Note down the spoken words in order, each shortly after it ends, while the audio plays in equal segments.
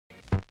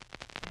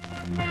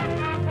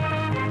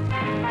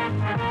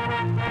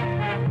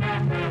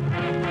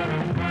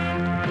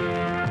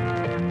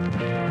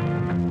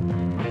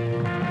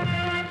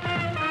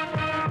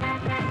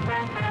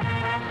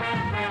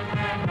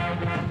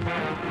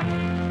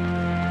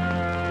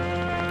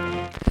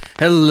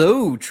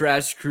Hello,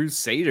 Trash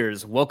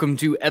Crusaders. Welcome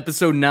to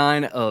episode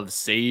 9 of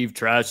Save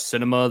Trash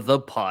Cinema,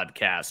 the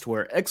podcast,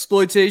 where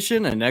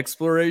exploitation and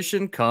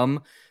exploration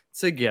come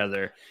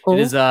together. It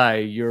is I,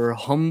 your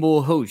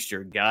humble host,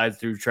 your guide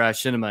through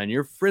trash cinema, and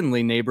your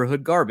friendly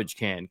neighborhood garbage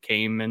can,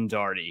 Cayman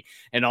Darty.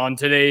 And on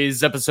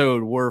today's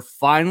episode, we're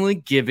finally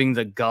giving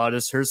the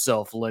goddess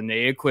herself,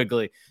 Linnea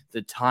Quigley,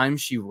 the time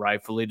she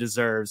rightfully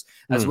deserves,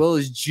 as well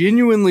as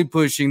genuinely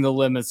pushing the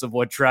limits of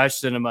what trash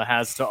cinema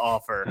has to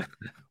offer.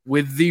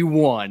 With the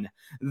one,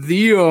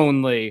 the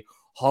only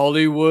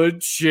Hollywood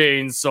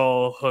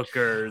chainsaw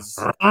hookers.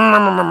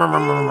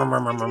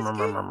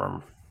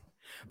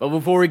 But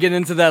before we get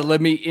into that,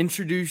 let me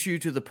introduce you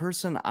to the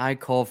person I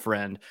call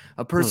friend,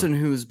 a person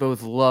who's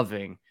both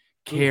loving,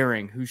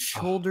 caring, who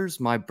shoulders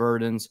my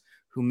burdens,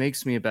 who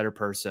makes me a better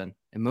person,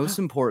 and most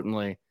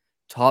importantly,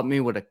 taught me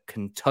what a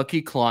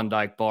Kentucky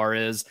Klondike bar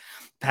is,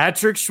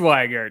 Patrick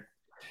Schweigert.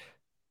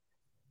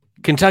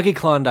 Kentucky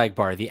Klondike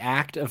bar, the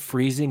act of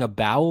freezing a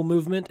bowel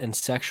movement and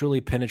sexually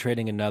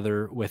penetrating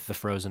another with the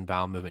frozen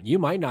bowel movement. You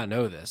might not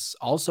know this,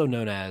 also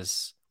known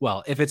as,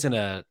 well, if it's in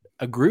a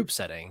group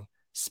setting,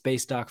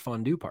 Space Dock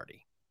Fondue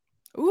Party.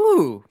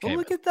 Ooh, well,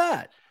 look at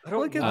that. I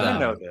don't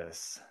know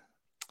this.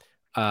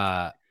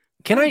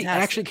 Can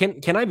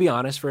I be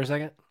honest for a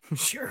second?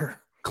 Sure.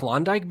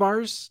 Klondike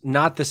bars,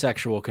 not the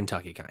sexual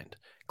Kentucky kind.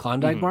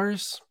 Klondike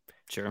bars,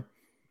 sure.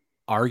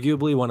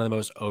 Arguably one of the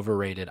most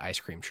overrated ice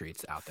cream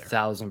treats out there.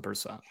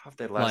 1000%. How have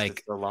they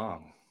lasted so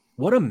long?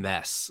 What a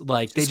mess.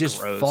 Like, they just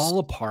gross. fall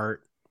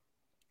apart.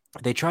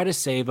 They try to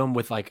save them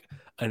with like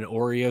an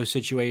Oreo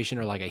situation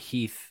or like a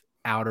Heath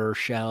outer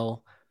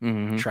shell.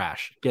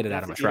 Trash. Get it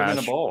out of my trash.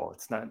 In a bowl.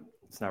 It's not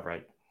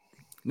right.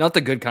 Not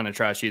the good kind of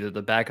trash either,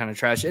 the bad kind of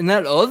trash. And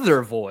that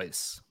other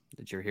voice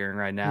that you're hearing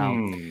right now,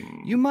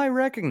 you might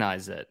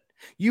recognize it.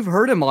 You've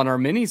heard him on our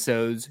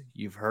minisodes.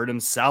 You've heard him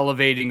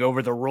salivating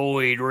over the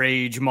roid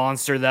rage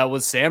monster that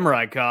was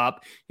Samurai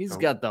Cop. He's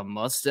got the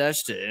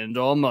mustache to end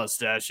all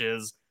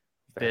mustaches.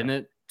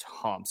 Bennett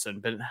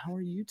Thompson. Bennett, how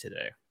are you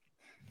today?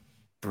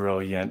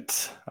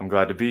 Brilliant. I'm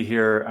glad to be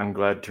here. I'm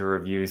glad to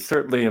review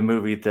certainly a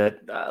movie that,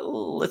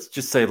 let's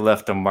just say,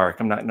 left a mark.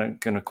 I'm not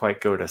going to quite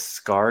go to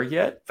scar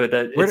yet, but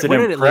it's an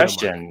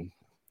impression.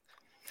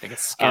 Like a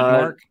skin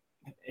mark?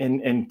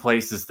 In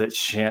places that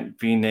shan't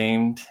be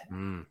named,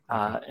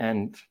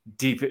 and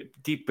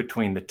deep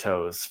between the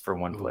toes for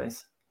one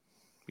place.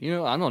 You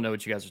know, I don't know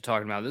what you guys are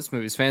talking about. This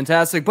movie's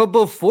fantastic. But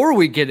before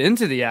we get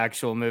into the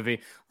actual movie,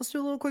 let's do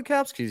a little quick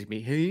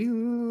housekeeping.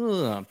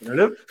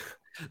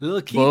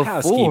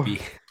 Housekeeping.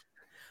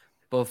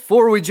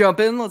 Before we jump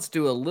in, let's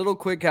do a little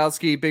quick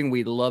housekeeping.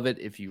 We'd love it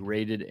if you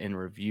rated and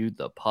reviewed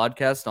the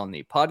podcast on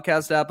the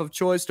podcast app of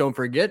choice. Don't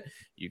forget,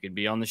 you can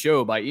be on the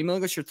show by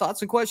emailing us your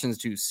thoughts and questions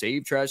to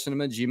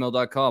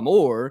savetrashcinema@gmail.com,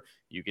 or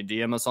you can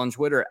DM us on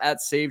Twitter at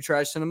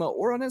SaveTrashCinema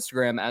or on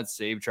Instagram at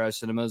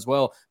SaveTrashCinema as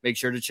well. Make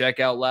sure to check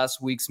out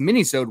last week's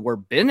minisode where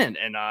Bennett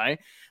and I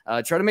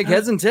try to make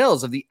heads and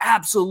tails of the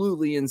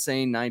absolutely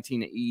insane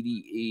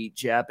 1988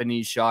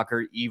 Japanese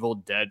shocker Evil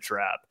Dead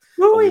Trap.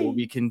 We will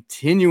be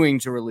continuing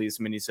to release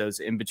minisodes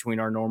in between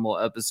our normal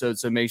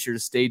episodes, so make sure to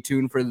stay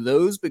tuned for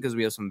those because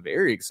we have some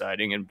very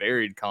exciting and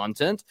varied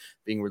content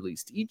being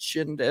released each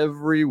and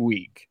every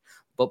week.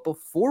 But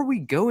before we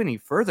go any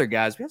further,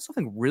 guys, we have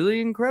something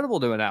really incredible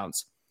to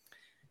announce.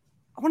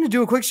 I want to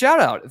do a quick shout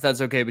out, if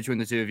that's okay between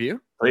the two of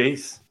you.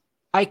 Please.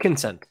 I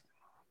consent.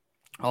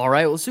 All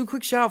right, let's do a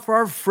quick shout out for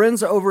our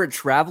friends over at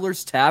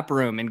Traveler's Tap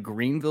Room in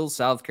Greenville,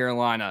 South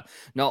Carolina.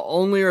 Not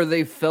only are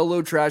they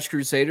fellow Trash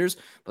Crusaders,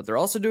 but they're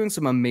also doing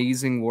some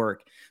amazing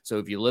work. So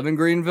if you live in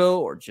Greenville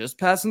or just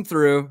passing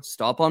through,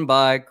 stop on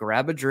by,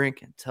 grab a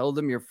drink, and tell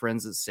them your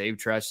friends at Save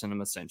Trash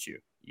Cinema sent you.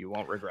 You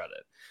won't regret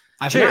it.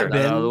 I've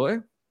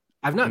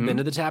not been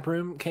to the tap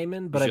room,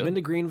 Cayman, but I've been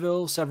to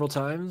Greenville several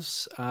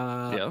times.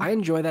 I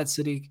enjoy that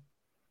city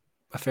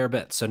a fair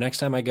bit. So next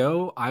time I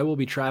go, I will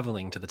be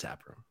traveling to the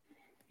tap room.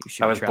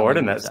 I was born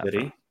in that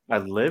city. I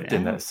lived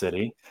in that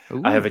city.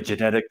 Ooh. I have a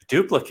genetic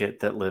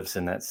duplicate that lives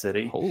in that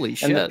city. Holy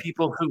shit. And the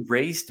people who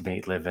raised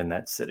me live in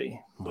that city.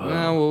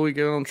 Well, we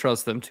don't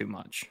trust them too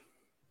much.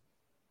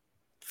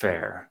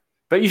 Fair.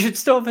 But you should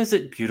still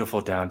visit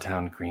beautiful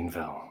downtown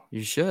Greenville.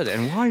 You should.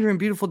 And while you're in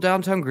beautiful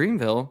downtown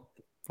Greenville,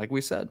 like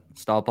we said,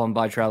 stop on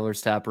by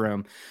Traveler's Tap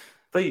Room.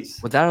 Please.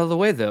 With that out of the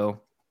way,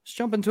 though, let's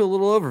jump into a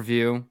little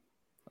overview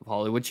of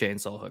Hollywood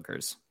chainsaw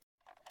hookers.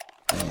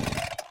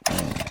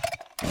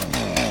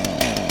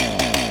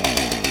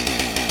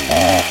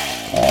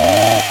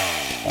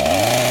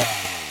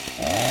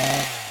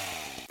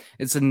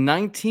 It's a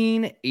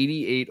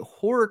 1988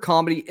 horror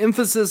comedy,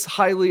 emphasis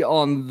highly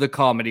on the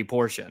comedy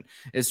portion.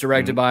 It's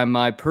directed by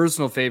my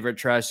personal favorite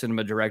trash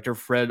cinema director,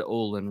 Fred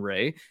Olen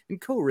Ray,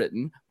 and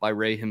co-written by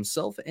Ray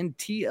himself and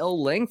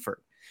T.L.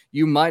 Langford.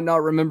 You might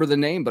not remember the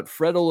name, but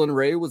Fred Olin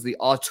Ray was the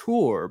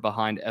auteur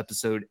behind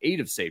episode 8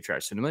 of Save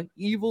Trash Cinema,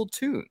 Evil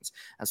Tunes,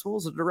 as well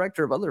as a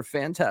director of other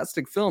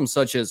fantastic films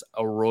such as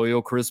A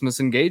Royal Christmas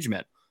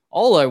Engagement,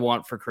 All I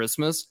Want for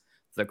Christmas,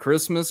 The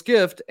Christmas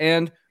Gift,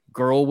 and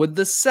Girl with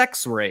the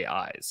Sex Ray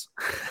Eyes.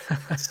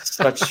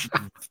 Such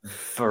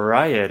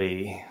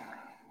variety.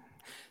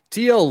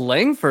 T.L.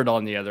 Langford,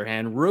 on the other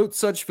hand, wrote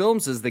such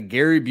films as the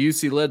Gary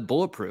Busey-led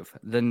Bulletproof,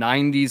 the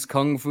 90s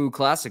kung fu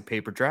classic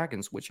Paper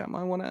Dragons, which I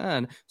might want to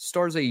add,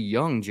 stars a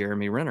young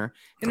Jeremy Renner,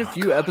 and a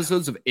few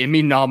episodes of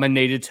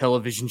Emmy-nominated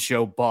television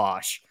show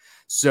Bosch.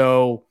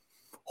 So,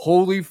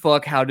 holy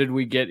fuck, how did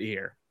we get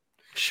here?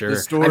 Sure.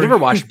 I've never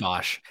watched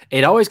Bosch.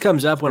 It always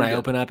comes up when I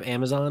open up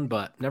Amazon,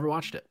 but never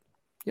watched it.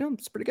 You know,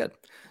 it's pretty good.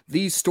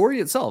 The story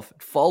itself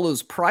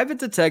follows private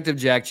detective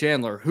Jack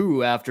Chandler,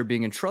 who, after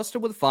being entrusted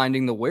with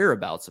finding the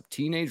whereabouts of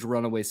teenage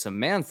runaway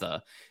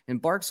Samantha,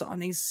 embarks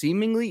on a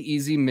seemingly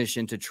easy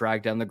mission to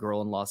track down the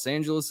girl in Los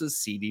Angeles'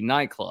 seedy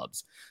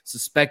nightclubs.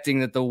 Suspecting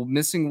that the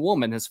missing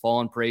woman has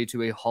fallen prey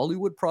to a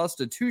Hollywood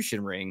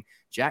prostitution ring,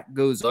 Jack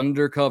goes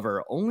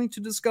undercover, only to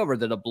discover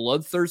that a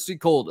bloodthirsty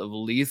cult of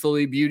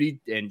lethally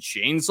beauty and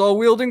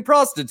chainsaw-wielding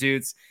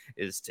prostitutes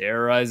is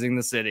terrorizing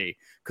the city.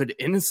 Could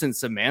innocent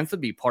Samantha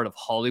be part of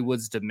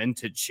Hollywood's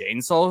demented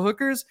chainsaw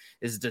hookers?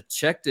 Is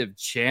Detective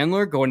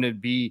Chandler going to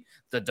be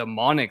the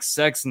demonic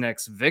sex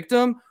next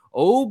victim?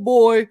 Oh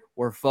boy,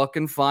 we're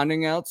fucking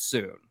finding out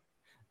soon.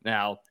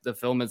 Now, the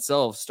film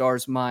itself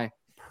stars my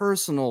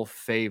personal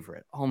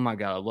favorite. Oh my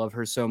God, I love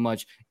her so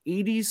much.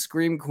 80s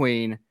Scream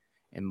Queen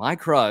and my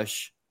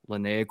crush,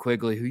 Linnea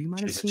Quigley, who you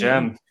might have seen. She's a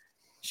gem.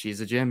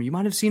 She's a gem. You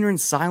might have seen her in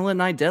Silent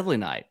Night, Deadly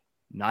Night,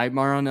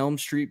 Nightmare on Elm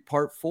Street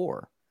Part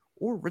 4,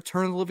 or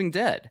Return of the Living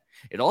Dead.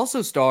 It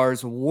also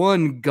stars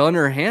one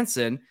Gunnar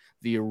Hansen,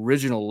 the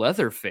original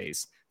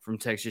Leatherface from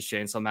Texas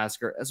Chainsaw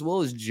Massacre, as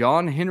well as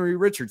John Henry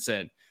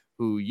Richardson,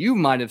 who you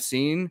might have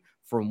seen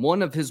from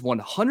one of his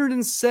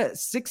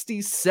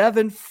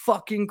 167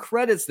 fucking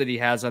credits that he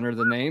has under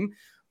the name,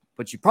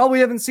 but you probably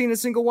haven't seen a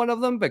single one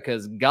of them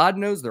because God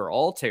knows they're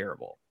all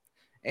terrible.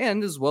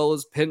 And as well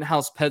as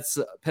Penthouse Pet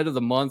of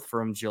the Month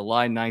from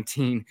July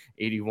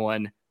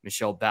 1981,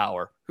 Michelle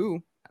Bauer,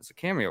 who has a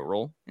cameo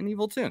role in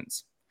Evil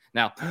Tunes.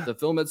 Now, the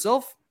film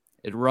itself,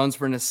 it runs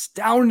for an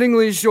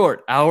astoundingly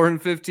short hour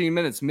and 15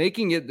 minutes,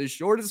 making it the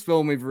shortest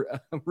film we've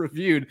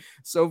reviewed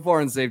so far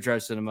in Save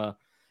Trash Cinema.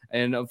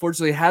 And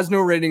unfortunately has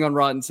no rating on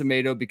Rotten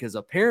Tomato because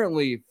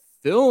apparently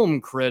film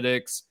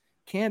critics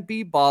can't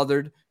be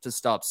bothered to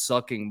stop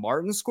sucking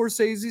Martin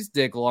Scorsese's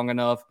dick long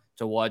enough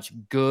to watch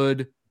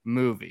good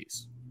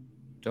movies.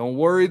 Don't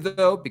worry,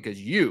 though,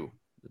 because you,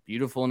 the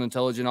beautiful and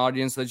intelligent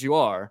audience that you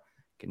are,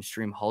 can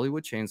stream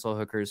Hollywood Chainsaw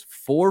Hookers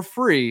for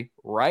free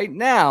right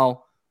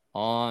now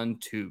on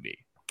Tubi.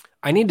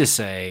 I need to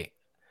say,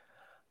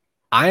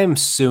 I am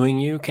suing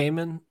you,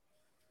 Cayman,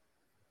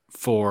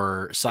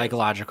 for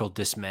psychological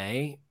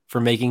dismay for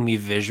making me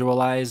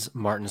visualize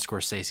Martin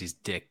Scorsese's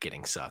dick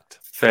getting sucked.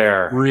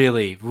 Fair.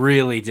 Really,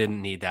 really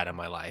didn't need that in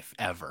my life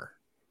ever.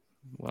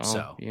 Well,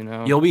 so, you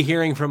know, you'll be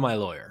hearing from my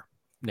lawyer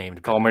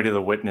named Call me to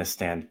the witness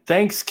stand.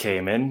 Thanks,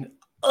 Cayman.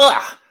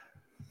 Ugh.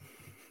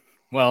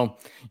 Well,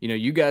 you know,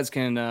 you guys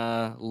can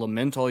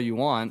lament all you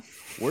want.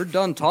 We're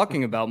done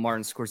talking about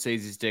Martin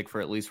Scorsese's dick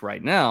for at least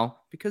right now,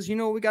 because you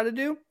know what we got to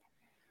do?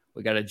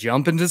 We got to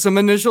jump into some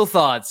initial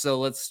thoughts. So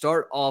let's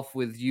start off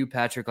with you,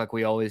 Patrick, like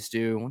we always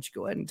do. Why don't you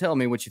go ahead and tell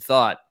me what you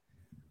thought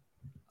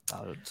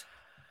about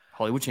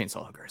Hollywood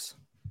Chainsaw Hookers?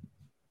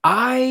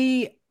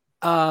 I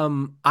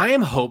am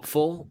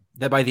hopeful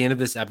that by the end of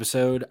this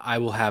episode, I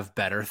will have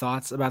better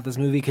thoughts about this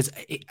movie. Because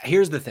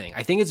here's the thing.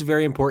 I think it's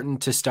very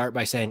important to start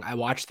by saying I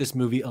watched this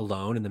movie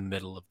alone in the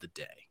middle of the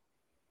day.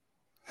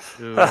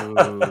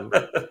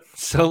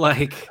 So,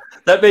 like...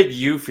 That made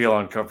you feel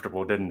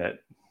uncomfortable, didn't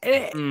it?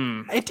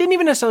 It didn't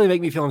even necessarily make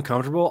me feel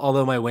uncomfortable,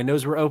 although my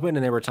windows were open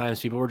and there were times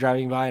people were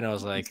driving by and I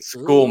was like...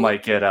 School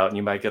might get out and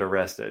you might get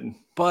arrested.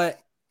 But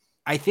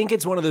I think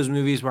it's one of those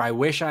movies where I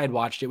wish I had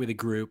watched it with a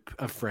group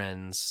of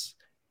friends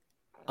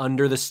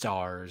under the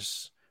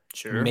stars.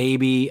 Sure.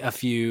 Maybe a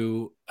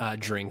few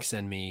drinks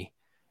in me,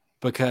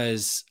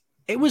 because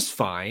it was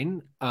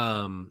fine.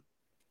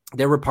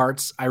 There were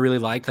parts I really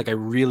liked. Like, I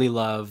really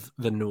love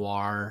the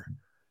noir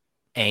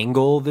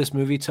angle this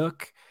movie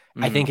took.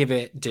 I think if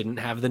it didn't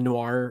have the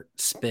noir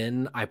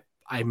spin, I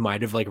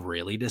might have like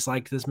really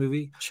disliked this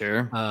movie.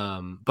 Sure.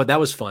 But that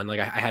was fun. Like,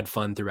 I had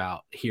fun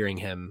throughout hearing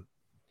him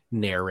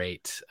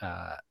narrate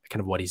kind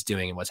of what he's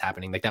doing and what's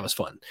happening. Like, that was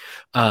fun.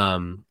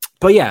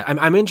 But yeah,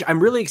 I'm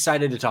really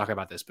excited to talk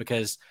about this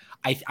because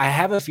I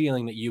have a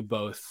feeling that you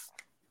both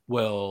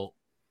will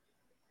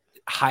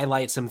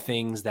highlight some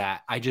things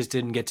that I just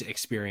didn't get to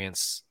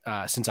experience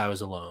since I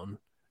was alone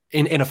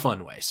in a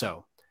fun way.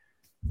 So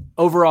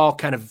overall,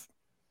 kind of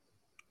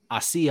I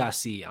see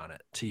on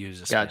it, to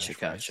use a Spanish phrase.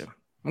 Gotcha.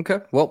 Okay.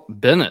 Well,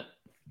 Bennett,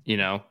 you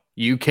know,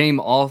 you came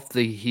off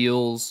the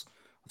heels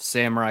of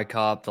Samurai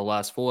Cop, the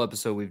last full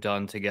episode we've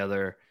done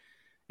together,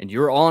 and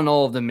you're on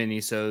all of the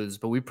minisodes,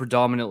 but we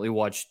predominantly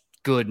watched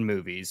good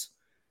movies.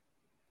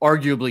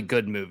 arguably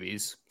good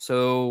movies.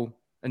 So,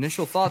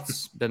 initial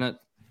thoughts, Bennett?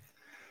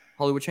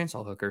 Hollywood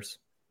Chainsaw Hookers.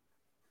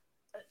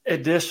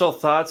 Initial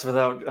thoughts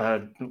without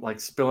like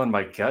spilling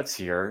my guts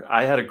here.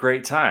 I had a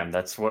great time.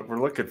 That's what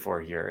we're looking for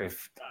here.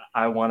 If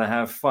I want to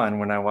have fun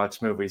when I watch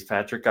movies,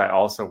 Patrick, I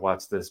also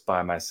watched this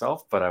by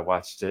myself, but I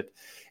watched it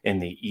in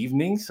the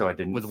evening, so I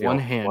didn't With feel one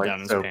hand quite down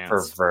his so pants.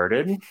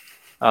 perverted.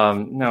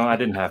 No, I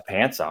didn't have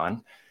pants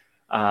on.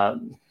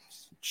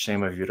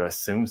 Shame of you to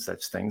assume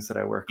such things that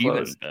I wear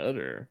clothes. Even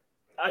better.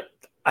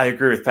 I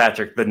agree with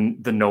Patrick. The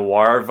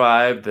noir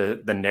vibe,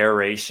 the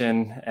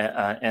narration,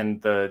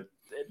 and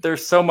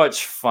there's so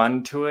much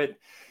fun to it.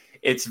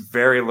 It's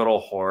very little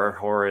horror.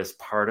 Horror is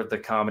part of the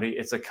comedy.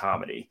 It's a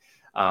comedy,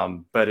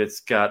 but it's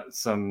got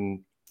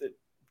some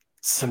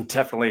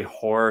definitely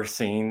horror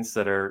scenes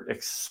that are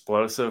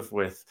explosive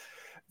with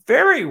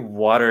very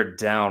watered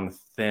down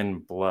thin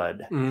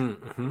blood,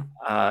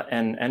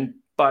 and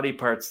body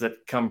parts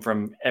that come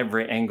from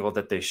every angle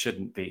that they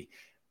shouldn't be.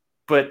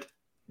 But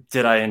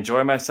did I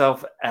enjoy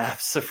myself?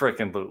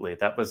 Absolutely.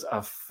 That was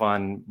a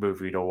fun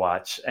movie to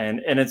watch.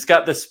 And it's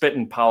got the spit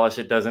and polish.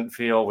 It doesn't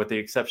feel, with the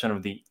exception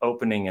of the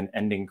opening and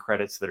ending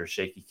credits that are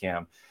shaky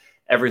cam,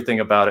 everything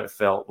about it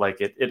felt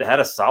like it had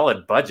a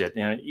solid budget.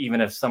 You know,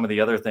 even if some of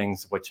the other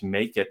things which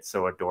make it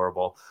so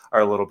adorable are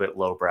a little bit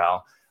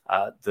lowbrow,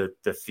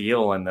 the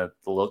feel and the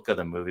look of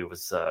the movie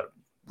was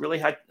really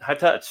high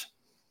touch.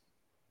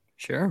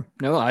 Sure.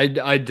 No,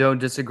 I don't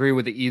disagree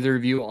with either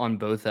of you on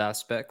both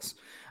aspects.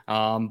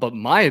 But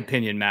my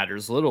opinion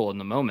matters little in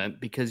the moment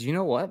because you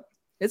know what?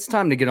 It's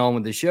time to get on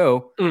with the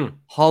show.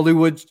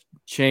 Hollywood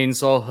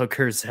Chainsaw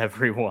Hookers,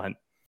 everyone.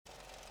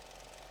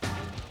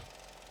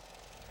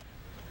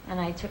 And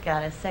I took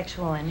out a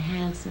sexual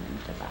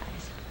enhancement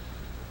device.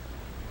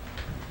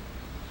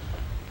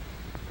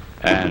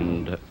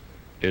 And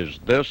is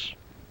this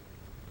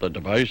the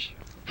device?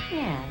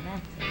 Yeah,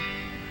 that's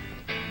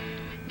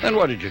it. Then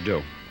what did you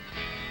do?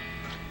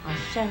 I'll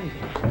show you.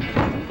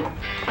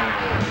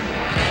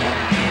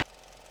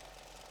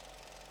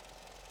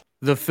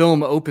 The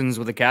film opens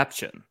with a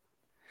caption.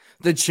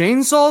 The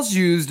chainsaws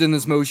used in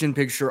this motion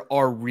picture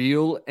are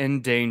real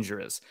and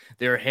dangerous.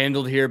 They are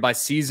handled here by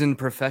seasoned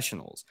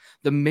professionals.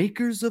 The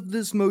makers of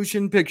this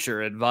motion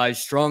picture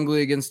advise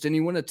strongly against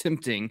anyone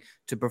attempting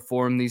to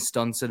perform these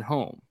stunts at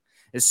home,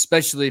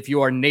 especially if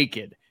you are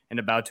naked and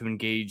about to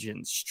engage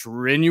in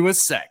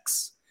strenuous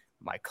sex.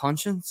 My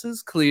conscience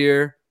is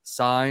clear.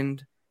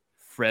 Signed,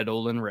 Fred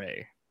Olin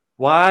Ray.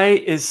 Why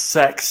is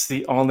sex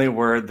the only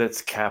word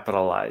that's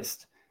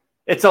capitalized?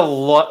 It's a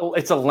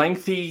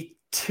lengthy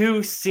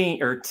two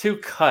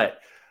cut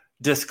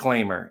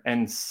disclaimer,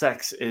 and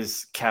sex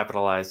is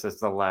capitalized as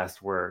the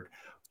last word.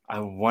 I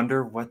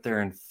wonder what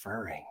they're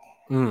inferring.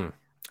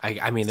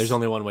 I mean, there's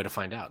only one way to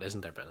find out,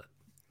 isn't there, Bennett?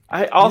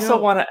 I also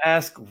want to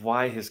ask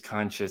why his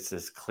conscience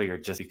is clear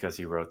just because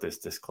he wrote this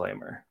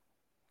disclaimer.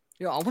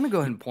 I want to go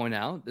ahead and point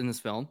out in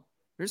this film,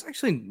 there's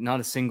actually not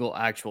a single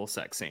actual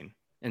sex scene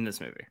in this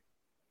movie.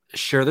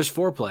 Sure, there's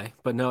foreplay,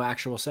 but no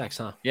actual sex,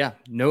 huh? Yeah,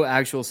 no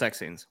actual sex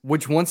scenes,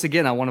 which once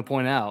again, I want to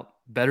point out,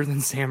 better than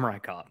Samurai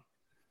Cop.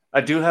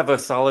 I do have a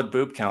solid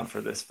boob count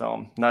for this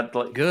film. Not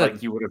like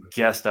you would have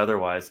guessed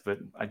otherwise, but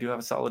I do have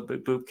a solid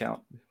boob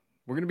count.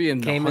 We're going to be in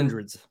the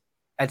hundreds.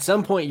 At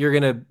some point, you're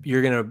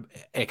gonna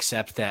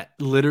accept that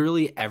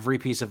literally every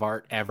piece of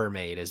art ever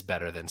made is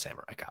better than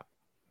Samurai Cop.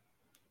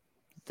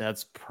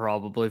 That's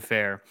probably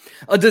fair.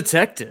 A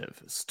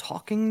detective is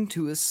talking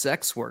to a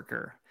sex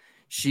worker.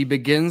 She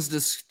begins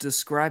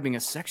describing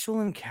a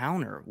sexual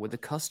encounter with a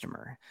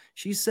customer.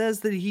 She says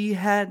that he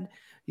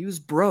was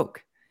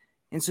broke.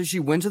 And so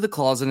she went to the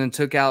closet and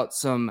took out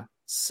some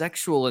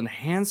sexual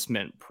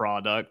enhancement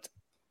product.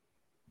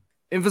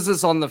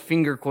 Emphasis on the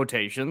finger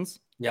quotations.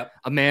 Yep.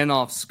 A man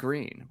off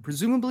screen,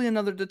 presumably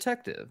another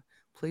detective,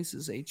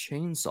 places a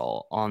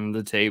chainsaw on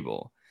the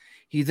table.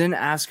 He then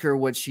asks her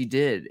what she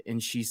did,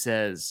 and she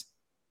says,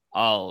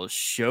 "I'll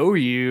show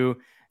you,"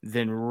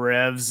 then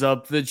revs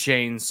up the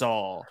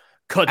chainsaw.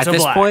 Cut to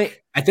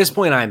black. At this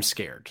point, I'm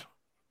scared.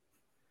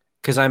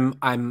 Because I'm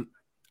an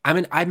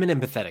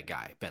empathetic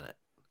guy, Bennett.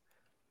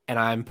 And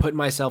I'm putting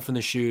myself in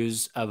the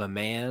shoes of a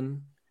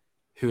man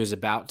who is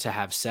about to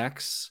have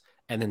sex,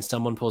 and then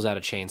someone pulls out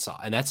a chainsaw.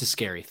 And that's a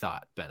scary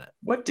thought, Bennett.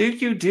 What do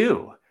you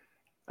do?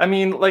 I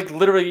mean, like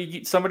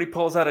literally somebody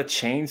pulls out a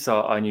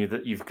chainsaw on you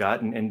that you've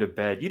gotten into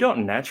bed. You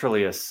don't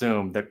naturally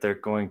assume that they're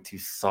going to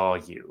saw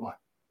you.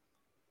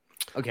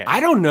 Okay. I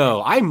don't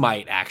know. I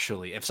might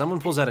actually. If someone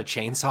pulls out a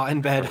chainsaw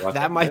in bed,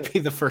 that might be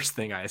the first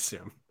thing I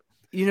assume.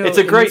 It's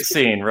a great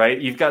scene, right?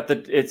 You've got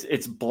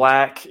it's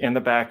black in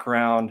the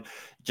background,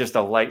 just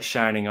a light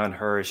shining on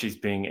her as she's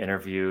being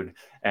interviewed,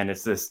 and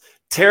it's this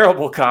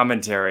terrible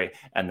commentary.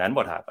 And then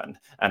what happened?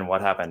 And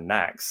what happened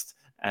next?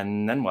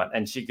 And then what?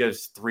 And she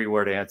gives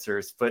 3-word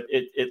answers, but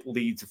it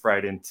leads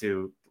right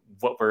into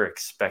what we're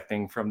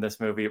expecting from this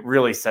movie. It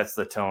really sets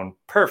the tone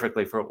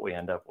perfectly for what we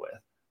end up with.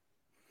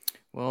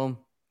 Well,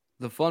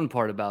 the fun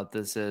part about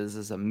this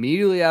is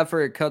immediately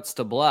after it cuts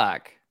to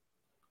black,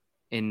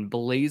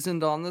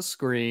 emblazoned on the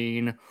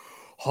screen,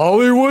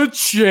 Hollywood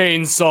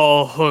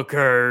chainsaw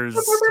hookers.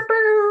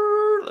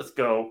 Let's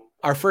go.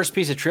 Our first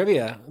piece of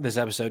trivia this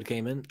episode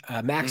came in.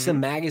 Maxim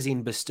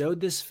magazine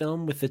bestowed this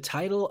film with the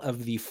title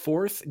of the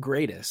 4th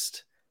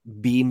greatest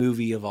B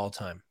movie of all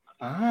time.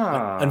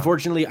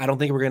 Unfortunately, I don't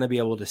think we're going to be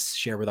able to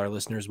share with our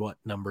listeners what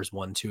numbers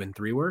 1, 2, and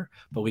 3 were,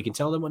 but we can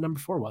tell them what number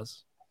 4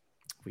 was.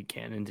 We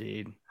can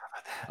indeed.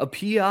 A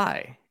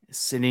PI is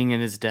sitting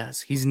in his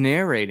desk. He's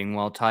narrating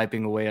while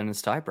typing away on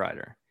his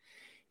typewriter.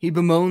 He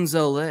bemoans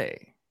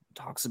LA,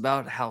 talks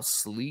about how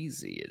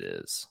sleazy it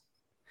is.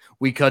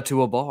 We cut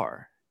to a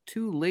bar.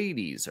 2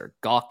 ladies are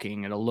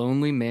gawking at a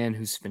lonely man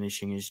who's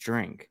finishing his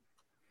drink.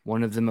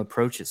 One of them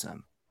approaches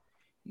him.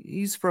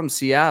 He's from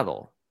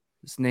Seattle.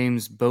 His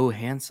name's Bo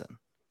Hansen.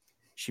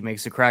 She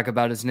makes a crack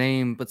about his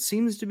name, but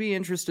seems to be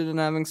interested in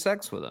having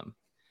sex with him.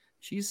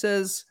 She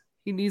says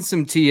he needs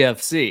some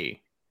TFC,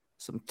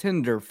 some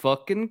tender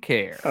fucking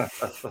care.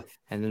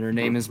 And then her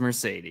name is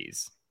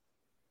Mercedes.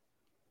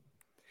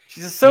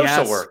 She's a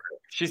social worker.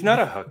 She's not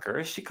a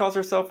hooker. She calls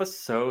herself a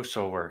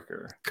social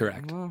worker.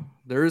 Correct. Well,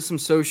 there is some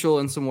social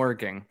and some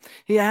working.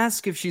 He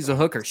asks if she's a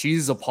hooker.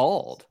 She's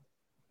appalled,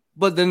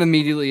 but then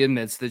immediately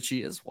admits that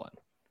she is one.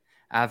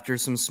 After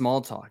some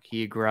small talk,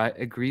 he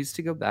agrees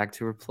to go back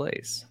to her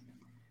place.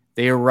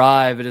 They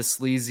arrive at a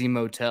sleazy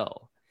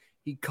motel.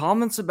 He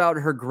comments about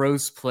her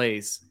gross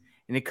place,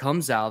 and it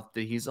comes out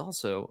that he's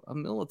also a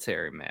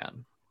military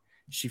man.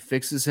 She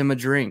fixes him a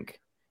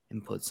drink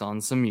and puts on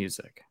some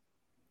music.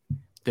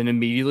 Then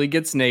immediately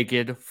gets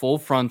naked, full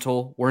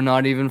frontal. We're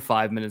not even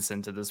 5 minutes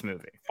into this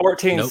movie.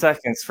 14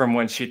 seconds from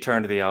when she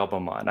turned the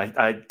album on.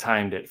 I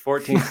timed it.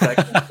 14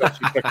 seconds till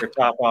she took her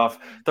top off.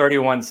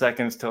 31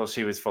 seconds till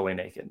she was fully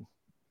naked.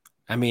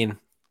 I mean,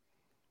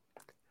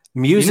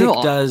 music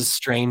does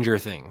stranger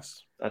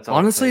things. That's all.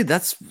 Honestly,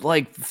 that's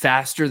like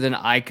faster than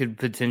I could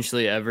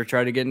potentially ever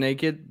try to get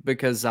naked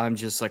because I'm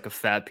just like a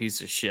fat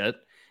piece of shit.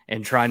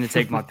 And trying to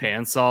take my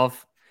pants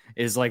off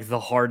is like the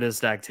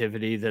hardest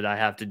activity that I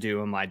have to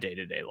do in my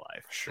day-to-day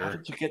life. Sure. How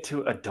did you get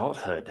to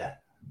adulthood?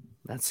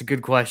 That's a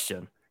good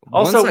question.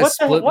 Also, Once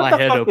I split my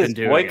head open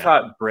to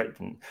Boycott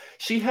Britain.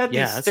 She had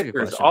these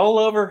stickers all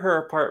over her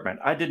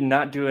apartment. I did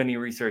not do any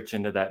research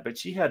into that, but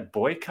she had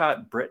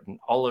Boycott Britain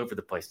all over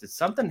the place. Did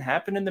something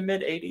happen in the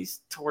mid-'80s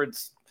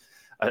towards...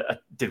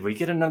 did we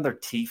get another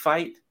tea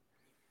fight?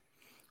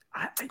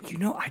 I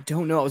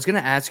don't know. I was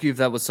going to ask you if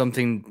that was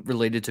something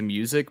related to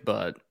music,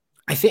 but...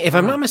 I think, if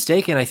I'm not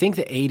mistaken, I think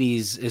the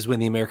 80s is when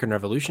the American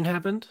Revolution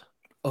happened.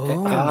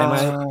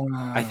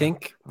 I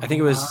think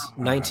it was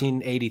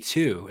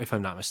 1982, if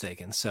I'm not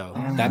mistaken. So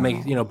that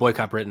makes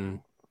Boycott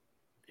Britain.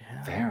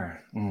 Yeah.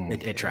 Fair.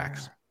 It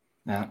tracks.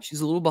 Yeah.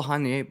 She's a little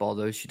behind the 8 ball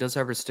though. She does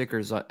have her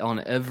stickers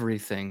on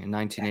everything in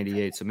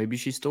 1988, so maybe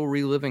she's still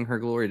reliving her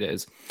glory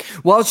days.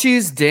 While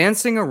she's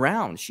dancing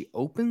around, she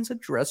opens a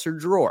dresser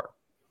drawer,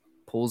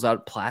 pulls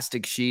out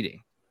plastic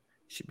sheeting.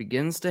 She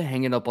begins to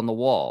hang it up on the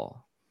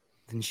wall.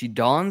 Then she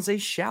dons a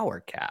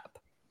shower cap.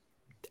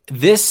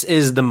 This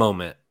is the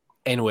moment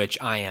in which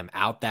I am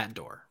out that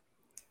door.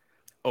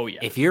 Oh,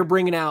 yeah. If you're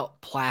bringing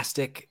out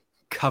plastic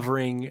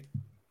covering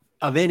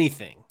of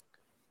anything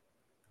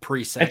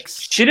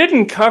pre-sex. She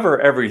didn't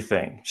cover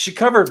everything. She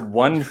covered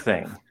one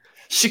thing.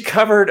 She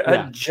covered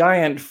a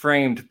giant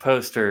framed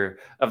poster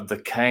of the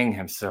king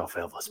himself,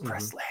 Elvis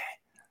Presley.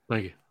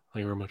 Thank you.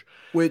 Thank you very much.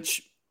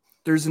 Which,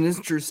 there's an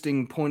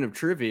interesting point of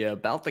trivia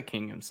about the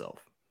king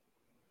himself.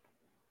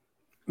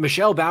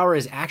 Michelle Bauer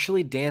is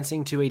actually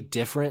dancing to a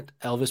different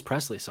Elvis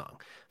Presley song.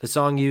 The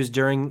song used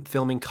during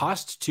filming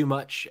cost too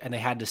much, and they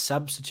had to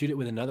substitute it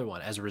with another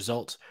one. As a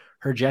result,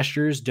 her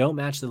gestures don't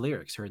match the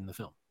lyrics heard in the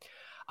film.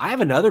 I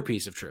have another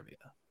piece of trivia,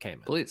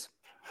 Cayman. Please.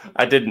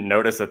 I didn't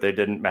notice that they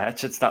didn't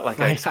match. It's not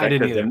like I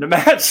expected them to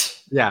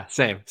match. Yeah,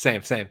 same.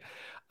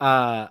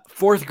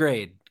 4th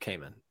grade,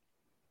 Cayman.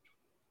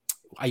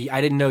 I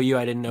didn't know you.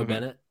 I didn't know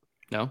Bennett.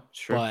 No,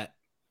 sure. But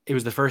it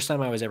was the first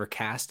time I was ever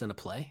cast in a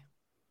play.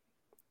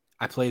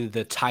 I played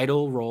the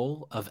title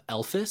role of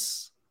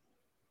Elvis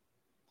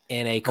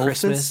in a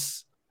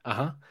Christmas.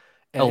 And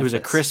it was a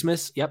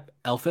Christmas. Yep.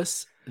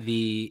 Elvis,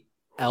 the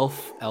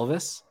elf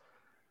Elvis.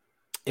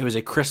 It was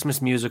a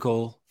Christmas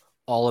musical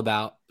all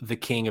about the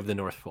king of the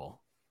North Pole,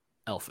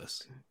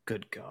 Elvis.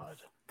 Good God.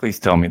 Please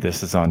tell me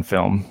this is on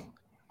film.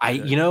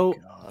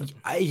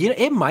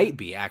 It might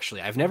be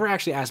actually. I've never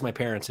actually asked my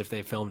parents if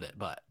they filmed it,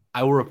 but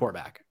I will report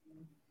back.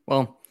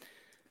 Well,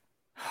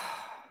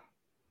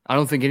 I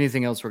don't think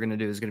anything else we're going to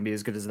do is going to be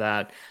as good as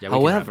that.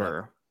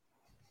 However,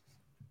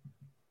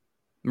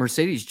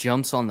 Mercedes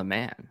jumps on the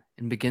man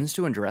and begins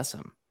to undress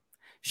him.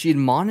 She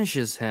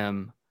admonishes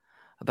him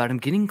about him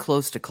getting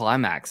close to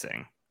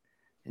climaxing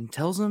and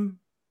tells him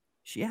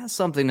she has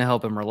something to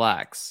help him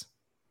relax.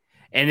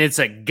 And it's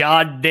a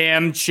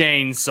goddamn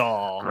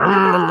chainsaw.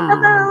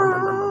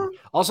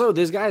 Also,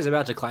 this guy is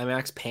about to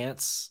climax.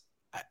 Pants.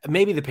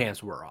 Maybe the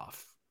pants were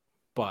off,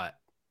 but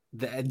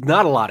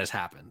not a lot has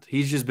happened.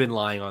 He's just been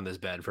lying on this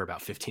bed for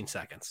about 15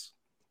 seconds.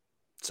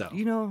 So,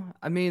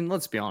 I mean,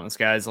 let's be honest,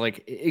 guys.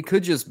 Like, it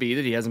could just be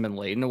that he hasn't been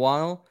laid in a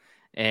while.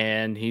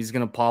 and he's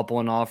going to pop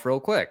one off real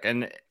quick.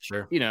 And,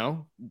 Sure.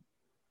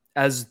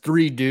 As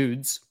 3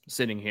 dudes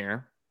sitting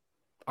here,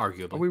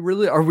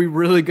 Arguably. are we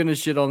really going to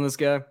shit on this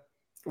guy?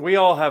 We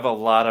all have a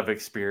lot of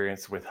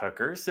experience with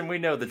hookers, and we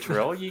know the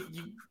drill.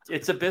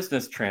 It's a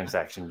business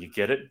transaction. You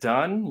get it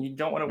done. You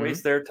don't want to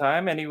waste their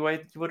time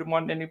anyway. You wouldn't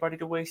want anybody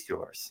to waste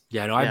yours.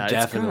 Yeah, no, I've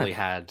definitely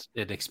had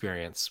an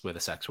experience with a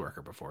sex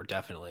worker before.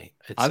 Definitely.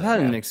 I've had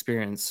an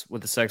experience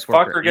with a sex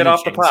worker. Fucker, get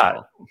off the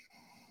pot.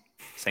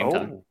 Same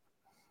time.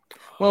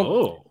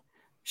 Well,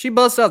 she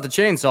busts out the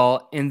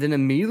chainsaw and then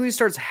immediately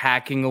starts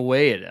hacking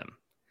away at him.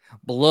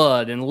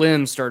 Blood and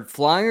limbs start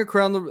flying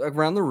around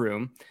the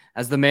room.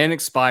 As the man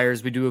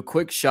expires, we do a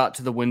quick shot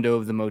to the window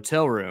of the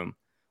motel room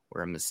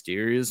where a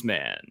mysterious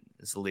man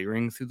is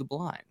leering through the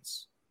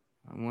blinds.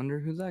 I wonder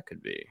who that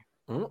could be.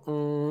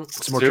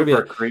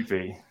 Super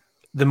creepy.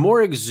 The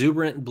more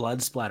exuberant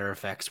blood splatter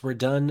effects were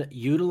done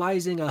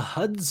utilizing a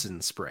Hudson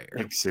sprayer.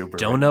 Exuberant.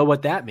 Don't know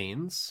what that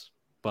means,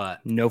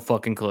 but... No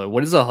fucking clue.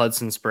 What is a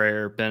Hudson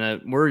sprayer,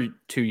 Bennett? We're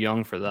too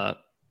young for that.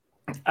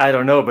 I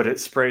don't know, but it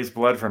sprays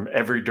blood from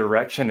every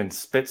direction and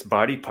spits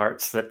body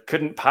parts that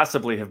couldn't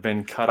possibly have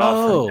been cut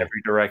off from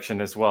every direction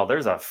as well.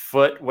 There's a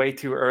foot way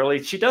too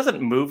early. She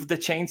doesn't move the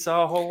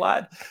chainsaw a whole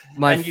lot.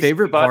 My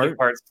favorite body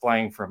parts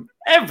flying from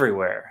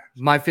everywhere.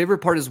 My favorite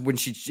part is when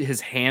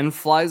his hand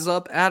flies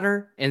up at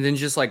her and then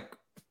just like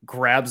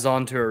grabs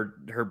onto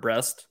her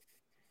breast,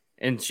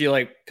 and she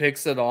like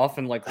picks it off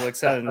and like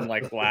looks at it and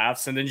like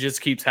laughs and then just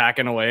keeps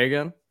hacking away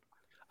again.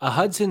 A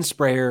Hudson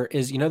sprayer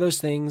is, those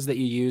things that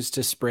you use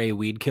to spray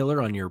weed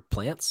killer on your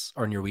plants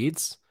or on your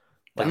weeds?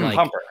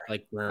 Pumper.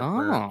 Right.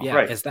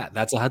 It's that.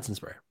 That's a Hudson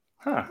sprayer.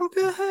 Huh.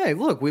 Okay, hey,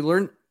 look, we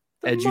learned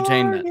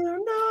edutainment.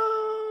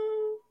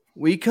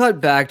 We cut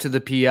back to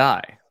the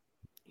PI.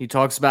 He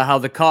talks about how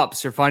the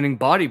cops are finding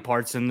body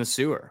parts in the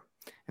sewer,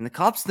 and the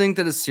cops think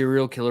that a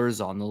serial killer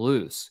is on the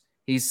loose.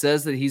 He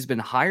says that he's been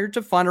hired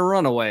to find a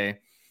runaway,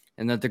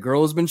 and that the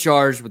girl has been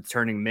charged with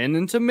turning men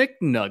into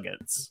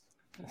McNuggets.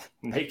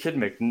 Naked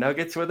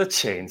McNuggets with a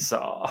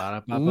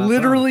chainsaw.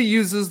 Literally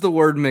uses the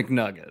word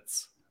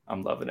McNuggets.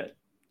 I'm loving it.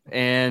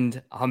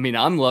 And I mean,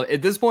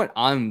 at this point,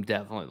 I'm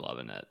definitely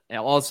loving it. And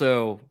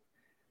also,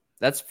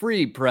 that's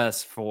free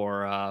press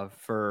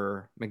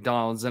for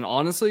McDonald's. And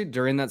honestly,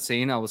 during that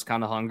scene, I was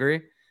kind of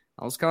hungry.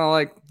 I was kind of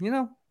like,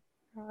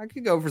 I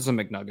could go for some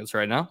McNuggets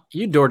right now.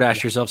 You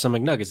DoorDashed yourself some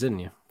McNuggets, didn't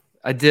you?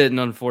 I didn't,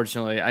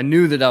 unfortunately. I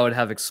knew that I would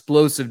have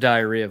explosive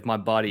diarrhea if my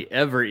body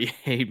ever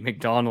ate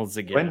McDonald's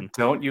again. When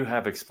don't you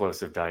have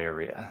explosive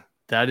diarrhea?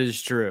 That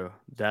is true.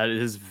 That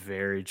is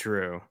very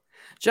true.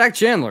 Jack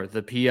Chandler,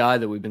 the PI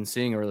that we've been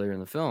seeing earlier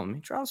in the film, he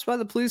drops by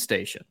the police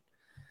station.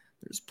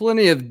 There's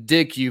plenty of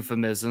dick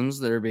euphemisms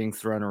that are being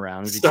thrown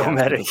around as he chats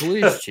with the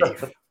police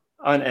chief.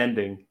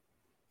 Unending.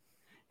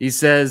 He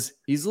says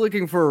he's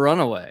looking for a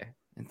runaway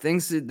and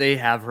thinks that they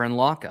have her in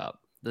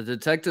lockup. The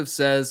detective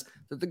says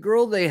that the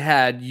girl they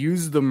had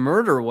used the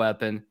murder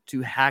weapon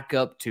to hack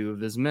up 2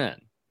 of his men.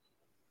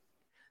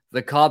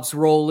 The cops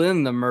roll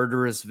in the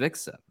murderous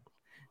vixen.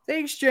 They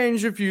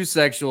exchange a few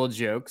sexual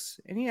jokes,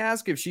 and he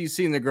asks if she's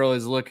seen the girl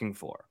he's looking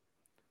for.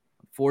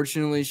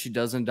 Unfortunately, she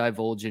doesn't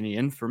divulge any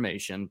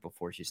information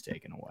before she's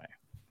taken away.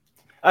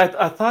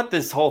 I thought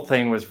this whole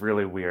thing was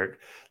really weird.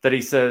 That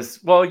he says,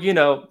 well,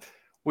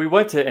 we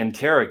went to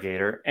interrogate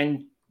her,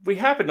 and we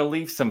happened to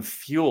leave some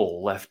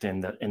fuel left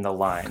in the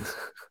lines.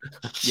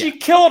 She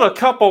killed a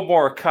couple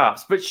more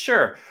cops, but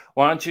sure,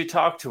 why don't you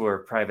talk to her,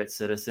 private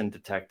citizen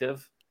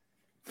detective?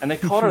 And they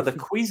called her the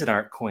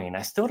Cuisinart Queen.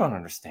 I still don't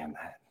understand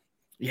that.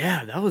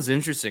 Yeah, that was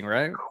interesting,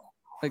 right?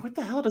 Like, what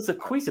the hell does a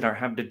Cuisinart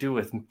have to do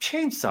with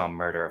chainsaw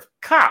murder of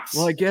cops?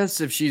 Well, I guess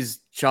if she's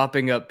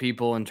chopping up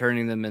people and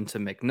turning them into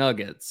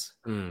McNuggets,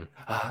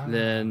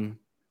 then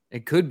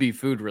it could be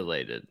food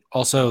related.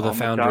 Also, the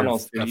founder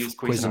of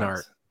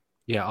Cuisinart.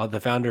 Yeah, the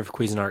founder of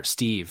Cuisinart,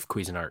 Steve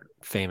Cuisinart,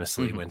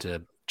 famously went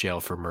to jail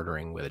for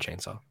murdering with a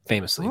chainsaw.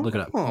 Famously, look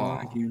it up.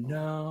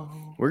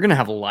 We're gonna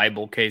have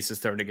libel cases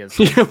thrown against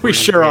us. Yeah, we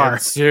sure are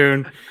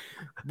soon.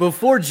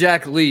 Before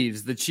Jack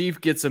leaves, the chief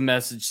gets a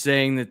message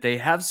saying that they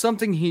have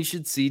something he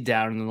should see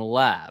down in the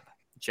lab.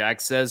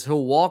 Jack says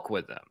he'll walk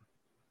with them.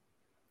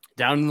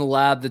 Down in the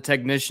lab, the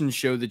technicians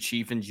show the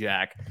chief and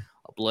Jack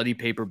a bloody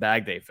paper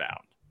bag they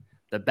found.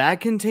 The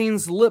bag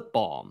contains lip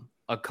balm,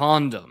 a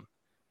condom,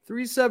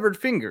 3 severed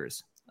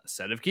fingers, a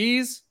set of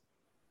keys,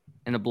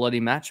 and a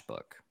bloody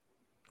matchbook.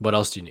 What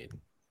else do you need?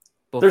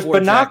 There's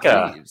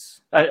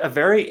Banaka, a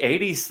very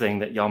 80s thing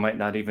that y'all might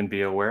not even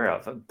be aware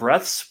of.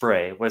 Breath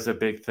spray was a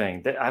big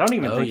thing. I don't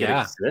even think it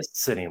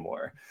exists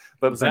anymore.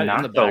 But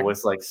Banaka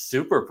was like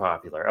super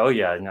popular. Oh,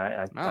 yeah. And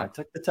I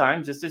took the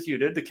time, just as you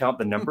did, to count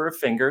the number of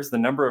fingers, the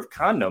number of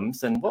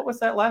condoms. And what was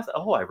that last?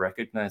 Oh, I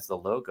recognize the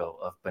logo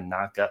of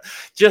Banaka.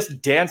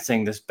 Just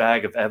dancing this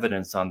bag of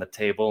evidence on the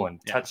table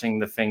and touching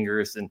the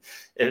fingers. And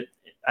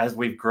as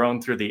we've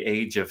grown through the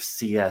age of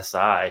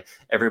CSI,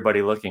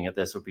 everybody looking at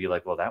this would be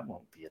like, well, that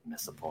won't be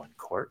admissible in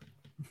court.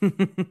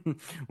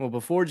 Well,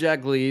 before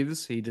Jack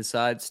leaves, he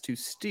decides to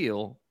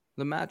steal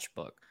the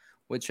matchbook,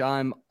 which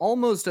I'm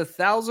almost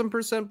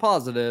 1,000%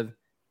 positive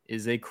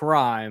is a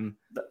crime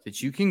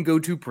that you can go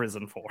to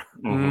prison for.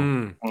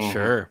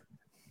 Sure.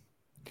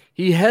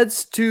 He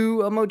heads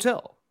to a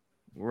motel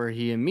where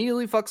he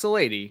immediately fucks a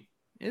lady.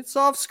 It's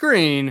off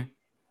screen,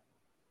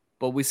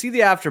 but we see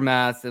the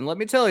aftermath, and let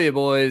me tell you,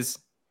 boys,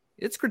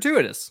 it's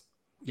gratuitous.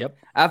 Yep.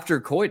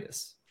 After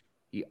coitus,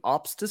 he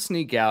opts to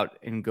sneak out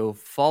and go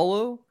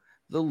follow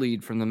the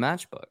lead from the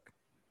matchbook.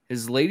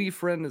 His lady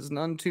friend is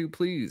none too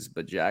pleased,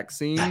 but Jack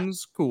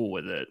seems cool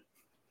with it.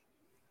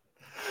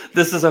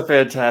 This is a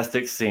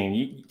fantastic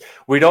scene.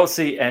 We don't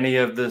see any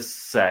of the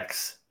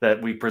sex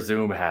that we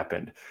presume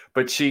happened,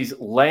 but she's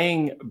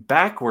laying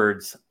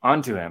backwards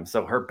onto him.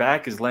 So her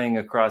back is laying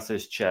across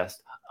his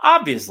chest.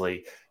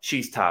 Obviously,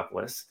 she's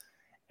topless.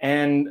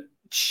 And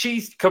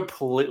she's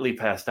completely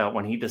passed out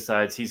when he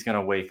decides he's going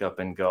to wake up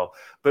and go.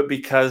 But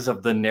because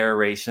of the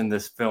narration,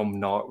 this film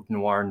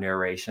noir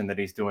narration that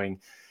he's doing,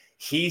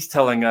 he's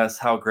telling us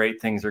how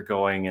great things are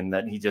going and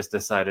that he just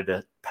decided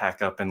to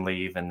pack up and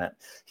leave and that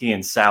he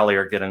and Sally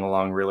are getting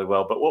along really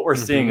well. But what we're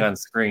seeing on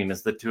screen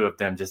is the two of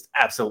them just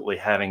absolutely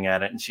having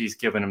at it. And she's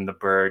giving him the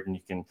bird, and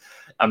you can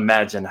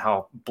imagine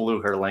how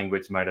blue her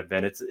language might have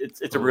been. It's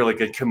a really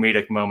good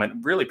comedic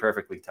moment, really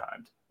perfectly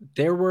timed.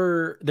 There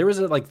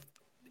was like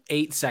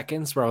 8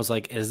 seconds where I was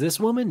like, is this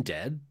woman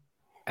dead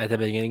at the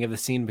beginning of the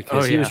scene?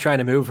 Because he was trying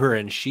to move her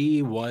and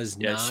she was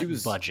not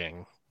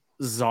budging.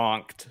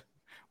 Zonked.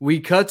 We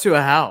cut to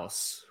a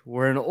house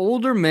where an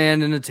older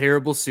man in a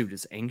terrible suit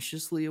is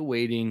anxiously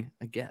awaiting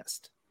a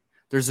guest.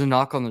 There's a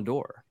knock on the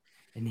door,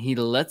 and he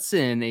lets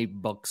in a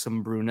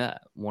buxom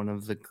brunette, one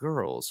of the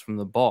girls from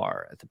the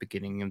bar at the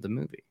beginning of the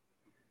movie.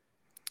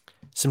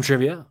 Some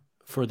trivia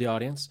for the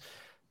audience.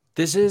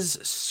 This is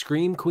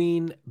Scream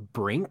Queen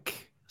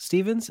Brink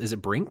Stevens. Is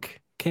it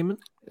Brink, Cayman?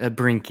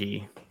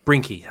 Brinky.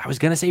 Brinky. I was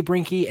going to say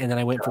Brinky, and then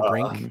I went for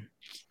Brink.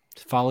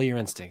 Follow your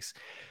instincts.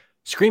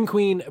 Scream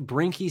Queen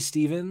Brinky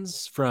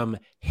Stevens from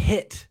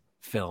hit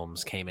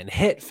films came in.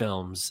 Hit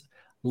films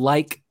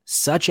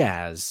such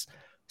as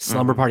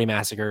Slumber Party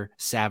Massacre,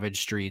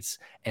 Savage Streets,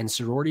 and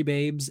Sorority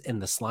Babes in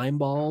the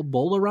Slimeball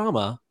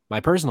Bolorama,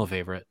 my personal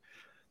favorite,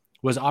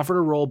 was offered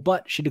a role,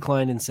 but she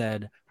declined and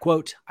said,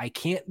 quote, "I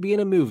can't be in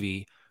a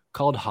movie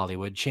called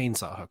Hollywood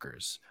Chainsaw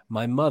Hookers.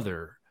 My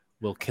mother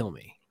will kill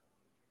me."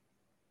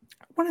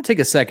 I want to take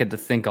a second to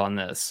think on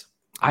this.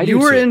 You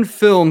were in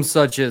films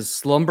such as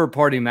Slumber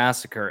Party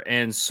Massacre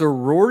and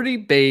Sorority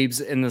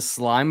Babes in the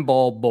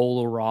Slimeball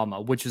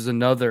Bolorama, which is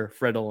another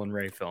Fred Olin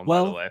Ray film, by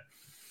the way.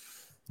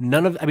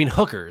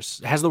 Hookers.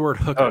 It has the word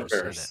hookers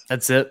in it.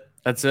 That's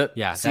it.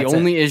 Yeah. It's the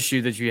only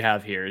issue that you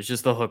have here is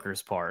just the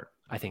hookers part.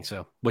 I think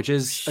so, which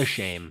is a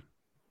shame.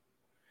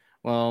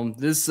 Well,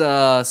 this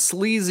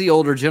sleazy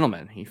older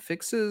gentleman, he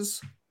fixes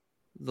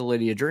the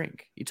lady a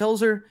drink. He tells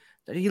her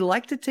that he'd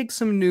like to take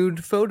some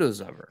nude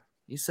photos of her.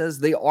 He says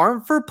they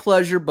aren't for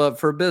pleasure, but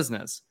for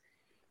business.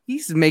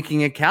 He's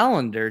making a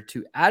calendar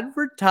to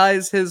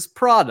advertise his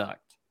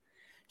product.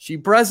 She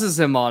presses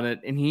him on it,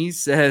 and he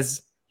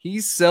says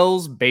he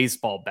sells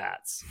baseball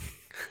bats.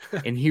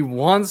 And he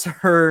wants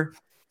her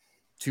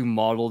to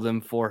model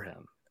them for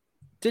him.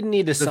 Didn't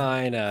need to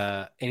sign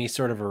any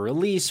sort of a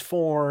release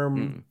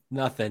form,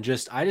 nothing.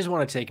 I just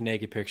want to take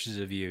naked pictures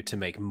of you to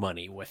make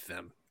money with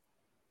them.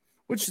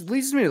 Which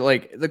leads me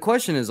to, the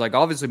question is,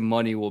 obviously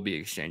money will be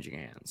exchanging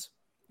hands.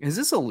 Is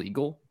this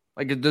illegal?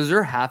 Does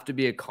there have to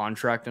be a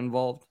contract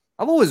involved?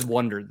 I've always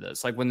wondered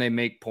this, when they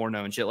make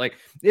porno and shit.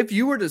 If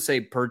you were to,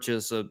 say,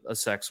 purchase a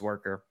sex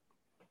worker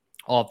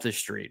off the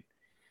street,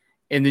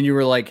 and then you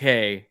were like,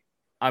 hey,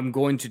 I'm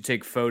going to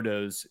take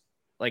photos.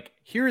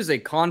 Here is a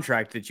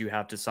contract that you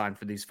have to sign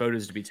for these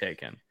photos to be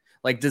taken.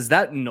 Does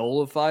that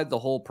nullify the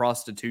whole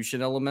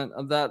prostitution element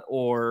of that?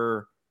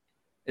 Or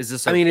is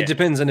this okay? It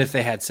depends on if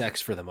they had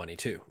sex for the money,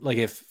 too.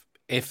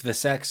 If the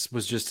sex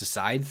was just a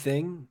side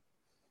thing,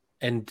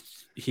 and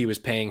he was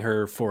paying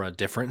her for a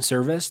different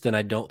service, then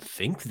I don't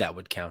think that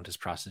would count as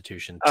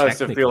prostitution. I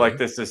also feel like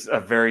this is a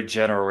very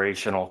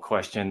generational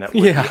question that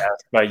would be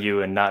asked by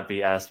you and not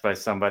be asked by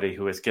somebody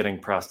who is getting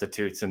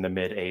prostitutes in the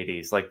mid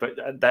 80s. But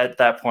at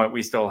that point,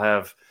 we still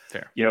have,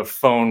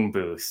 phone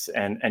booths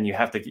and you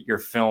have to get your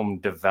film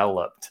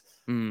developed.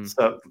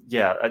 So,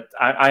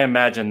 I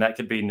imagine that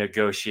could be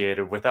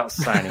negotiated without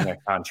signing a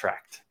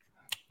contract.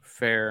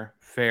 Fair.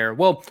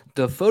 Well,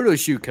 the photo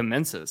shoot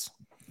commences.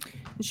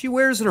 She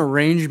wears an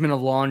arrangement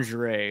of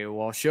lingerie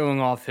while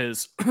showing off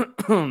his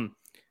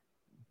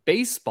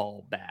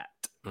baseball bat.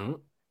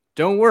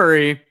 Don't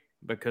worry,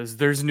 because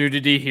there's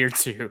nudity here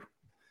too.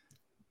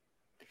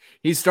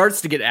 He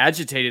starts to get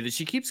agitated that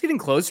she keeps getting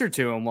closer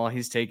to him while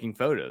he's taking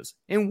photos.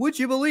 And would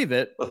you believe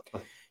it?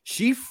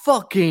 She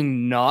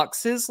fucking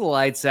knocks his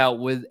lights out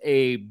with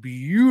a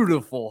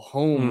beautiful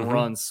home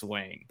run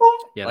swing.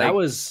 Yeah, that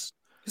was...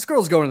 This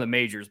girl's going to the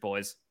majors,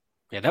 boys.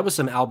 Yeah, that was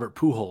some Albert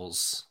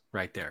Pujols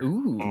right there.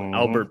 Ooh,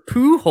 Albert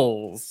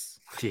Pujols.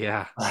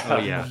 Yeah. Oh,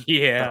 yeah.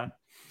 Yeah.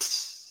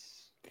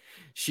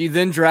 She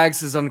then drags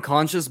his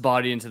unconscious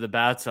body into the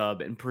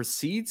bathtub and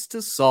proceeds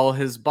to saw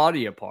his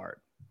body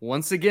apart.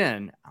 Once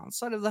again,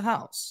 outside of the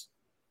house,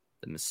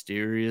 the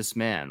mysterious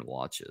man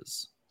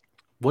watches.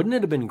 Wouldn't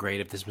it have been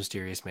great if this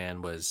mysterious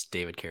man was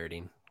David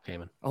Carradine?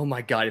 Cayman. Oh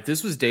my God. If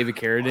this was David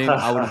Carradine,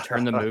 I would have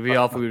turned the movie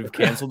off. We would have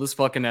canceled this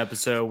fucking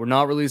episode. We're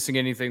not releasing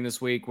anything this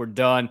week. We're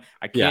done.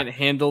 I can't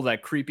handle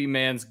that creepy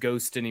man's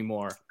ghost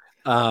anymore.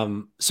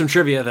 Some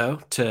trivia, though,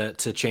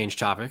 to change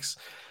topics.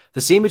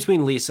 The scene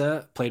between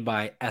Lisa, played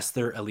by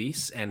Esther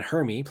Elise, and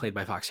Hermie, played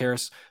by Fox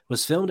Harris,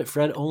 was filmed at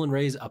Fred Olen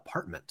Ray's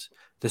apartment.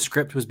 The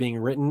script was being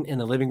written in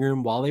the living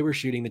room while they were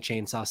shooting the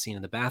chainsaw scene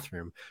in the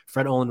bathroom.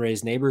 Fred Olen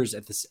Ray's neighbors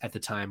at the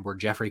time were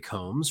Jeffrey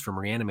Combs from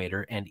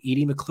Reanimator and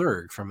Edie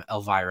McClurg from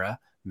Elvira,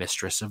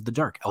 Mistress of the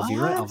Dark.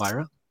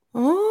 Elvira?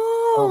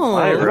 Oh,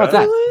 how about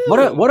that?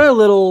 What a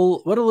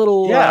little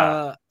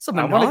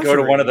I want to go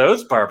to one of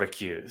those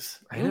barbecues.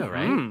 I know,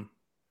 right?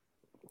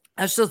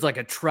 That's just like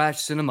a trash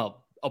cinema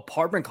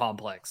apartment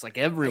complex, like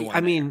everyone.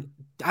 I mean,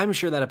 I'm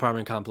sure that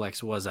apartment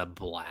complex was a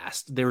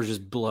blast. There was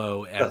just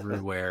blow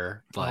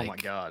everywhere. Oh my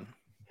God.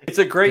 It's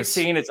a great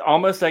scene. It's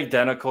almost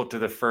identical to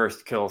the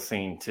first kill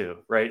scene too,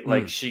 right?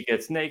 Like she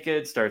gets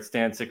naked, starts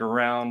dancing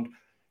around,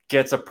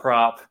 gets a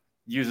prop,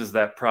 uses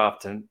that prop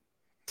to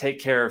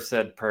take care of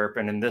said perp.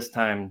 And in this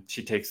time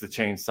she takes the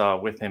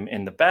chainsaw with him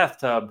in the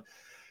bathtub.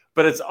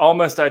 But it's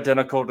almost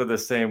identical to the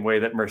same way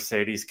that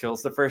Mercedes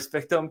kills the first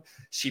victim.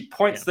 She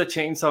points the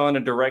chainsaw in a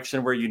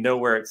direction where you know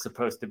where it's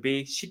supposed to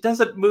be. She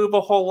doesn't move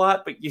a whole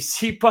lot, but you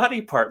see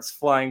body parts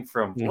flying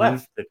from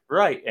left and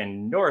right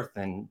and north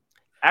and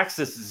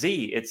axis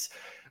Z. It's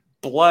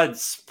blood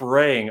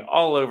spraying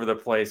all over the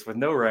place with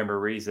no rhyme or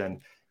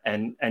reason.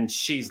 And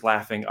she's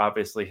laughing,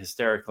 obviously,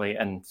 hysterically,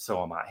 and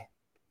so am I.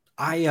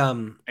 I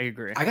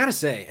agree. I gotta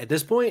say, at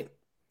this point,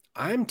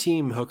 I'm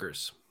team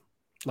hookers.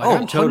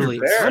 Like, I'm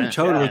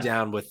totally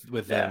down with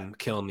them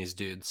killing these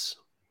dudes.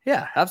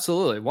 Yeah,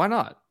 absolutely. Why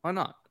not?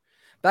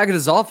 Back at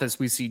his office,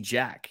 we see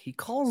Jack. He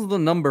calls the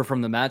number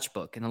from the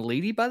matchbook, and a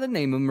lady by the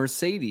name of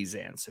Mercedes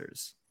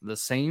answers. The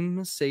same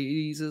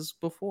Mercedes as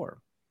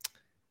before.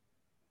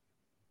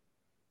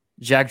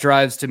 Jack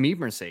drives to meet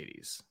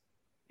Mercedes,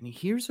 and he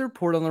hears a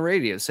report on the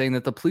radio saying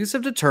that the police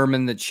have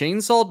determined the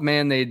chainsawed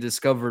man they had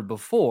discovered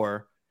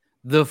before,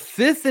 the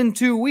fifth in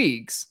 2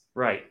 weeks,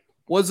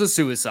 was a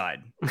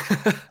suicide.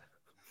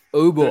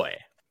 Oh boy.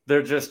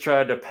 They're just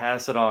trying to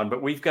pass it on,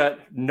 but we've got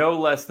no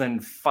less than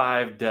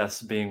 5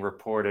 deaths being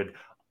reported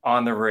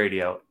on the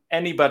radio.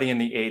 Anybody in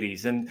the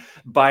 80s. And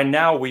by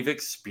now we've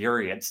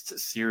experienced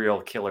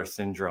serial killer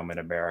syndrome in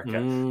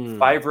America.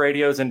 5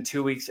 radios in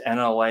 2 weeks in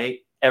LA.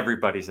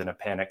 Everybody's in a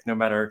panic, no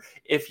matter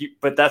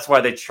but that's why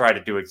they try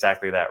to do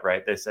exactly that,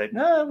 right? They say,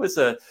 no, it was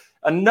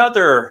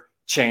another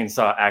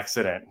chainsaw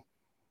accident.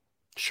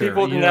 Sure.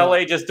 People in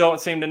LA just don't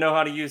seem to know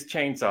how to use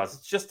chainsaws.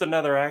 It's just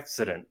another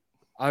accident.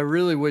 I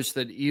really wish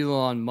that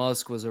Elon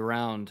Musk was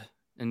around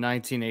in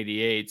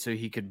 1988 so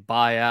he could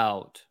buy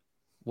out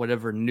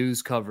whatever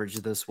news coverage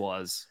this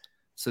was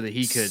so that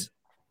he could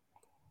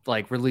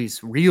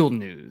release real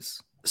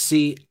news.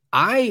 See,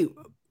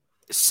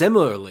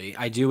 similarly,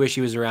 I do wish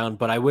he was around,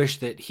 but I wish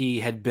that he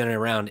had been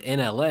around in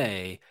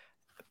LA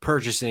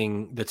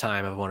purchasing the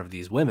time of one of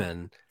these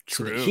women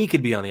so that he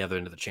could be on the other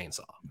end of the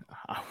chainsaw.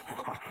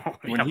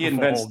 When he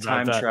invents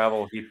time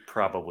travel, he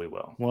probably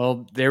will.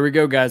 Well, there we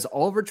go, guys.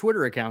 All of our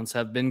Twitter accounts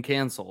have been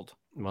canceled.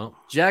 Well,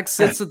 Jack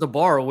sits at the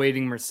bar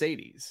awaiting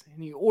Mercedes,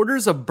 and he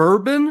orders a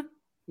bourbon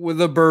with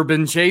a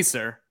bourbon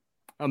chaser,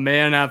 a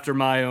man after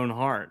my own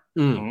heart.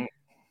 And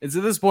at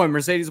this point,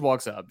 Mercedes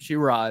walks up. She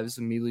arrives,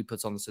 immediately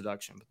puts on the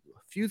seduction.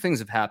 A few things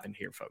have happened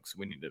here, folks,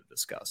 we need to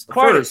discuss.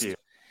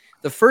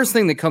 The first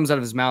thing that comes out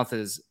of his mouth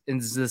is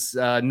this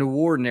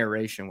noir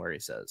narration where he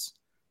says,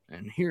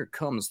 and here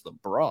comes the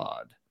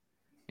broad.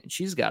 And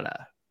she's got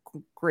a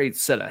great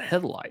set of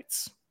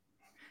headlights.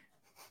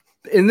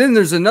 And then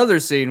there's another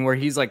scene where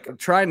he's like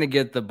trying to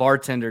get the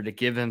bartender to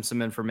give him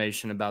some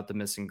information about the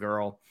missing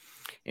girl.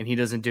 And he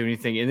doesn't do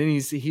anything. And then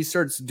he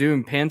starts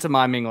doing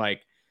pantomiming,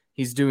 like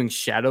he's doing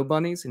shadow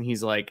bunnies. And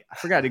he's like, I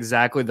forgot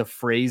exactly the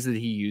phrase that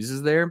he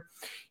uses there.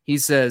 He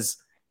was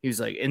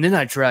like, and then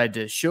I tried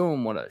to show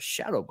him what a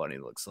shadow bunny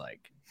looks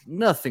like.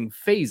 Nothing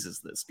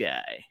phases this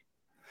guy.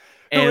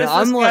 Who is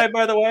this guy,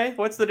 by the way?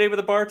 What's the name of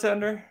the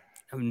bartender?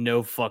 I have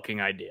no fucking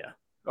idea.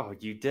 Oh,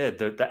 you did.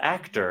 The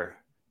actor.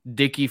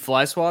 Dickie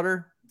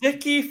Flyswatter?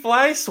 Dickie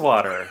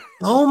Flyswatter.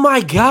 Oh my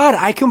God.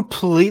 I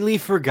completely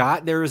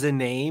forgot there was a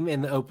name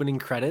in the opening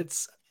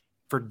credits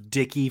for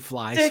Dickie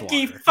Flyswatter.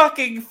 Dickie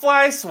fucking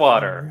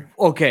Flyswatter.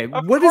 Okay.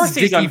 What is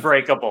Dickie? He's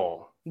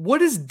unbreakable. What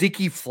does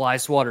Dickie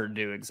Flyswatter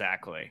do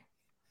exactly?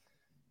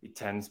 He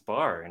tends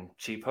bar and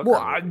cheap hooker. Well,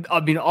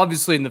 I mean,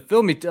 obviously in the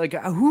film,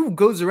 who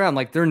goes around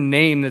like their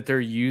name that they're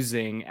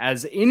using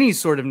as any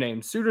sort of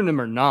name, pseudonym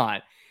or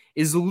not,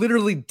 is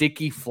literally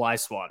Dickie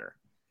Flyswatter.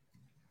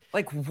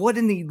 Like, what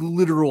in the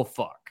literal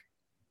fuck?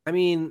 I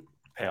mean,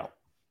 hell.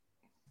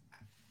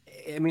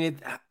 I mean,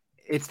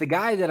 it's the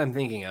guy that I'm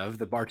thinking of,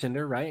 the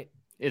bartender, right?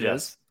 It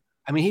is.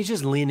 I mean, he's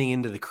just leaning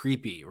into the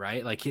creepy,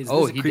 right? Like he's a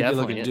creepy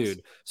looking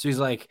dude. So he's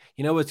like,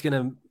 you know what's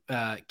gonna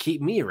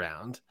keep me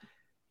around?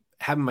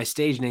 Having my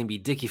stage name be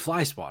Dickie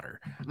Flyswatter.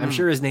 I'm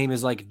sure his name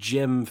is like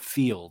Jim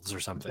Fields or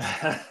something.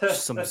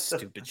 Some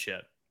stupid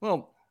shit.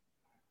 Well,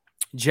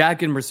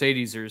 Jack and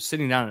Mercedes are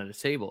sitting down at a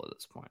table at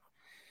this point.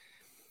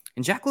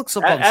 And Jack looks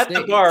up on at stage.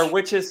 the bar,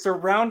 which is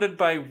surrounded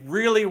by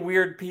really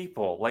weird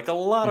people, like a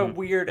lot of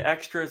weird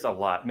extras,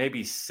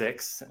 maybe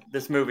 6.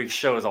 This movie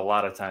shows a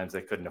lot of times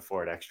they couldn't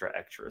afford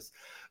extras,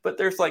 but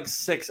there's like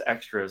 6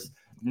 extras.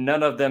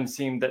 None of them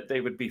seem that they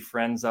would be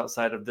friends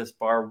outside of this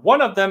bar. One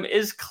of them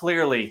is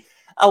clearly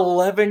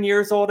 11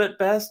 years old at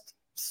best,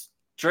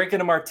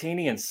 drinking a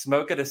martini and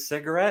smoking a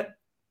cigarette.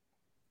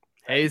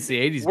 Hey, it's the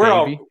 80s,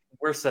 baby.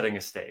 We're setting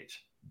a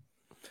stage.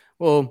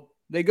 Well,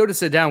 they go to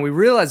sit down. We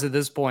realize at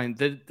this point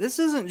that this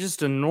isn't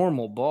just a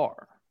normal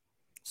bar.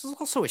 This is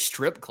also a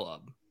strip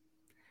club.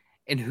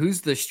 And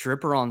who's the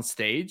stripper on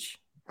stage?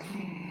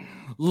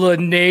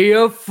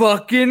 Linnea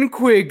fucking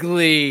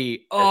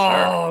Quigley.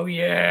 Oh,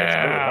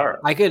 yeah.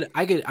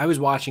 I was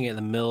watching it in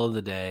the middle of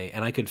the day,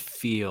 and I could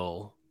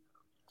feel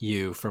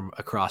you from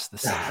across the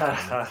scene.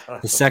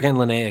 The second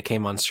Linnea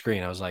came on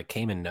screen, I was like,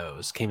 Cayman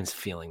knows. Cayman's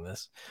feeling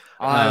this.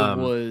 I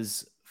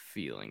was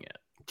feeling it.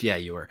 Yeah,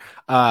 you were.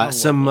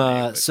 Some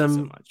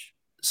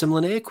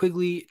Linnea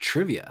Quigley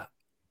trivia,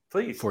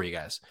 please, for you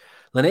guys.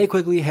 Linnea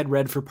Quigley had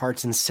read for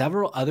parts in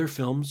several other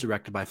films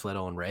directed by Fled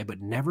Owen Ray,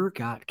 but never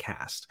got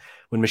cast.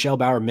 When Michelle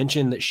Bauer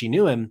mentioned that she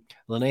knew him,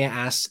 Linnea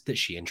asked that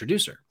she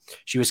introduce her.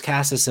 She was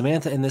cast as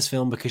Samantha in this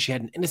film because she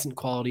had an innocent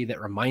quality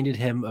that reminded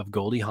him of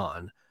Goldie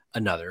Hawn,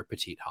 another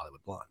petite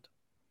Hollywood blonde.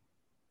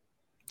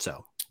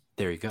 So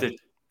there you go. Did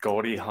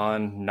Goldie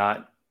Hawn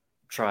not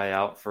try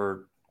out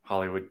for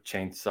Hollywood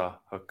Chainsaw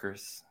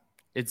Hookers?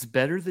 It's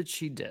better that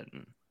she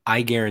didn't.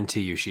 I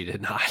guarantee you she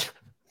did not.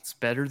 It's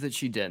better that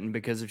she didn't,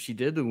 because if she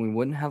did, then we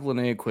wouldn't have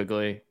Linnea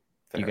Quigley.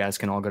 Fair. You guys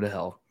can all go to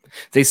hell.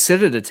 They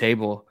sit at a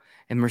table,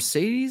 and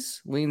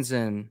Mercedes leans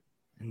in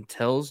and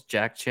tells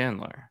Jack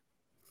Chandler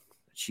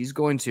that she's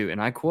going to, and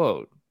I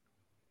quote,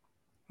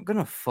 "I'm going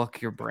to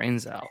fuck your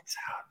brains out."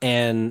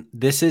 And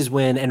this is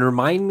when, and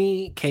remind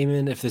me,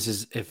 Cayman, if this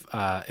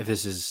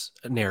is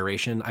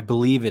narration. I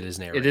believe it is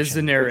narration. It is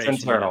the narration.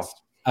 It's internal.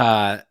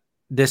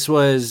 This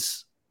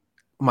was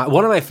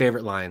one of my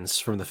favorite lines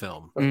from the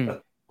film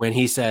when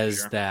he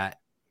says that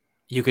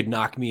you could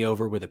knock me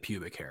over with a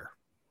pubic hair.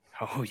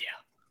 Oh, yeah.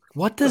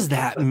 What does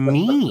that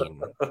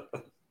mean?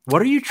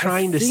 What are you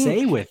trying to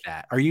say with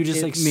that? Are you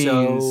just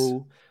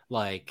so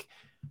like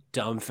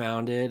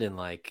dumbfounded and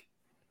like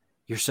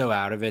you're so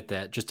out of it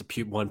that just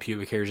one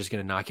pubic hair is just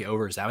going to knock you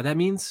over? Is that what that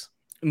means?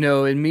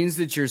 No, it means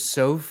that you're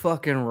so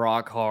fucking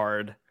rock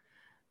hard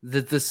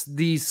that the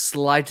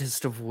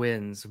slightest of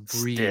winds,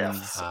 breeze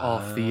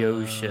off the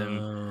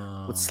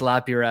ocean would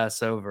slap your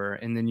ass over,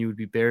 and then you would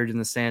be buried in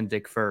the sand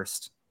dick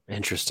first.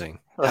 Interesting.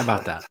 How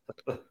about that?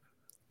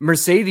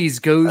 Mercedes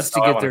goes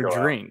to get their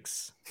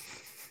drinks.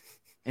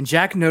 And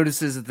Jack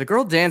notices that the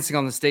girl dancing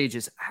on the stage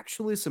is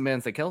actually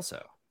Samantha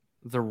Kelso,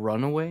 the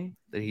runaway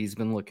that he's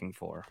been looking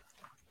for.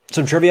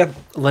 Some trivia.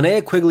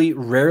 Linnea Quigley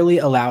rarely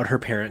allowed her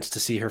parents to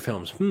see her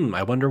films.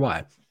 I wonder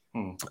why.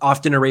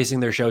 Often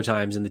erasing their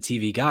showtimes in the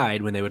TV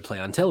guide when they would play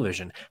on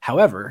television.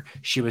 However,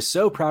 she was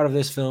so proud of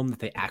this film that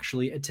they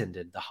actually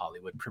attended the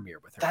Hollywood premiere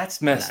with her.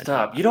 That's messed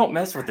up. You don't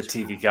mess with the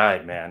TV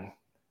guide, man.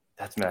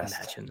 That's messed.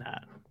 Imagine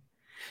that.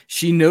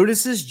 She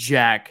notices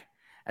Jack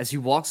as he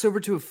walks over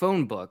to a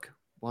phone book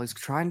while he's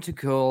trying to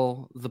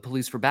call the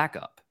police for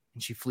backup,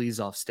 and she flees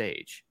off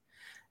stage.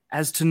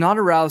 As to not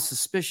arouse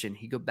suspicion,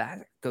 he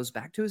goes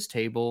back to his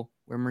table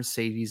where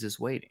Mercedes is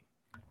waiting.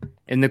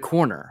 In the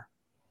corner,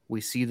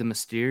 we see the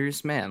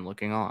mysterious man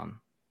looking on.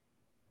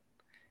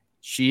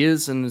 She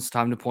is, and it's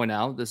time to point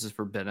out, this is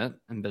for Bennett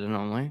and Bennett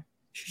only,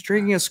 she's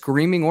drinking a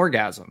screaming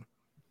orgasm.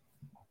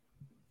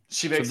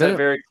 She makes that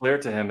very clear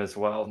to him as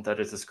well, that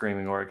it's a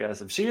screaming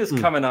orgasm. She is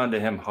coming on to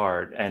him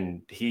hard,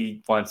 and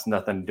he wants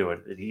nothing to do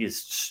with it. He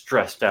is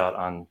stressed out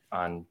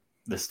on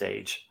the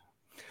stage.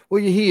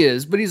 Well, he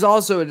is, but he's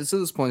also, at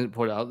this point, to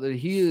point out that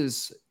he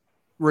is,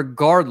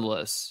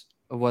 regardless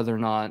of whether or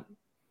not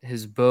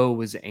his beau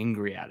was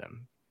angry at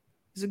him,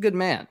 he's a good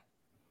man.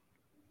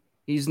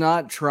 He's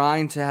not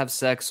trying to have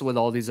sex with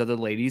all these other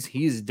ladies.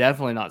 He's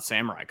definitely not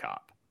Samurai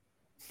Cop.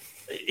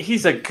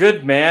 He's a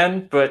good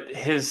man, but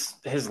his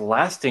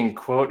lasting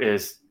quote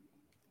is,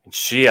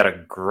 "She had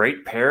a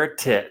great pair of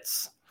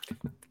tits."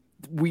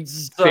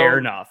 Fair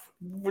enough.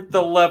 With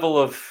the level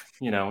of,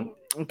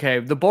 Okay,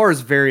 the bar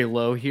is very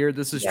low here.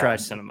 This is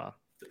trash cinema.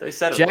 They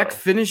said Jack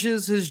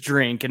finishes his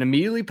drink and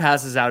immediately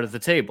passes out at the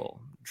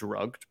table.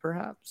 Drugged,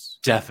 perhaps?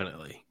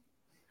 Definitely.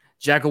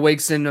 Jack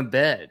awakes in a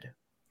bed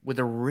with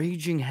a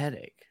raging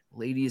headache.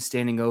 Lady is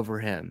standing over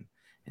him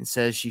and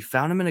says she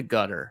found him in a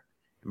gutter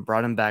and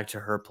brought him back to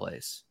her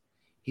place.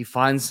 He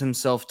finds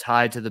himself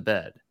tied to the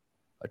bed.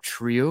 A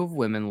trio of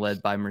women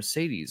led by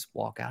Mercedes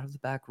walk out of the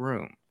back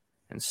room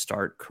and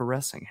start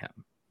caressing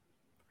him.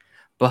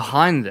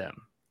 Behind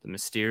them, the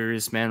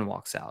mysterious man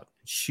walks out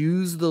and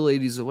shoos the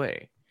ladies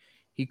away.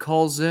 He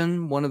calls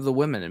in one of the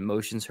women and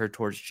motions her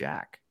towards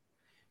Jack.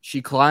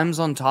 She climbs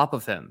on top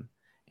of him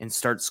and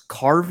starts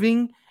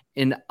carving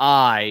an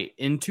eye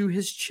into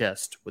his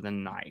chest with a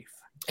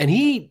knife. And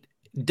he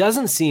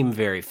doesn't seem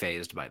very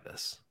fazed by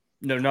this.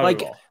 No, not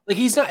at all. Like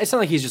it's not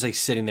like he's just like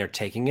sitting there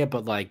taking it,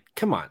 but like,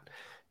 come on.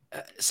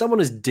 someone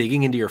is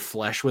digging into your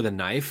flesh with a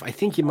knife, I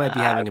think you might be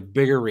having a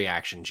bigger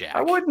reaction, Jack.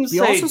 I wouldn't He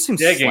say also seems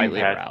digging, slightly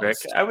Patrick.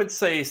 aroused. I would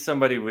say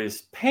somebody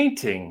was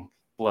painting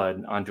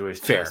blood onto his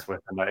chest with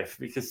a knife,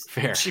 because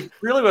she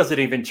really wasn't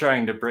even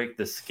trying to break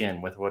the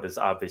skin with what is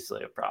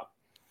obviously a problem.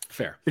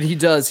 Fair. But he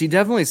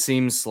definitely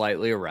seems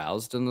slightly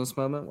aroused in this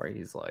moment where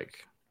he's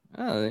like,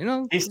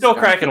 oh, he's still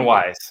cracking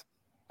wise.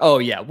 Oh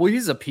yeah, well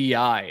he's a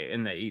PI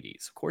in the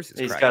 80s. Of course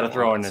he's got to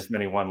throw in as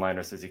many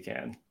one-liners as he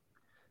can.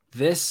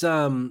 This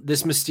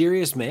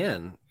mysterious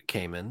man,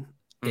 Cayman,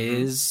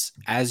 is,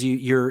 as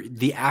you're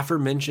the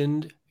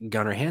aforementioned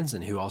Gunnar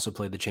Hansen, who also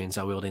played the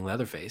chainsaw wielding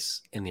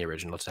Leatherface in the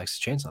original Texas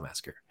Chainsaw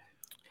Massacre.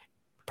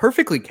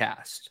 Perfectly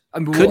cast. I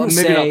mean,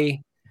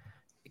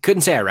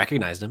 couldn't say I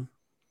recognized him.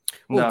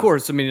 Well, of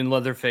course. I mean, in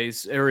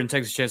Leatherface or in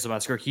Texas Chainsaw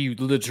Massacre, he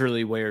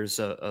literally wears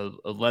a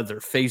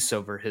leather face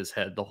over his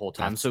head the whole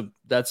time. So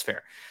that's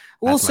fair.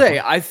 We'll say,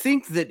 I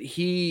think that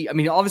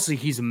obviously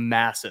he's a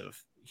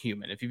massive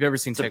human. If you've ever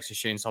seen Texas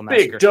Chainsaw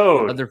Massacre,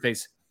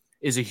 Leatherface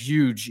is a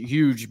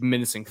huge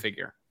menacing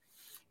figure.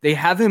 They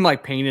have him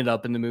like painted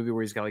up in the movie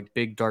where he's got like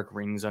big dark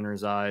rings under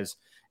his eyes,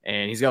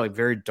 and he's got like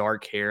very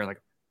dark hair,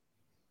 like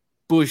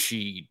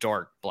bushy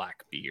dark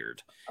black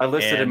beard. I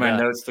listed in my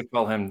notes to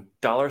call him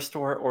Dollar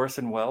Store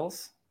Orson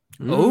Welles.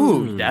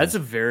 Oh, that's a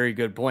very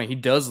good point. He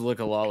does look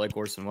a lot like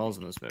Orson Welles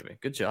in this movie.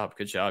 Good job.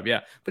 Yeah,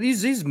 but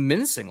he's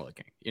menacing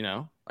looking.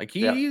 Like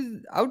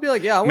I would be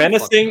like, yeah,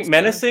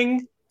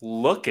 menacing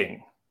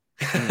looking.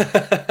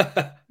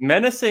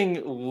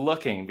 Menacing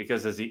looking,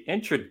 because as he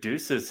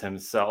introduces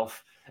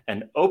himself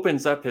and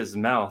opens up his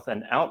mouth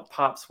and out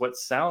pops what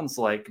sounds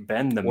like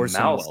Ben the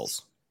Orson Mouse.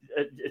 Welles.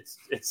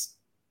 It's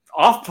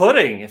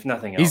off-putting, if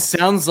nothing else. He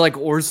sounds like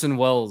Orson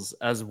Welles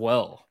as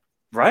well.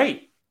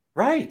 Right.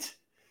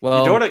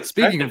 Well, you don't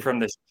expect it from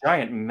this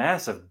giant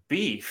mass of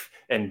beef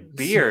and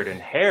beard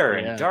and hair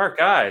and dark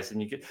eyes,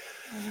 and you get.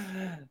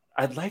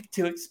 I'd like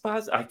to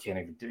exposit. I can't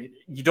even do it.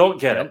 You don't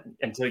get it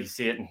until you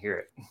see it and hear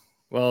it.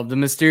 Well, the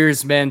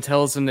mysterious man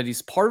tells him that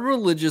he's part of a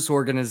religious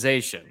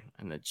organization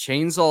and that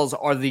chainsaws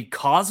are the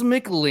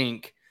cosmic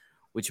link,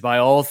 which by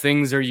all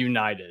things are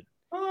united.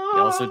 He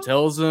also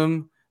tells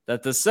him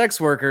that the sex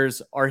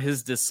workers are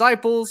his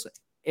disciples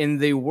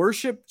and they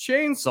worship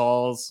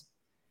chainsaws.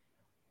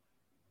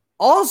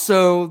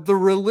 Also, the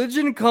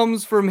religion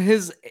comes from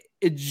his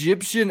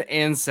Egyptian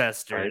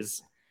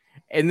ancestors,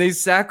 and they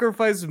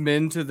sacrifice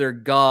men to their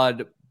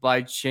god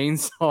by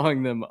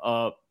chainsawing them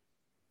up.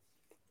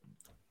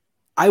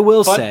 I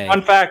will say,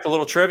 fun fact, a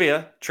little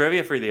trivia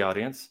for the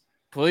audience.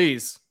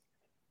 Please.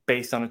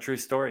 Based on a true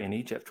story in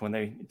Egypt when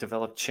they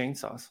developed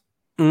chainsaws.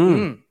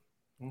 And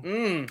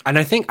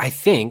I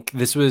think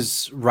this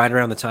was right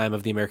around the time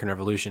of the American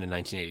Revolution in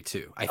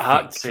 1982.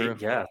 I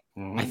think. Yeah.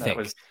 I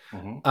think.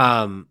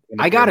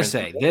 I gotta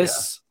say,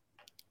 this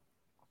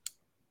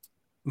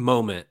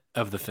moment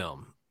of the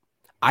film,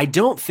 I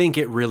don't think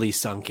it really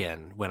sunk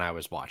in when I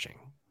was watching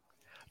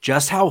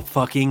just how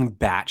fucking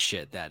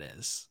batshit that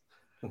is.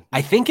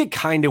 I think it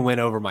kind of went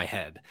over my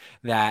head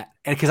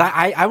because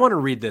I want to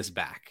read this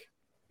back.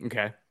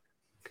 Okay.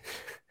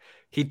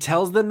 He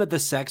tells them that the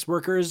sex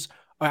workers.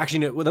 Actually,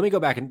 no, well, let me go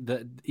back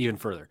even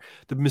further.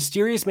 The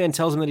mysterious man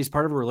tells him that he's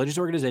part of a religious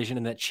organization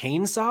and that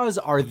chainsaws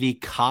are the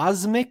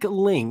cosmic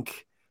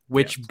link,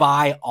 which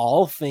by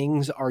all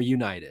things are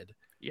united.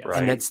 Yes.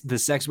 And that the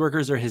sex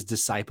workers are his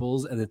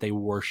disciples and that they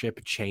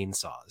worship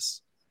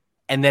chainsaws.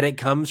 And that it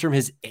comes from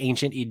his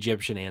ancient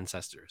Egyptian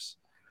ancestors.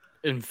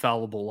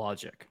 Infallible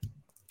logic.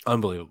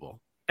 Unbelievable.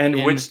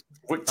 And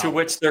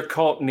which their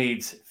cult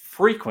needs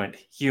frequent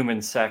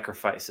human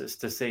sacrifices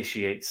to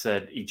satiate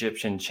said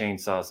Egyptian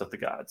chainsaws of the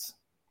gods.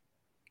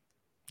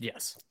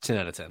 Yes. 10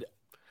 out of 10.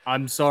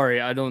 I'm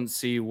sorry. I don't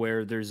see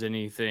where there's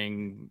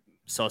anything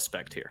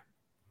suspect here.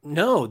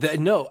 No.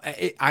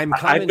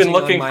 I've been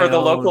looking for the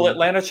local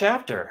Atlanta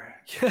chapter.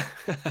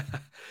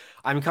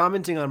 I'm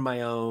commenting on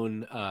my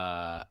own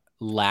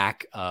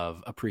lack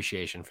of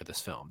appreciation for this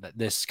film. That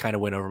this kind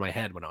of went over my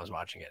head when I was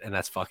watching it, and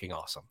that's fucking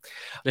awesome.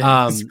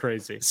 It's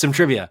crazy. Some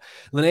trivia.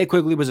 Linnea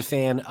Quigley was a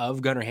fan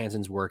of Gunnar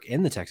Hansen's work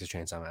in the Texas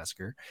Chainsaw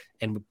Massacre,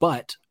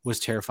 but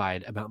was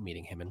terrified about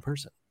meeting him in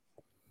person.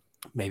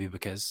 Maybe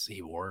because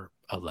he wore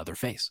a leather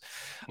face.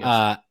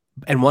 Yes.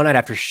 And one night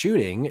after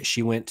shooting,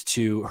 she went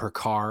to her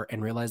car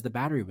and realized the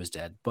battery was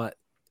dead. But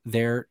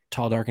there,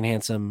 tall, dark, and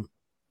handsome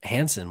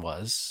Hansen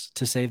was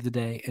to save the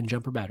day and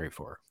jump her battery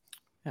for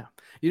her.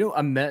 Yeah.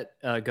 I met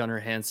Gunnar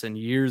Hansen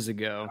years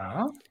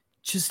ago.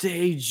 Just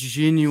a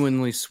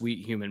genuinely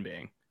sweet human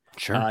being.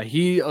 Sure.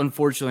 He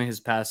unfortunately has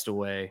passed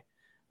away.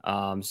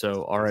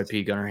 So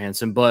RIP Gunnar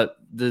Hansen. But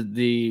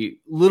the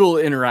little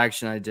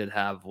interaction I did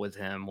have with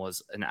him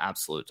was an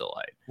absolute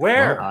delight.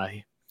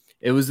 Where?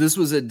 This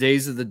was at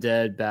Days of the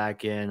Dead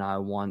back in, I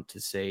want to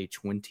say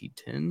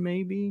 2010,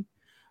 maybe.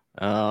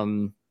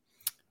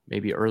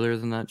 Maybe earlier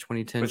than that,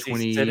 2010, was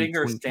he sitting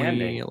or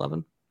standing?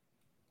 2011.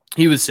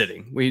 He was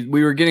sitting. We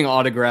were getting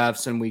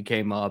autographs and we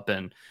came up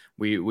and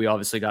we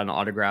obviously got an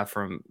autograph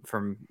from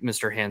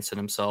Mr. Hansen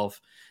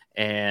himself.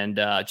 and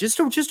just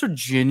a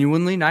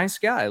genuinely nice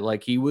guy.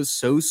 Like, he was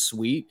so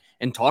sweet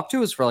and talked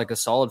to us for like a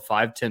solid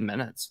 5-10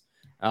 minutes.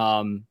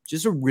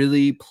 Just a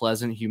really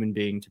pleasant human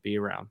being to be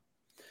around.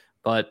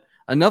 But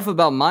enough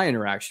about my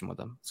interaction with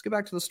him. Let's get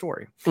back to the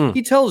story.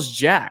 He tells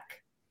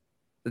Jack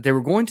that they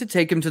were going to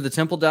take him to the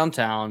temple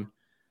downtown,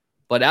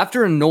 but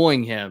after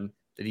annoying him,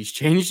 that he's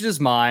changed his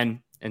mind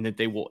and that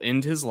they will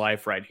end his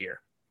life right here.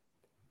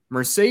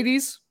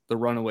 Mercedes, the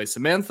runaway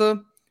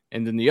Samantha,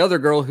 and then the other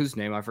girl whose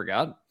name I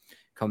forgot,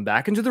 come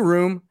back into the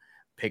room,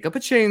 pick up a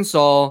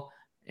chainsaw,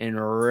 and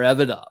rev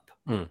it up.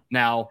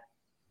 Now,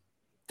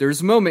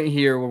 there's a moment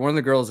here where one of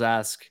the girls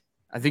asks,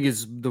 I think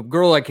it's the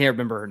girl, I can't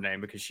remember her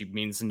name because she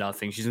means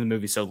nothing. She's in the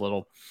movie so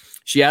little.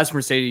 She asked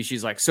Mercedes,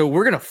 she's like, so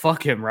we're going to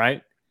fuck him,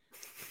 right?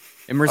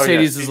 And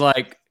Mercedes is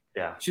like,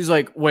 she's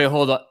like, wait,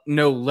 hold on.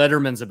 No,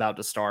 Letterman's about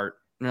to start.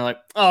 And they're like,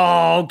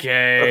 oh,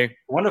 okay.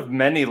 One of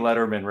many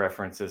Letterman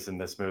references in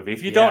this movie.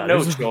 If you don't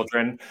know,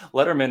 children,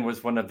 Letterman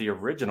was one of the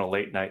original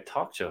late night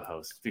talk show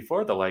hosts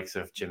before the likes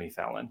of Jimmy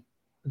Fallon.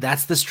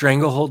 That's the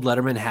stranglehold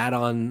Letterman had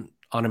on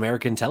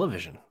American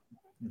television.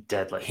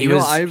 Deadly. He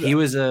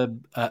was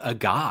a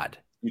god.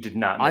 You did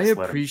not. I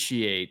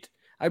appreciate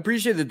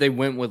that they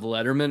went with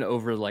Letterman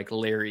over like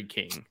Larry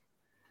King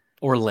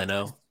or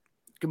Leno.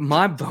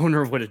 My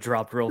boner would have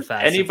dropped real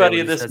fast.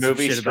 Anybody in this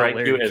movie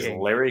strike you as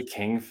Larry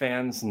King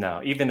fans? No,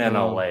 even in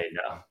LA,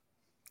 no.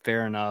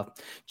 Fair enough.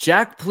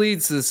 Jack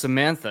pleads to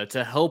Samantha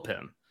to help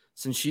him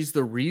since she's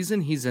the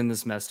reason he's in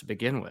this mess to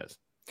begin with.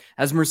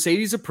 As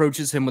Mercedes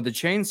approaches him with the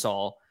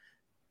chainsaw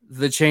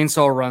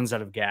runs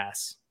out of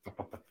gas.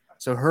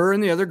 So her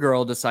and the other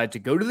girl decide to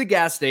go to the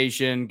gas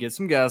station, get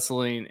some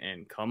gasoline,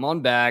 and come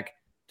on back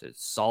to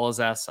saw his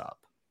ass up.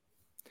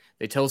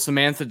 They tell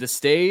Samantha to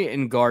stay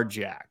and guard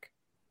Jack.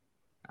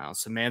 Now,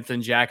 Samantha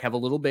and Jack have a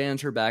little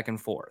banter back and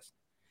forth,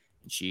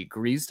 and she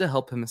agrees to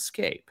help him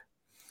escape.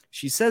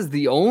 She says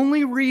the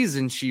only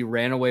reason she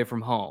ran away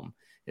from home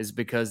is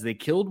because they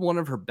killed one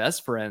of her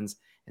best friends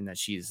and that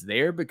she is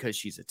there because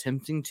she's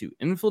attempting to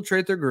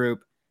infiltrate their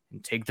group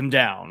and take them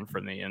down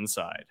from the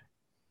inside.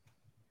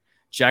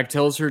 Jack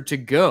tells her to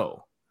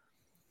go,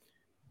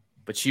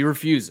 but she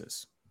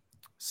refuses,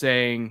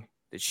 saying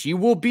that she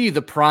will be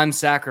the prime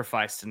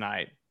sacrifice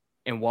tonight,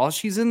 and while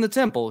she's in the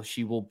temple,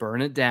 she will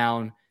burn it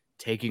down,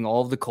 taking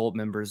all of the cult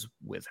members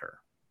with her.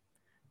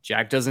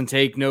 Jack doesn't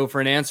take no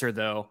for an answer,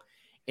 though,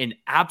 and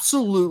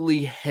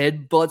absolutely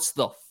headbutts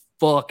the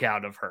fuck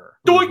out of her.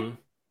 Mm-hmm.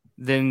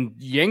 Then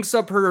yanks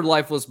up her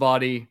lifeless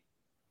body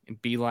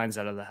and beelines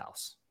out of the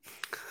house.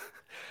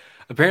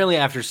 Apparently,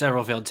 after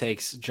several failed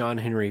takes, John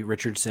Henry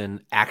Richardson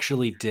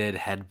actually did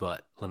headbutt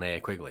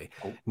Linnea Quigley.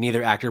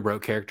 Neither actor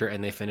broke character,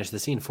 and they finished the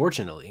scene.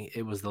 Fortunately,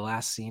 it was the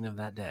last scene of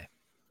that day.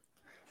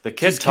 The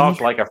kid talked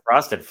like a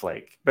frosted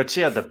flake, but she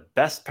had the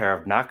best pair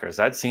of knockers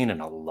I'd seen in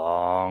a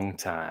long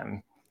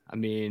time. I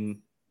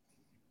mean,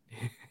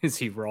 is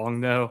he wrong,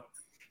 though?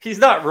 He's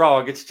not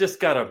wrong. It's just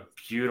got a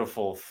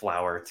beautiful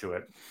flower to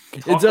it.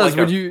 It does.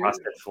 Like a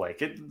frosted flake.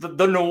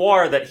 The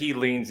noir that he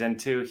leans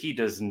into, he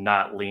does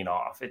not lean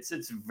off. It's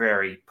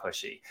very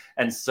pushy.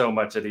 And so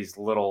much of these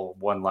little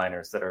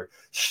one-liners that are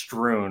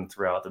strewn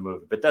throughout the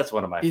movie. But that's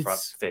one of my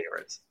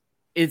favorites.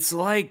 It's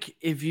like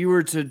if you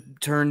were to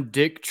turn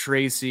Dick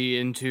Tracy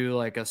into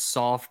like a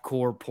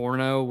softcore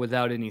porno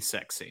without any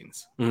sex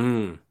scenes.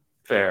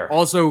 Fair.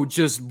 Also,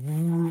 just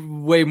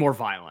way more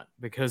violent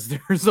because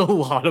there's a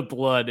lot of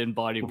blood and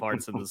body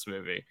parts in this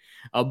movie.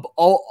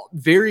 All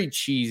very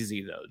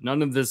cheesy though.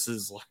 None of this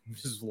is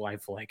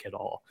lifelike at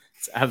all.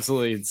 It's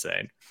absolutely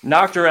insane.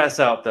 Knocked her ass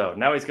out though.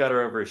 Now he's got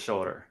her over his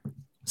shoulder.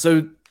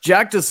 So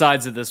Jack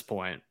decides at this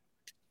point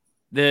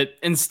that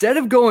instead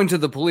of going to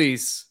the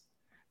police,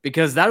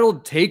 because that'll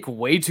take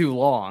way too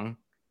long,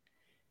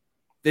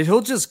 that he'll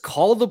just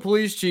call the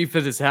police chief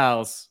at his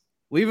house,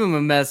 leave him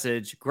a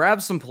message,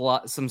 grab some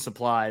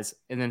supplies,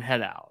 and then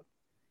head out.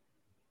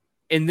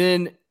 And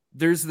then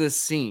there's this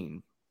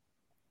scene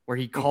where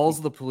he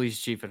calls the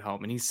police chief at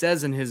home, and he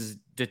says in his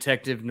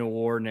detective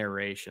noir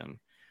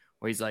narration,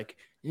 where he's like,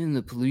 and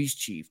the police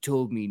chief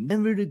told me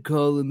never to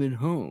call him at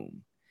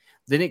home.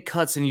 Then it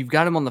cuts, and you've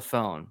got him on the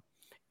phone,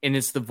 and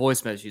it's the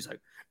voice message. He's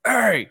like,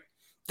 hey,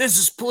 this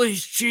is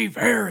Police Chief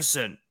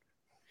Harrison.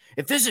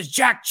 If this is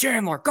Jack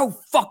Chandler, go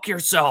fuck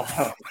yourself.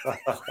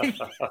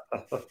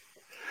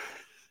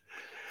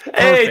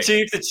 Hey,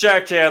 Chief, it's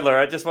Jack Chandler.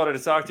 I just wanted to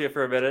talk to you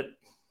for a minute.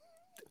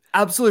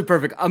 Absolutely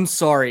perfect. I'm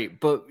sorry,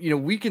 but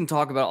we can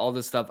talk about all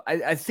this stuff.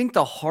 I think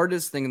the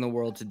hardest thing in the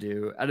world to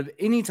do out of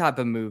any type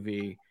of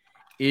movie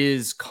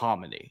is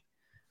comedy.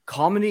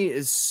 Comedy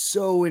is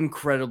so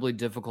incredibly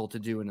difficult to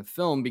do in a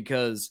film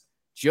because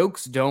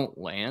jokes don't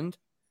land.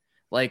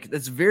 Like,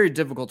 it's very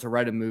difficult to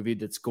write a movie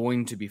that's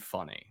going to be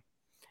funny.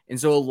 And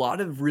so a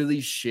lot of really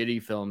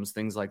shitty films,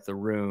 things like The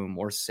Room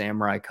or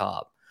Samurai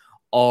Cop,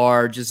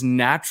 are just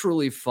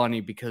naturally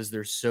funny because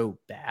they're so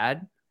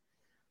bad.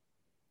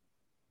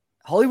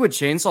 Hollywood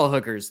Chainsaw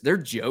Hookers, their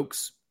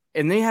jokes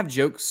And they have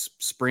jokes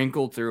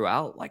sprinkled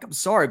throughout. Like, I'm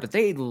sorry, but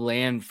they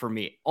land for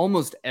me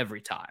almost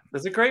every time.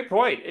 That's a great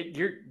point.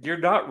 You're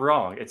not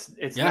wrong.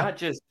 It's not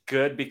just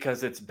good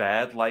because it's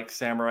bad, like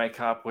Samurai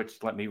Cop,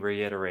 which, let me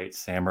reiterate,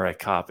 Samurai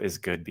Cop is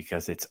good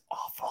because it's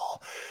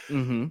awful.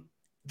 Mm-hmm.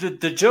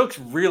 The jokes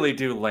really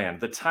do land.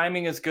 The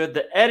timing is good.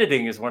 The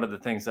editing is one of the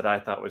things that I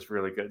thought was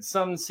really good.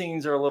 Some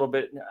scenes are a little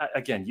bit,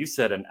 again, you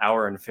said an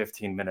hour and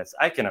 15 minutes.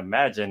 I can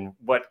imagine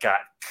what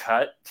got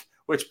cut,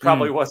 which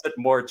probably wasn't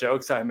more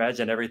jokes. I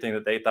imagine everything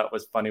that they thought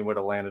was funny would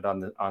have landed on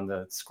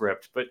the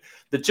script. But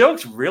the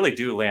jokes really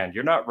do land.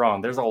 You're not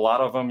wrong. There's a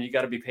lot of them. You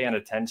got to be paying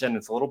attention.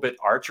 It's a little bit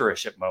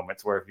Archerish at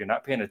moments where if you're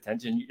not paying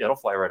attention, it'll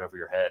fly right over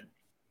your head.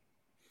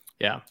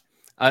 Yeah.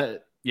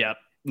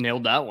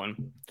 Nailed that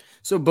one.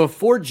 So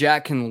before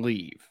Jack can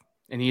leave,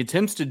 and he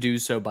attempts to do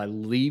so by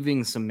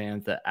leaving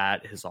Samantha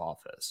at his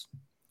office,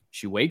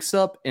 she wakes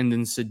up and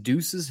then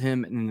seduces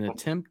him in an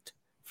attempt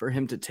for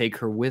him to take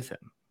her with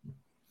him.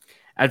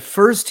 At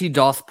first, he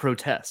doth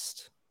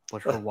protest,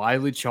 but her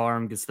wily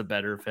charm gets the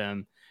better of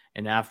him,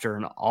 and after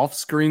an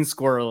off-screen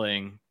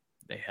squirreling,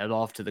 they head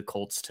off to the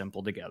cult's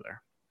temple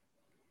together.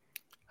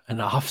 An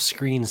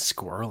off-screen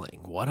squirreling.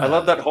 I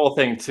love that whole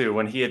thing, too,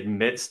 when he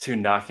admits to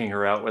knocking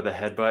her out with a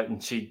headbutt,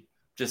 and she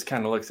just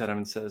kind of looks at him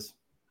and says,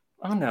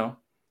 "Oh, no,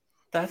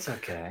 that's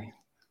okay."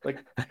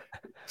 Like,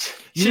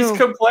 she's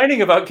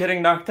complaining about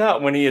getting knocked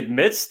out when he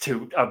admits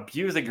to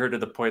abusing her to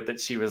the point that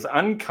she was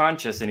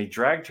unconscious and he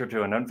dragged her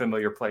to an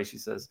unfamiliar place. She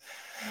says,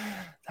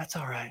 "That's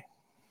all right."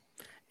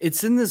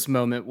 It's in this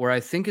moment where I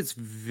think it's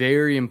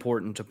very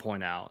important to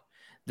point out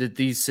that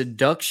the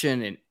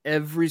seduction in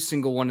every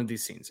single one of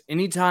these scenes,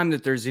 anytime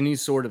that there's any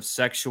sort of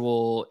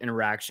sexual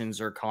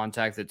interactions or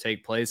contact that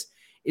take place,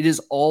 it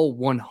is all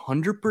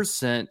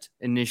 100%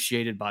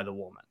 initiated by the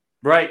woman.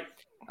 Right.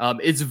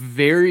 It's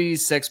very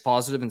sex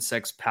positive and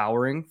sex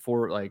powering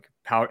for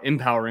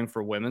empowering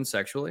for women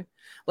sexually.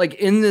 Like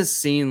in this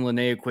scene,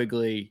 Linnea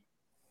Quigley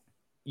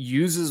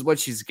uses what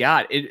she's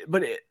got.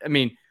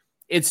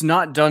 It's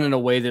not done in a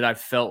way that I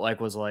felt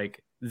like was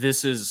like,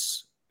 this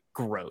is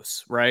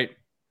gross, right?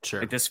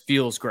 Sure. Like this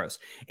feels gross.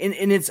 And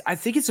I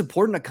think it's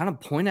important to kind of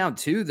point out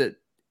too that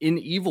in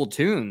Evil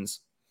Toons,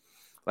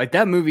 like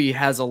that movie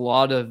has a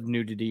lot of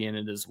nudity in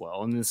it as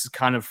well. And this is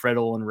kind of Fred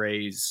Olen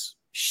Ray's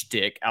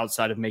shtick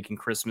outside of making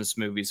Christmas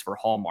movies for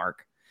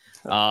Hallmark.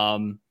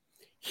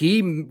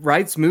 He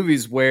writes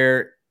movies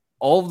where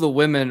all of the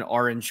women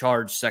are in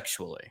charge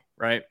sexually,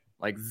 right?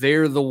 Like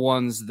they're the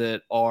ones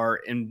that are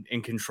in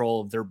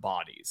control of their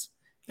bodies.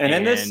 And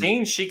in this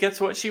scene, she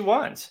gets what she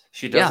wants.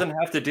 She doesn't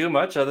have to do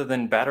much other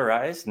than bat her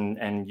eyes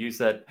and use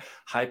that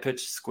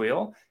high-pitched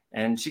squeal,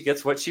 and she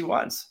gets what she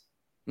wants.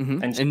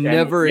 Mm-hmm. And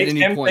never at makes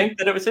any him point think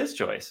that it was his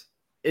choice.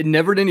 It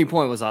never at any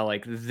point was I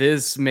like,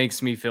 this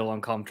makes me feel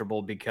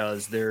uncomfortable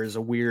because there's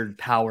a weird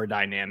power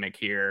dynamic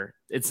here.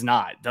 It's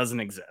not. It doesn't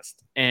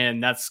exist.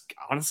 And that's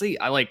honestly,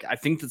 I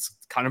think that's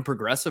kind of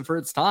progressive for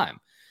its time.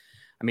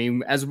 I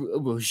mean,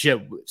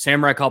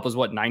 Samurai Cop was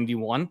what,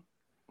 91?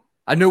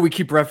 I know we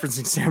keep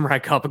referencing Samurai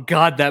Cop, but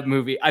God, that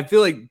movie, I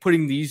feel like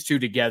putting these two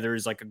together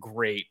is like a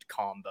great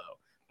combo,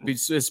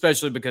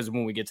 especially because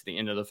when we get to the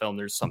end of the film,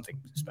 there's something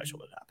special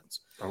that happens.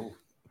 Oh.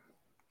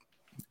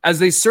 As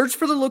they search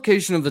for the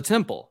location of the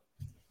temple,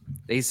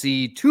 they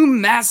see two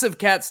massive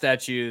cat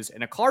statues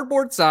and a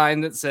cardboard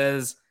sign that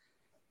says,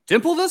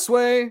 "Temple this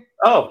way."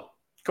 Oh,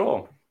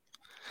 cool.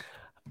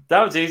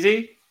 That was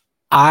easy.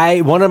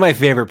 One of my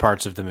favorite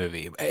parts of the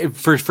movie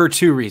for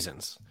two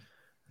reasons.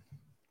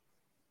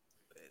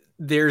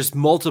 There's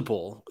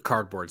multiple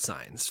cardboard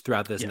signs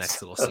throughout this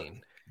next little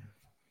scene.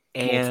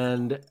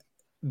 And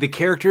the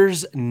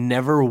characters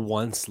never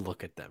once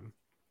look at them.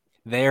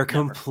 They are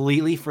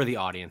completely for the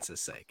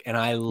audience's sake. And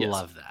I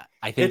love that.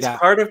 I think it's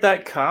part of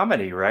that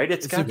comedy, right?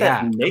 It's got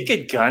that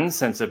Naked Gun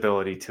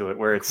sensibility to it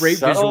where it's great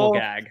subtle. Visual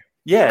gag.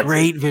 Yeah.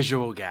 Great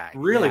visual gag.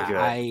 Really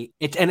good.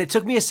 It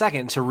took me a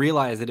second to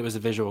realize that it was a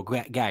visual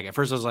gag. At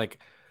first I was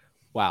like,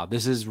 wow,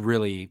 this is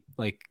really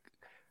like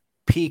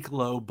peak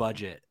low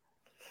budget.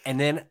 And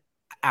then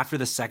after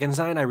the second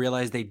sign, I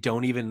realized they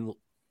don't even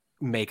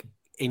make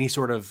any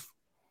sort of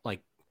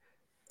like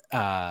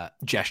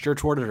gesture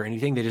toward it or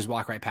anything. They just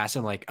walk right past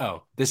it. Like,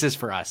 oh, this is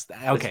for us.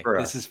 Okay,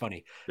 this is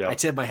funny. Yep. I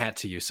tip my hat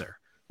to you, sir.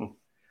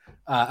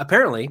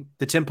 Apparently,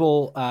 the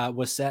temple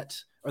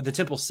set, was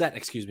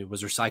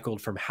recycled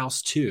from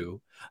House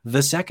 2,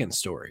 the second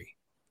story.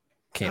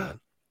 Canon.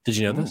 Did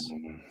you know this?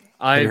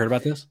 Have you heard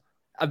about this?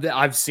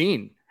 I've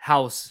seen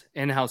House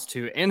and House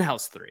 2 and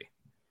House 3.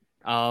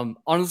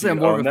 Honestly, I'm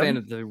more of a fan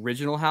of the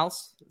original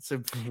House. It's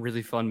a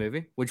really fun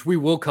movie, which we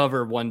will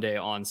cover one day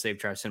on Save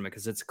Trash Cinema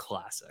because it's a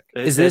classic.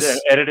 It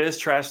is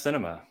trash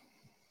cinema.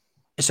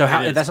 So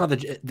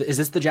is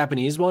this the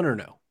Japanese one or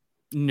no?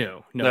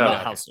 No,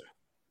 not House 2.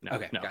 No,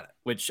 okay, got it.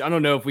 Which I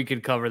don't know if we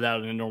could cover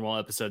that in a normal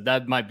episode.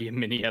 That might be a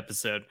mini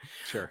episode.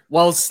 Sure.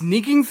 While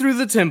sneaking through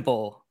the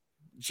temple,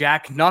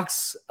 Jack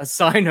knocks a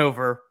sign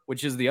over,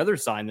 which is the other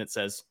sign that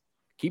says,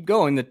 "Keep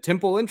going. The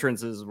temple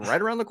entrance is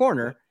right around the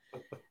corner."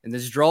 And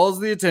this draws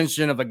the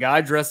attention of a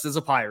guy dressed as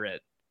a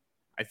pirate.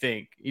 I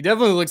think he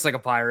definitely looks like a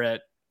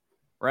pirate.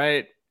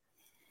 right?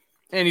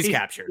 And he's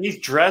captured. He's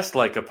dressed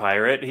like a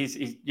pirate.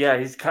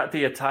 He's cut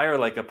the attire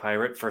like a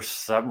pirate for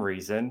some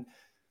reason.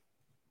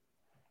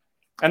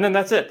 And then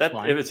that's it.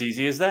 It was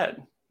easy as that.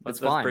 Let's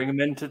bring him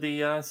into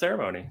the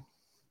ceremony.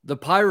 The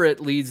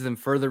pirate leads them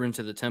further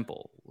into the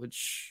temple,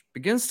 which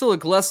begins to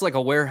look less like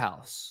a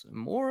warehouse,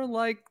 more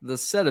like the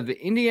set of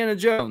Indiana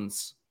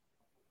Jones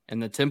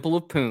and the Temple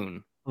of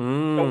Poon.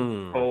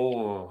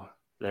 Oh,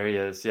 there he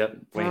is. Yep.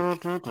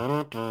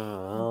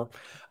 The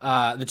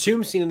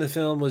tomb scene in the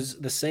film was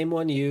the same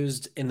one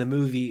used in the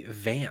movie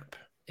Vamp.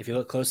 If you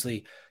look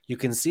closely, you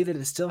can see that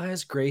it still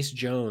has Grace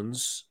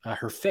Jones,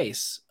 her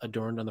face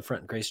adorned on the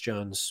front. Grace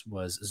Jones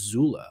was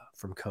Zula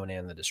from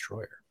Conan the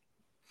Destroyer.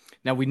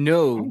 Now we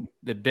know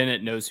that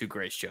Bennett knows who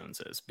Grace Jones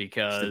is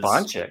because she's the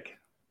Bond chick.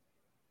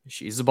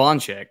 She's a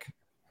Bond chick.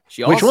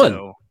 She Which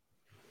also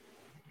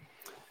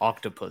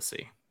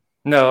Octopussy.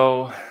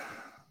 No.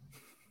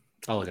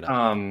 I'll look it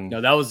up. No,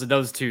 that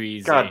was too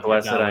easy. God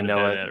bless it. I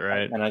know it,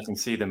 right? And I can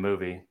see the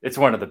movie. It's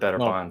one of the better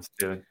Bonds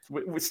too.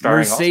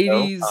 Starring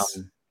Mercedes, also,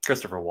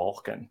 Christopher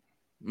Walken.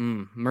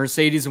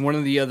 Mercedes and one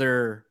of the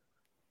other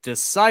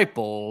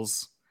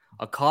disciples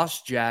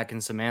accost Jack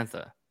and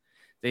Samantha.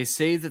 They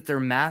say that their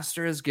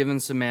master has given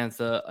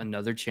Samantha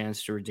another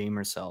chance to redeem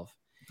herself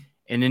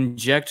and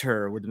inject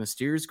her with the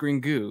mysterious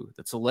green goo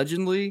that's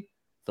allegedly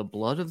the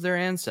blood of their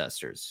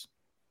ancestors.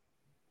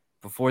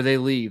 Before they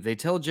leave, they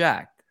tell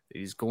Jack that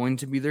he's going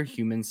to be their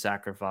human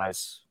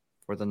sacrifice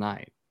for the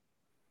night.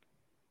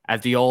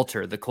 At the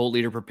altar, the cult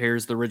leader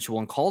prepares the ritual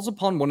and calls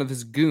upon one of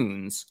his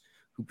goons,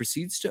 who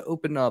proceeds to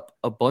open up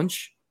a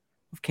bunch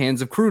of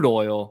cans of crude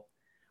oil,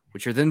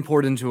 which are then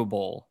poured into a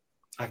bowl.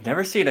 I've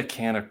never seen a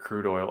can of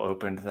crude oil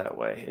opened that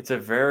way. It's a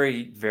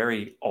very,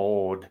 very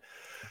old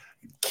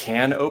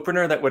can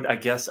opener that would, I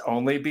guess,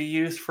 only be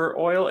used for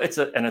oil. It's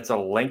a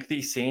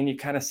lengthy scene. You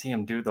kind of see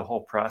him do the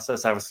whole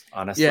process. I was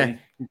honestly,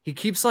 he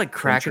keeps like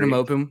cracking them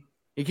open.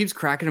 He keeps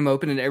cracking them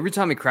open, and every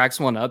time he cracks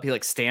one up, he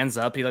like stands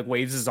up. He like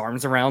waves his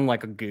arms around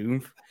like a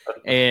goof,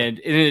 and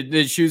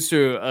it shoots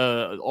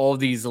to all of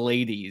these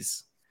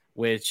ladies,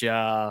 which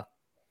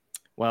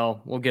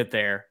well, we'll get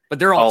there. But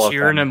they're all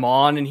cheering him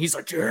on, and he's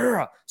like,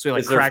 yeah. So he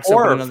like cracks up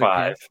another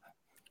can.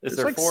 Is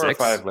there like 4 or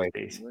 5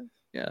 ladies?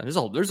 Yeah,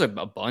 there's a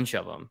bunch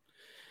of them.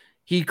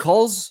 He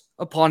calls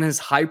upon his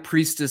high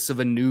priestess of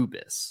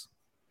Anubis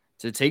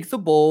to take the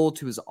bowl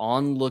to his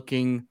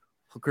onlooking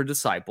hooker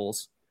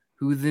disciples,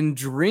 who then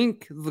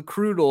drink the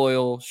crude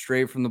oil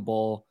straight from the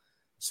bowl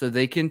so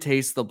they can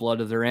taste the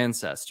blood of their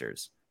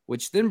ancestors.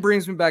 Which then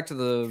brings me back to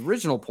the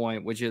original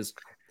point, which is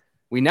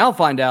we now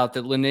find out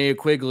that Linnea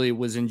Quigley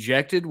was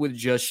injected with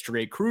just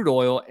straight crude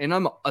oil, and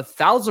I'm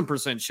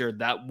 1,000% sure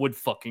that would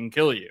fucking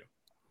kill you.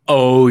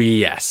 Oh,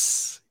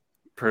 yes.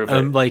 Prove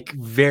it. Like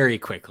very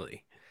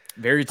quickly.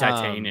 Very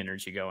Titan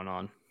energy going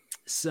on.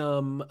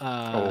 Some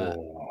flashback.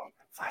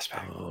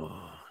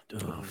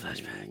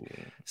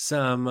 Flashback.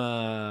 Some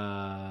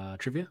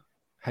trivia.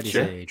 How do you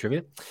say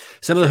trivia?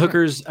 Some of the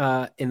hookers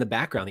in the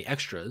background, the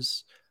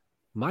extras,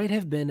 might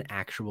have been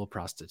actual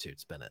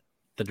prostitutes, Bennett.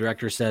 The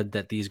director said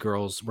that these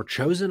girls were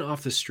chosen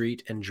off the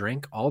street and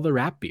drank all the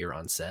rap beer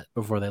on set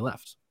before they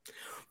left.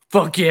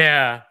 Fuck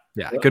yeah.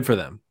 Yeah, good for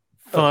them.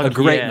 Fuck a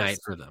great night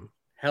for them.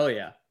 Hell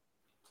yeah.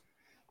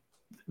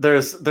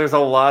 There's a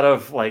lot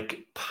of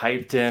like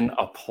piped in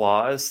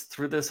applause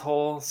through this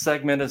whole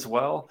segment as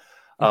well.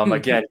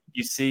 Again,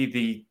 you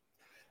see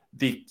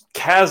the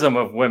chasm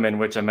of women,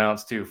 which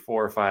amounts to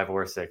 4 or 5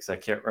 or 6. I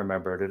can't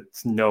remember.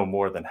 It's no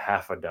more than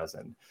half a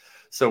dozen.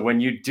 So when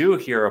you do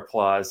hear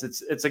applause,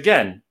 it's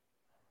again,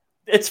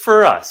 it's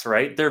for us,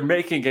 right? They're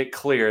making it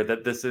clear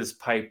that this is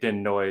piped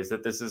in noise,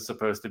 that this is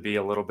supposed to be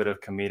a little bit of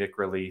comedic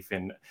relief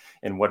in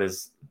what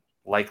is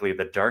likely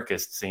the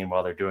darkest scene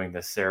while they're doing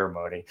this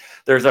ceremony.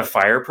 There's a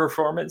fire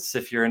performance.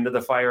 If you're into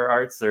the fire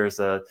arts, there's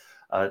a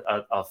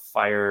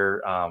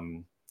fire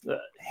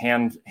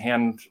hand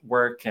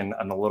work and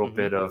a little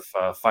bit of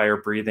fire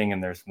breathing.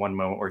 And there's one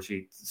moment where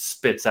she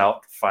spits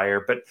out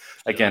fire. But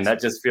again, that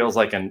just feels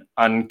like an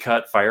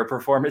uncut fire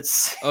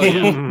performance. Oh,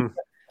 yeah.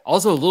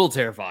 Also a little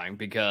terrifying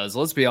because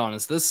let's be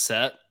honest, this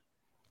set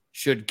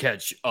should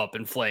catch up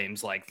in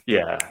flames. Like,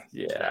 yeah.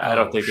 I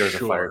don't think there's a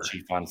fire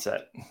chief on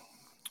set.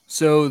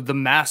 So the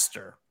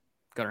master,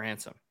 Gunnar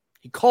Handsome,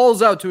 he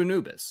calls out to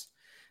Anubis,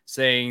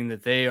 saying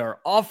that they are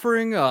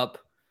offering up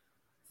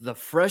the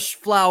fresh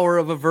flower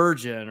of a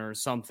virgin or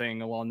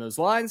something along those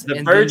lines.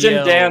 The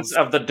virgin dance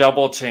of the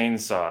double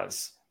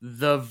chainsaws.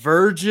 The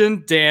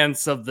virgin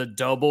dance of the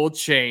double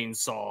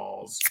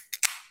chainsaws.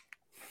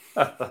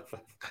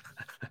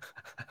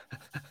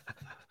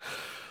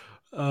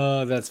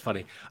 Oh, that's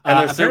funny.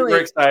 And they're super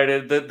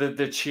excited.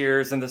 The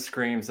cheers and the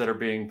screams that are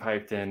being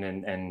piped in,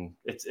 and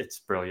it's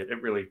brilliant.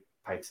 It really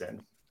pipes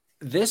in.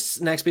 This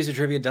next piece of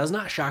trivia does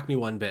not shock me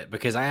one bit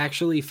because I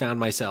actually found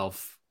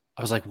myself,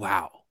 I was like,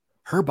 wow,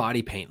 her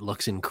body paint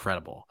looks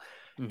incredible.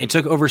 Mm-hmm. It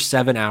took over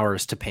 7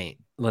 hours to paint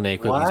Linnea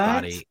Quigley's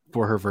body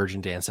for her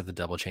virgin dance of the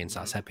double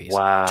chainsaw set piece.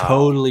 Wow.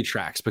 Totally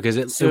tracks because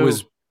it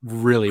was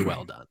really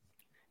well done.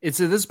 It's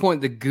at this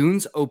point the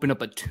goons open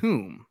up a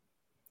tomb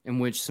in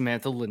which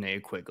Samantha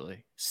Linnea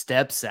Quigley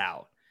steps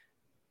out,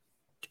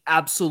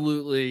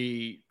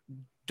 absolutely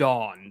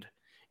donned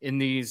in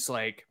these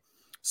like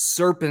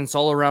serpents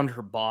all around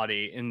her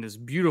body in this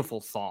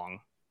beautiful thong,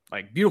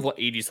 like beautiful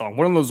 80s thong.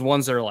 One of those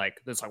ones that are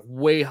like that's like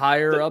way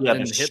higher up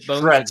than hip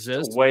bones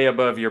exist, way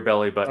above your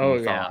belly button. Oh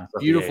yeah,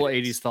 beautiful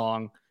 80s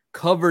thong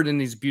covered in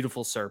these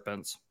beautiful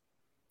serpents.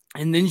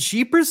 And then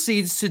she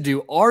proceeds to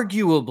do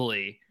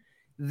arguably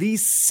the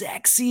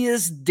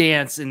sexiest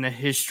dance in the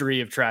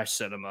history of trash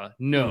cinema.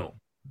 No,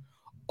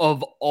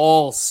 of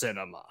all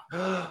cinema.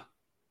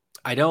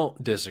 I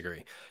don't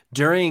disagree.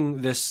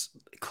 During this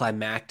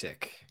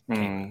climactic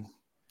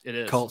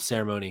cult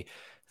ceremony,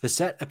 the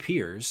set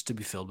appears to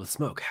be filled with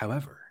smoke.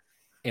 However,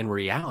 in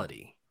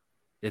reality,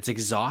 it's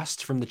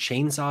exhaust from the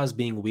chainsaws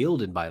being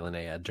wielded by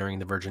Linnea during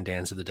the Virgin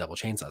Dance of the Double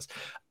Chainsaws.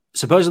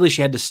 Supposedly,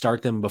 she had to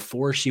start them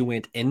before she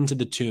went into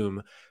the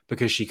tomb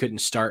because she couldn't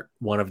start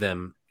one of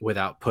them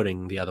without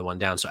putting the other one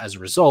down. So as a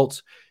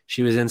result,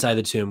 she was inside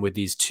the tomb with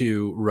these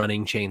two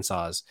running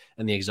chainsaws,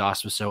 and the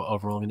exhaust was so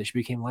overwhelming that she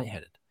became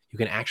lightheaded. You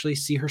can actually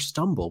see her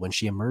stumble when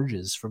she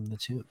emerges from the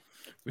tomb.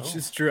 Which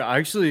is true. I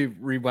actually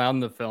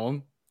rewound the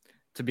film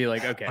to be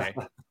like, okay,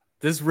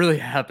 this really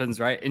happens,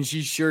 right? And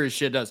she sure as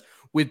shit does.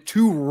 With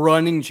two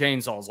running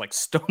chainsaws, like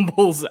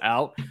stumbles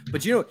out.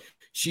 But you know,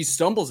 she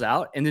stumbles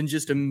out and then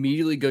just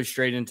immediately goes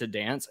straight into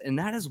dance. And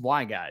that is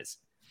why, guys,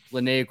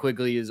 Linnea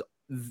Quigley is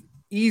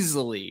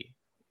easily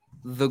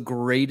the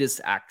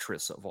greatest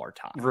actress of our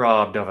time.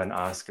 Robbed of an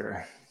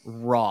Oscar.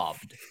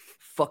 Robbed.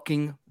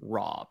 Fucking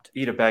robbed.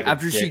 Eat a bag of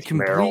after dicks,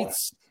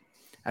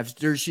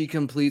 she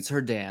completes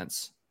her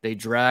dance, they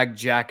drag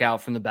Jack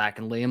out from the back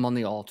and lay him on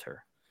the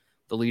altar.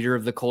 The leader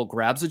of the cult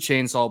grabs a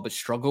chainsaw but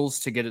struggles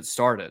to get it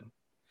started.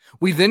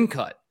 We then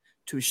cut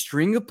to a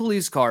string of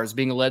police cars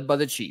being led by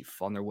the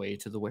chief on their way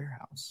to the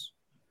warehouse.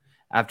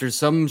 After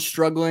some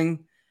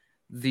struggling,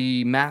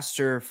 the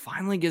master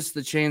finally gets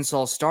the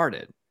chainsaw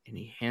started and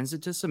he hands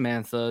it to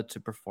Samantha to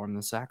perform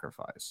the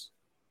sacrifice.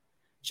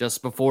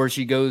 Just before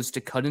she goes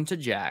to cut into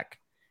Jack,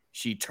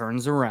 she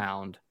turns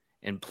around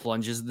and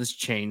plunges this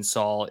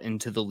chainsaw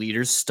into the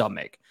leader's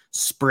stomach,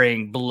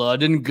 spraying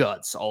blood and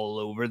guts all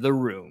over the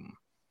room.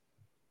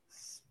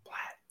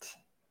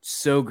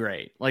 So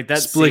great. Like that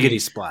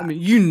spliggity splat. I mean,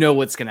 you know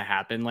what's going to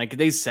happen. Like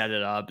they set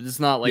it up. It's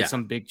not like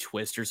some big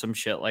twist or some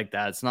shit like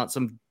that. It's not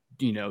some,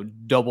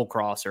 double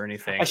cross or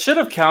anything. I should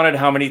have counted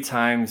how many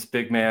times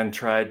Big Man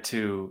tried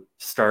to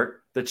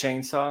start the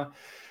chainsaw.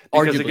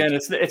 Because arguably, again,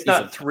 it's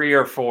not 3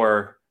 or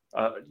 4,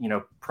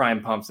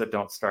 prime pumps that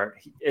don't start.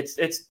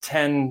 It's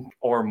 10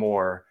 or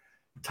more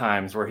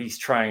times where he's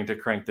trying to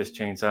crank this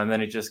chainsaw. And then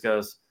he just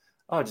goes,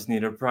 oh, I just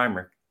need a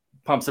primer.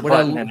 Pumps a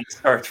button and it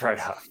starts right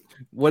up.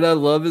 What I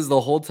love is the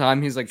whole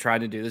time he's like trying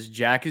to do this,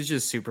 Jack is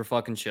just super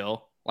fucking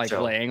chill, like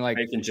laying, like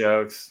making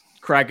jokes,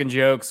 cracking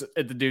jokes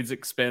at the dude's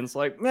expense.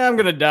 Like, man, I'm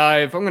gonna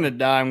die. If I'm gonna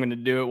die, I'm gonna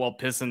do it while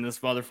pissing this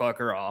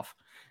motherfucker off.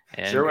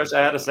 And sure wish I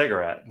had a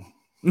cigarette.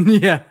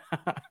 Yeah.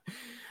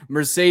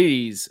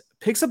 Mercedes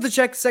picks up the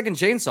second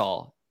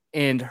chainsaw,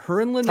 and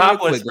her and Linnea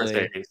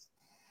Quigley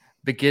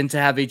begin to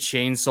have a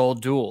chainsaw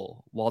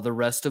duel while the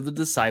rest of the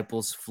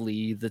disciples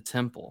flee the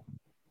temple.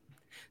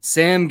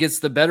 Sam gets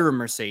the better of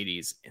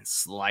Mercedes and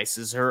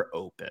slices her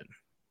open.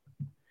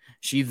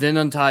 She then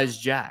unties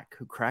Jack,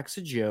 who cracks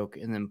a joke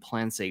and then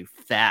plants a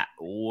fat,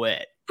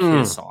 wet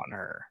kiss on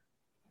her,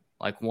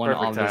 like one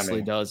perfect obviously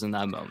timing. Does in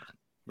that moment.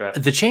 Right.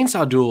 The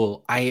chainsaw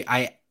duel,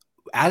 I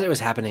as it was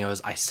happening,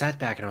 I sat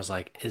back and I was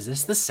like, "Is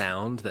this the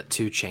sound that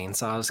two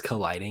chainsaws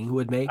colliding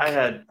would make?" I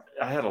had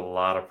a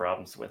lot of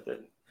problems with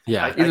it.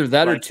 Yeah, either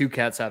that or two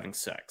cats having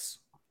sex.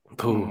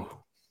 Ooh.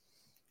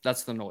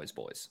 That's the noise,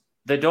 boys.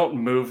 They don't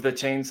move the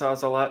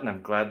chainsaws a lot, and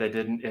I'm glad they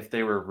didn't if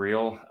they were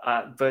real.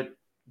 But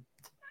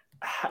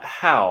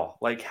how?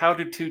 Like, how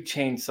do two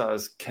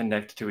chainsaws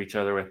connect to each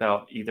other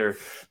without either?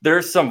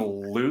 There's some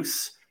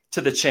loose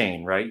to the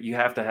chain, right? You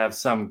have to have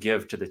some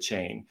give to the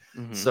chain.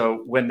 Mm-hmm.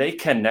 So when they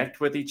connect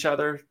with each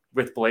other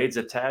with blades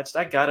attached,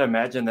 I got to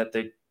imagine that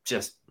they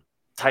just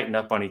tighten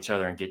up on each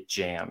other and get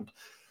jammed.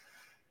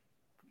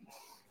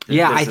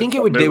 Yeah, I think they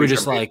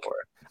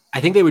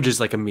would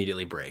just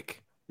immediately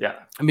break. Yeah.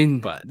 I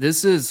mean, but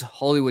this is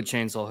Hollywood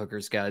Chainsaw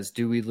Hookers, guys.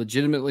 Do we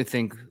legitimately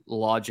think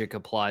logic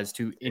applies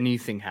to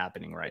anything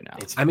happening right now?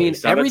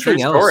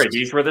 Everything else.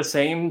 These were the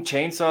same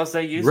chainsaws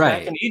they used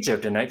back in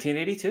Egypt in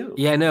 1982.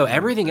 Yeah, no,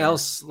 everything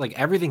else, like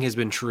everything has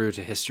been true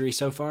to history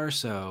so far.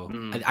 So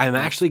I'm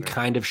actually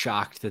kind of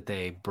shocked that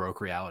they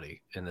broke reality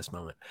in this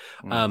moment.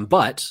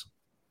 But,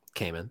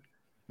 Cayman,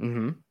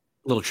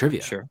 little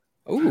trivia. Sure.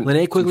 Ooh,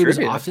 Linnea Quigley was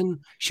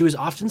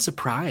often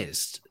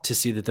surprised to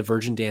see that the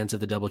Virgin Dance of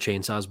the Double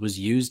Chainsaws was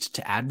used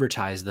to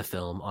advertise the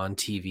film on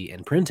TV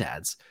and print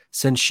ads,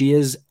 since she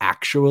is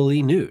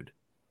actually nude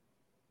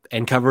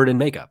and covered in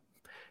makeup.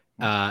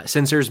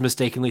 Censors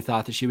mistakenly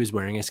thought that she was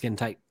wearing a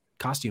skin-tight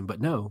costume, but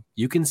no,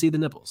 you can see the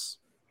nipples.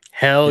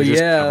 Hell They're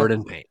just yeah. covered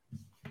in paint.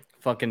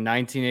 Fucking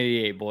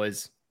 1988,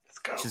 boys. Let's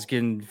go. Just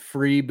getting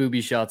free booby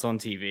shots on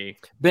TV.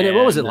 Bennett,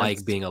 what was it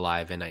like being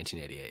alive in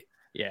 1988?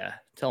 Yeah,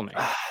 tell me.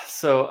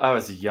 So I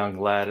was a young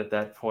lad at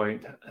that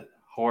point,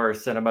 horror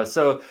cinema.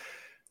 So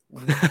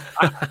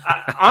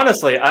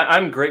honestly,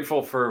 I'm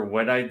grateful for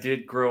when I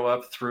did grow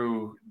up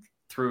through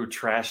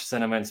trash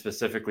cinema and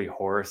specifically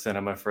horror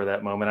cinema for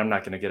that moment. I'm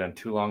not going to get on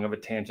too long of a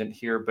tangent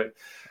here, but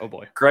oh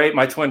boy, Gray,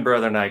 my twin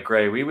brother and I,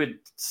 Gray, we would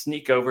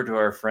sneak over to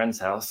our friend's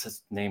house.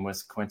 His name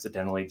was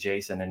coincidentally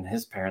Jason, and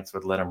his parents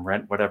would let him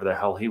rent whatever the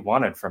hell he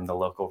wanted from the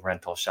local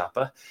rental shop.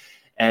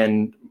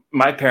 And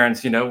my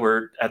parents,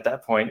 were at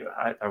that point,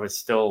 I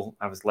was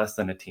less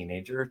than a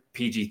teenager.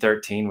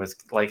 PG-13 was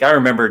like, I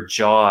remember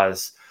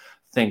Jaws.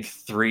 Think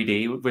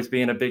 3D was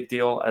being a big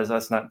deal as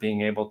us not being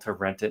able to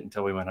rent it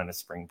until we went on a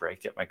spring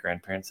break at my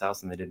grandparents'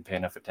 house and they didn't pay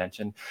enough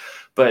attention.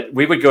 But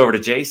we would go over to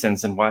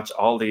Jason's and watch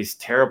all these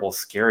terrible,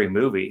 scary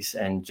movies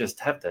and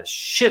just have the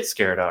shit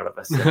scared out of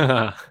us.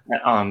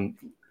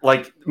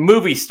 Like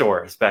movie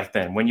stores back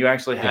then, when you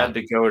actually had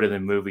to go to the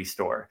movie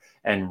store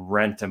and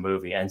rent a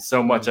movie. And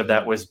so much of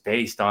that was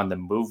based on the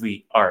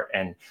movie art.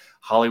 And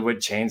Hollywood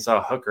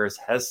Chainsaw Hookers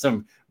has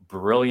some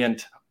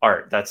brilliant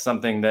art. That's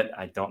something that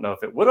I don't know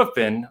if it would have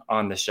been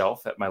on the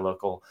shelf at my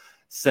local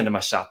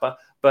cinema shop,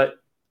 but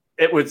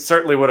it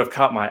certainly would have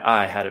caught my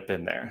eye had it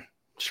been there.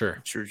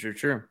 Sure.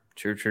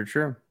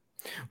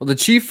 Well, the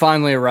chief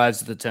finally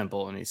arrives at the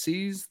temple and he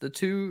sees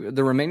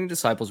the remaining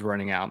disciples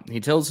running out. He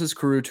tells his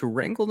crew to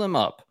wrangle them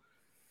up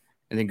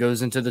and then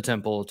goes into the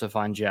temple to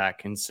find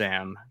Jack and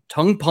Sam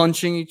tongue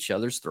punching each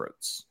other's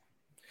throats.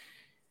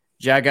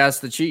 Jack asks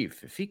the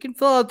chief if he can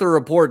fill out the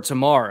report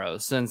tomorrow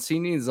since he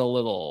needs a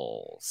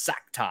little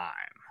sack time.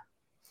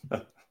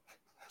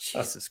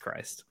 Jesus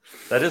Christ.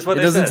 That is what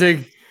it doesn't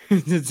take.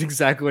 It's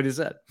exactly what he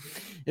said.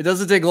 It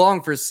doesn't take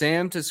long for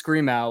Sam to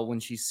scream out when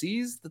she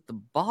sees that the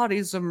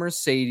bodies of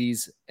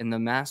Mercedes and the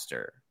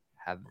master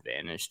have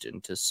vanished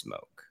into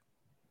smoke.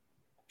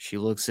 She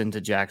looks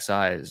into Jack's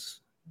eyes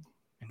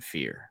in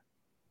fear.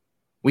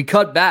 We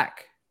cut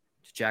back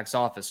to Jack's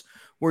office,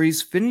 where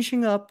he's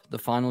finishing up the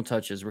final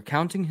touches,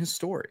 recounting his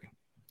story.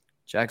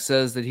 Jack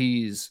says that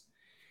he's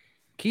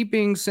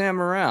keeping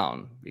Sam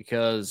around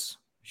because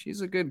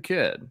she's a good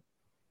kid.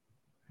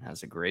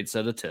 Has a great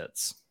set of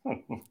tits.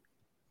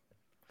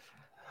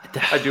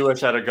 I do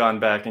wish I'd have gone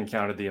back and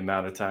counted the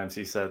amount of times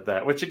he said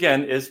that, which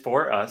again is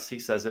for us. He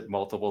says it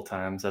multiple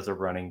times as a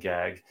running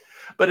gag.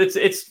 But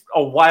it's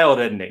a wild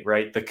ending,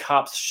 right? The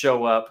cops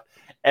show up.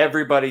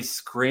 Everybody's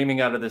screaming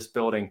out of this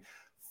building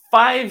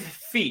 5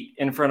 feet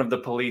in front of the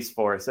police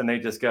force, and they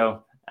just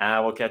go,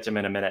 we'll catch him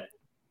in a minute.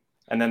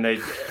 And then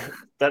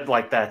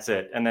that's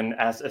it. And then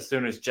as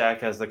soon as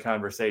Jack has the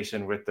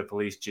conversation with the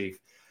police chief,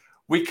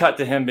 we cut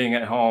to him being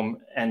at home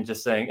and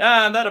just saying,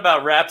 that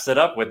about wraps it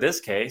up with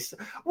this case.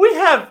 We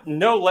have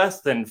no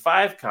less than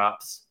 5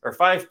 cops or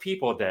 5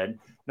 people dead,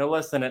 no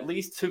less than at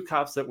least 2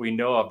 cops that we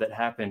know of that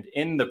happened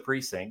in the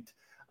precinct.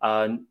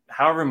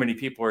 However many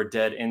people are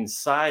dead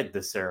inside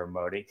the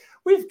ceremony.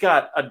 We've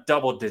got a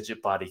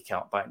double-digit body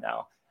count by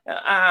now.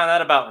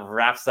 That about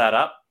wraps that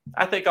up.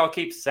 I think I'll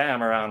keep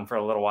Sam around for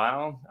a little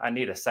while. I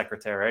need a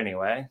secretary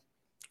anyway.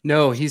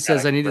 No, he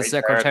says I need a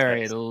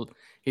secretary.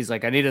 He's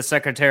like, I need a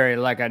secretary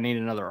like I need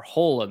another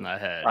hole in the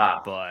head.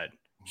 But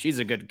she's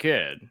a good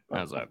kid.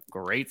 Has a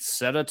great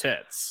set of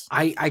tits.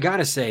 I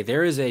gotta say,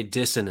 there is a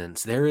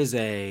dissonance. There is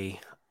a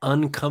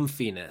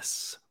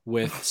uncomfiness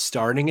with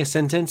starting a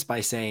sentence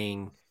by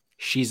saying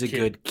she's a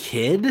good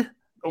kid.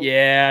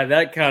 Yeah,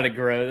 that kind of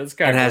gross. That's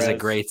kind of has a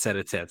great set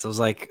of tits. I was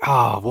like,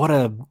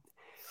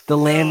 the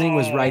landing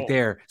was right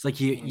there. It's like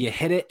you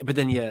hit it, but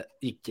then you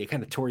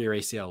kind of tore your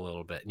ACL a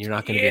little bit, and you're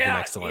not going to get the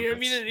next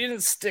Olympics. You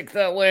didn't stick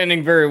that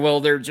landing very well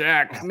there,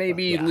 Jack.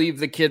 Maybe leave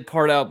the kid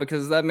part out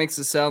because that makes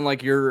it sound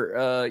like you're,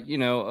 a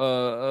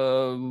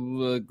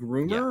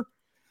groomer,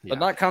 but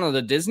not kind of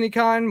the Disney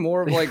kind.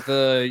 More of like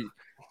the,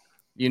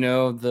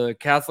 the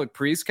Catholic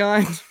priest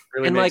kind.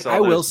 Really and like I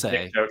will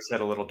say, jokes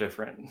said a little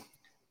different.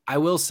 I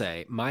will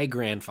say, my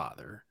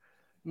grandfather.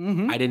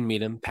 I didn't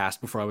meet him, passed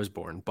before I was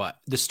born, but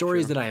the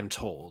stories that I am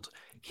told,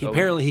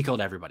 he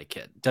called everybody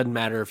kid. Doesn't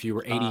matter if you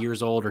were 80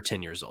 years old or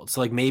 10 years old.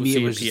 So like maybe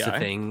it was just a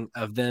thing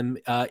of them.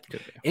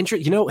 He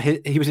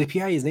was a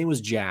PI. His name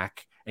was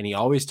Jack, and he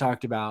always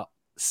talked about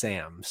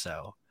Sam.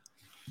 So,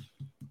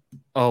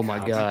 oh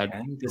my God,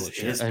 this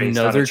is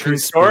another true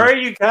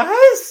story, you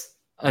guys.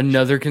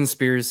 Another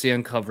conspiracy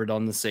uncovered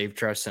on the Save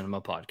Trash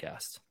Cinema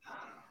podcast.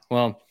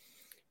 Well,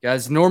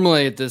 guys,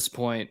 normally at this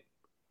point,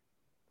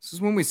 this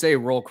is when we say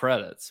roll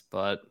credits,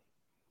 but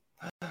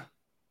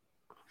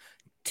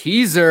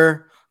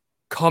teaser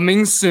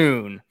coming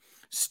soon.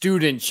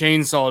 Student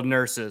chainsaw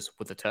nurses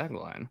with a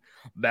tagline,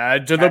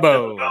 bad to the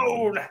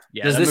bone.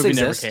 Yeah, does this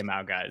exist? Never came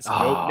out, guys.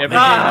 Nope, never came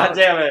out.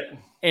 Damn it.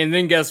 And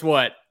then guess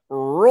what?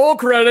 Roll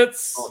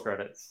credits.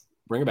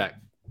 Bring it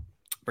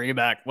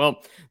back.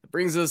 Well, it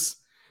brings us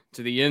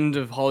to the end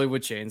of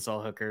Hollywood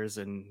Chainsaw Hookers,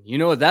 and you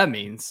know what that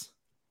means.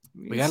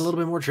 We got a little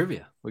bit more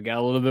trivia.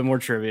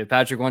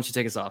 Patrick, why don't you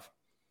take us off?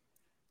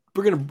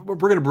 we're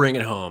gonna bring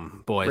it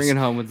home, boys. Bring it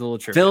home with a little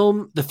trivia.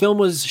 The film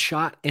was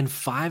shot in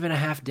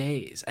 5.5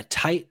 days, a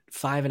tight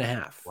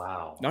 5.5.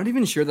 Wow. Not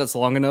even sure that's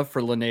long enough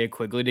for Linnea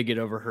Quigley to get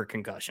over her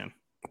concussion.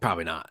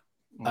 Probably not.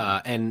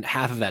 And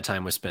half of that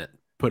time was spent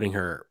putting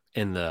her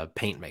in the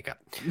paint makeup.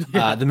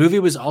 Yeah. The movie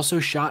was also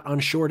shot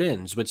on short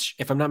ends, which,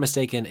 if I'm not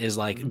mistaken, is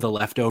like the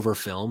leftover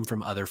film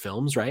from other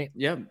films, right?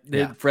 Yeah.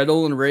 Yeah. Fred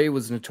Olen Ray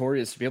was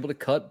notorious to be able to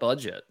cut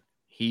budget.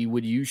 He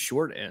would use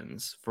short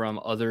ends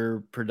from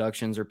other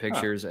productions or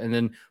pictures. And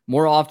then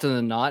more often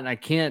than not, and I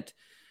can't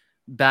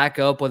back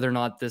up whether or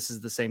not this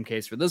is the same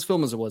case for this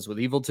film as it was with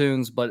Evil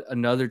Tunes, but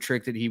another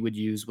trick that he would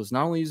use was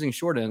not only using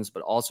short ends,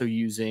 but also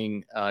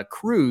using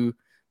crew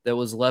that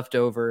was left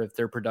over. If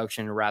their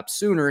production wrapped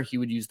sooner, he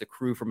would use the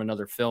crew from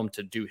another film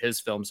to do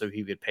his film so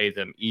he could pay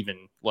them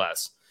even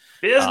less.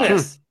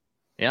 Business.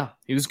 Yeah,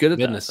 he was good at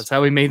that. That's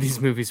how he made these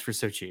movies for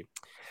so cheap.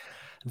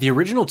 The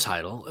original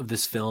title of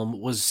this film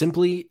was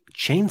simply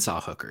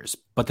Chainsaw Hookers,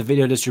 but the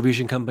video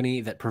distribution company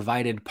that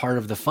provided part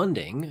of the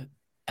funding,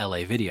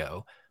 LA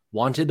Video,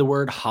 wanted the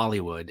word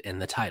Hollywood in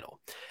the title.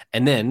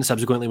 And then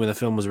subsequently, when the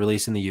film was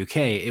released in the UK,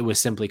 it was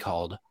simply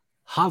called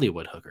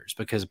Hollywood Hookers,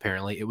 because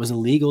apparently it was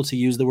illegal to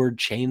use the word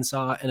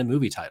chainsaw in a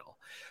movie title.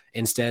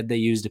 Instead, they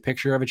used a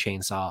picture of a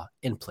chainsaw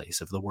in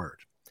place of the word.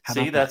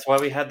 See, that's why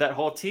we had that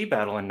whole tea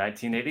battle in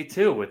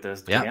 1982 with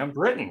those damn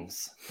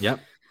Britons. Yep.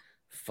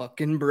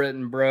 Fucking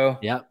Britain, bro.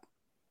 Yep.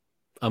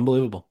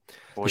 Unbelievable.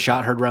 The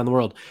shot heard around the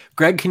world.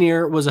 Greg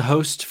Kinnear was a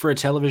host for a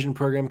television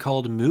program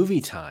called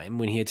Movie Time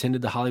when he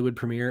attended the Hollywood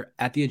premiere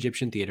at the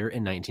Egyptian Theater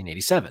in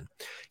 1987.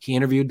 He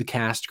interviewed the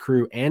cast,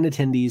 crew, and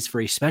attendees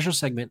for a special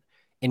segment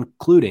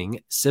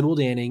including Sybil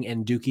Danning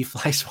and Dookie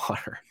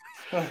Fleischwater.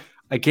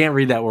 I can't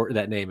read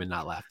that name and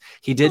not laugh.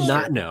 He did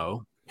not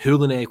know who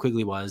Linnea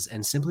Quigley was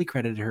and simply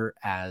credited her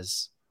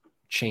as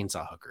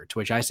Chainsaw Hooker, to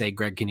which I say,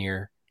 Greg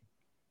Kinnear,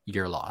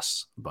 your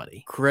loss,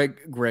 buddy.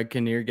 Greg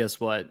Kinnear, guess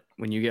what?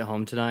 When you get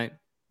home tonight,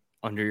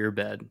 under your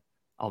bed,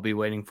 I'll be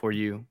waiting for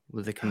you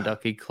with a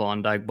Kentucky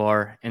Klondike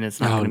bar, and it's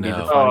not going to be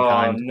the fun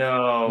kind.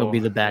 No. It'll be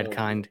the bad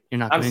kind. You're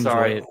not going to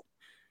enjoy it.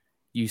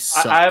 You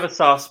suck. I have a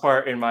soft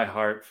spot in my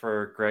heart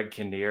for Greg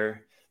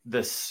Kinnear.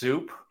 The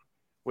Soup,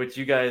 which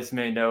you guys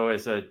may know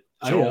as a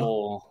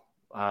Joel.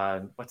 I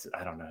don't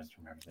know.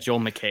 Remember that.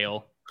 Joel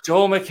McHale.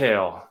 Joel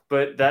McHale.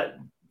 But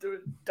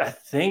I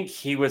think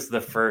he was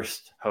the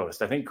first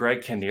host. I think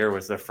Greg Kinnear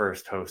was the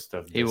first host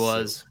of this. He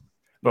was.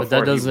 Before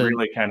that doesn't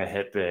really kind of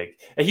hit big.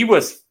 And he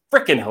was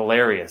freaking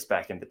hilarious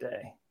back in the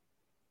day.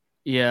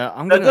 Yeah,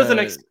 that doesn't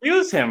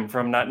excuse him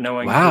from not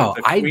knowing who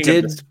the queen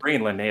of the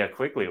screen Linnea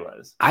Quigley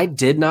was. I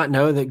did not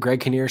know that Greg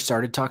Kinnear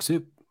started Talk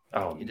Soup.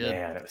 Oh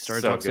man, it was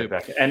so good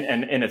back and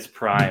in its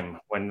prime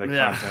when the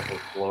content was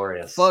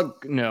glorious.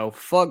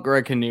 Fuck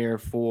Greg Kinnear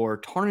for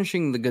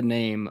tarnishing the good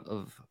name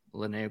of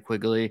Linnea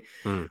Quigley.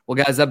 Well,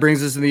 guys, that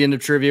brings us to the end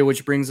of trivia,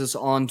 which brings us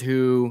on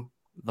to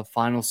the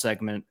final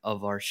segment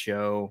of our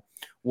show,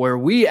 where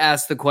we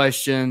ask the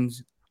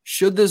questions: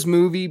 should this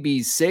movie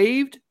be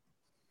saved,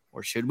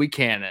 or should we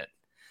can it?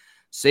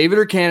 Save it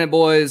or can it,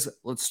 boys?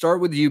 Let's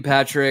start with you,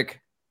 Patrick.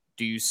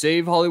 Do you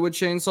save Hollywood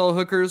Chainsaw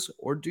Hookers,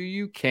 or do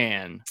you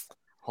can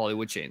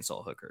Hollywood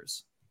Chainsaw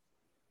Hookers?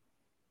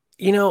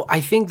 You know,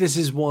 I think this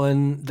is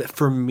one that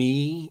for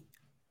me,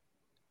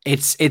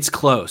 it's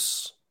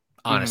close,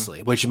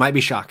 honestly, which might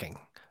be shocking.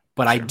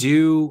 But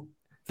sure.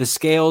 The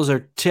scales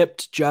are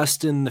tipped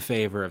just in the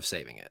favor of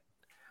saving it.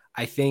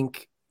 I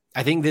think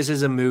this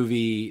is a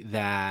movie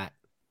that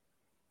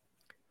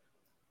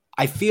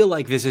I feel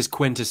like this is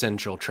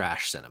quintessential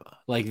trash cinema.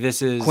 Like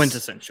this is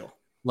quintessential.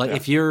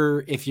 Like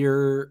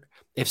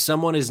if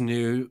someone is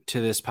new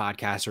to this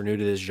podcast or new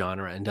to this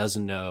genre and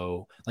doesn't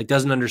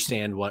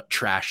understand what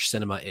trash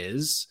cinema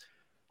is,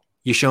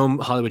 you show them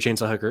Hollywood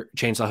Chainsaw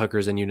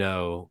Hookers, and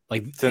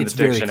it's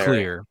very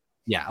clear.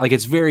 Yeah, like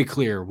it's very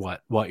clear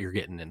what you're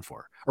getting in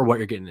for or what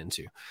you're getting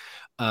into.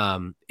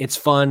 It's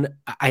fun.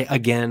 I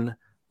again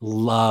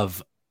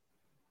love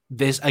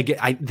this.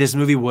 This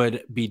movie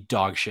would be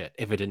dog shit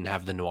if it didn't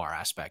have the noir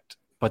aspect.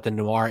 But the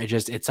noir,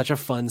 it's such a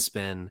fun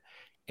spin.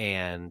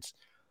 And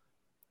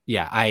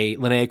yeah,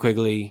 Linnea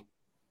Quigley,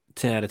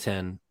 10 out of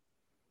 10.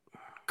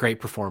 Great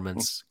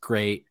performance,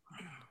 great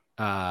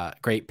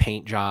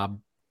paint job.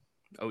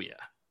 Oh yeah.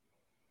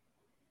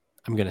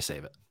 I'm gonna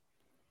save it.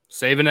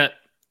 Saving it.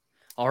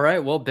 All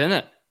right, well,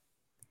 Bennett,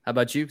 how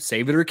about you?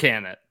 Save it or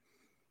can it?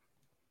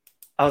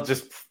 I'll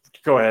just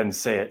go ahead and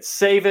say it.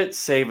 Save it,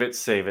 save it,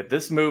 save it.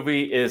 This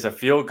movie is a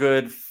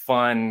feel-good,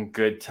 fun,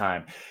 good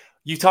time.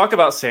 You talk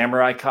about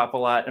Samurai Cop a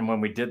lot, and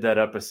when we did that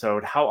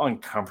episode, how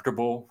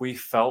uncomfortable we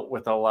felt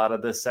with a lot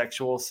of the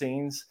sexual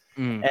scenes.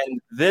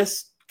 And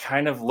this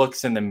kind of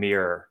looks in the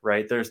mirror,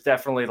 right? There's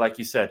definitely, like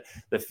you said,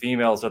 the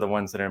females are the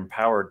ones that are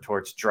empowered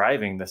towards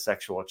driving the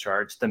sexual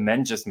charge. The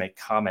men just make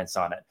comments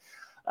on it.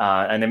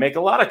 And they make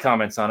a lot of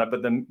comments on it,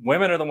 but the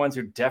women are the ones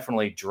who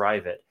definitely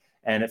drive it.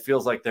 And it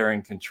feels like they're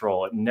in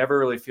control. It never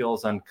really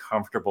feels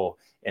uncomfortable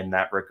in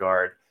that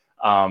regard.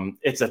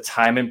 It's a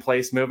time and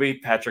place movie.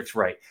 Patrick's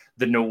right.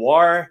 The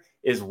noir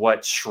is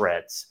what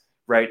shreds,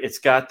 right? It's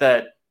got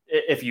that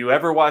if you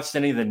ever watched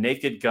any of the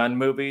Naked Gun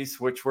movies,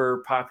 which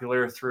were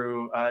popular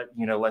through,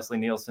 Leslie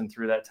Nielsen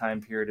through that time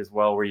period as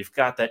well, where you've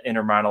got that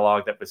inner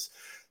monologue that was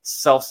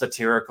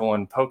self-satirical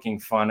and poking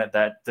fun at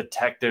that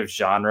detective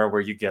genre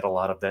where you get a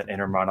lot of that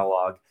inner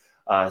monologue,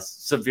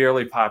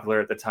 severely popular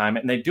at the time.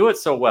 And they do it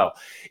so well.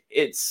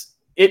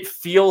 It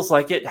feels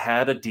like it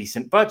had a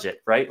decent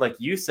budget, right? Like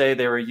you say,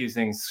 they were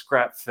using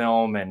scrap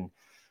film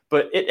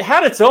but it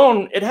had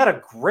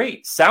a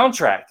great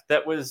soundtrack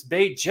that was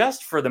made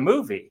just for the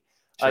movie.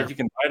 Sure. You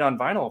can buy it on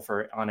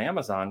vinyl on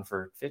Amazon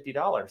for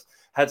 $50.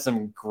 Had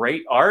some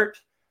great art,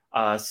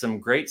 some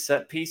great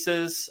set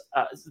pieces.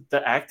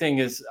 The acting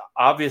is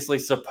obviously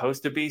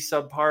supposed to be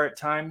subpar at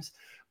times,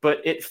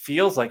 but it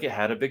feels like it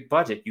had a big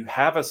budget. You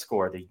have a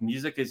score. The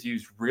music is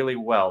used really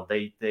well.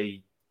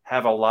 They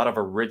have a lot of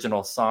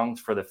original songs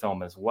for the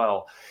film as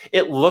well.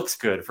 It looks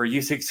good for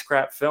using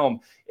scrap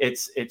film.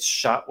 It's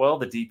shot well.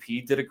 The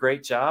DP did a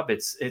great job.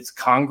 It's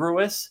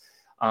congruous.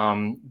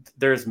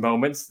 There's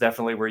moments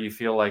definitely where you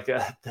feel like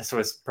this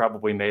was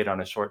probably made on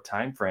a short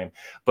time frame,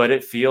 but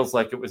it feels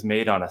like it was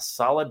made on a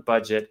solid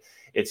budget.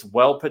 It's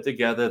well put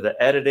together.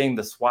 The editing,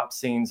 the swap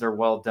scenes are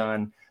well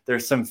done.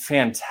 There's some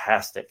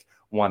fantastic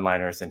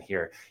one-liners in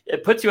here.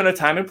 It puts you in a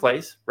time and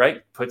place,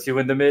 right? Puts you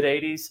in the mid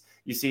 80s.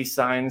 You see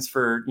signs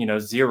for,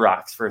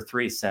 Xerox for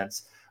 3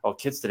 cents. Oh,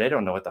 kids today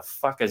don't know what the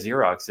fuck a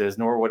Xerox is,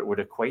 nor what it would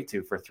equate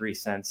to for 3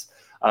 cents.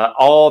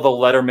 All the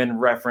Letterman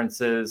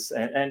references,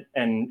 and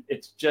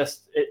it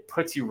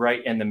puts you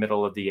right in the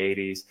middle of the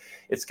 80s.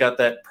 It's got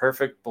that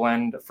perfect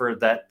blend for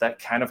that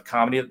kind of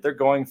comedy that they're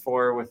going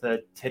for with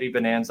a titty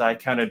bonanza. I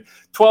counted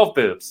 12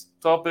 boobs.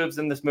 12 boobs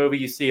in this movie.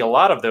 You see a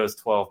lot of those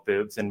 12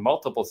 boobs in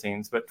multiple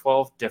scenes, but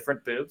 12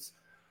 different boobs.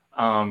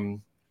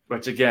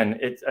 Which again,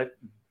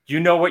 you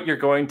know what you're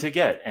going to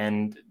get.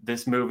 And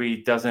this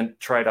movie doesn't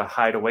try to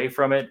hide away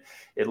from it.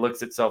 It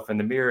looks itself in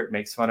the mirror. It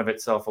makes fun of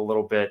itself a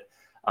little bit.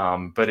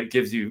 But it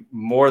gives you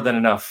more than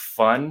enough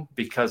fun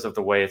because of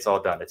the way it's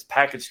all done. It's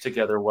packaged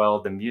together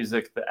well. The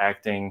music, the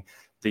acting,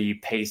 the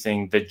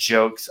pacing, the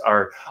jokes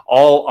are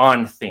all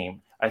on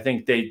theme. I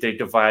think they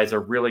devise a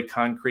really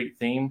concrete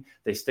theme.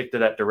 They stick to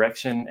that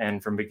direction.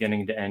 And from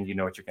beginning to end, you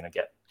know what you're going to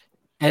get.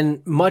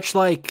 And much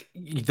like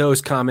those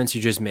comments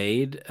you just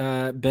made,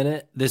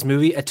 Bennett, this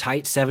movie, a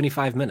tight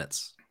 75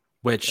 minutes,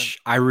 which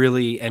I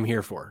really am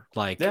here for.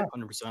 Like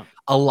 100%.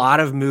 A lot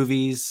of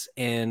movies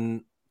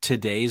in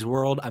today's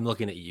world, I'm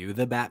looking at you,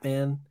 the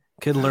Batman,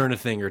 could learn a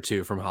thing or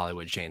two from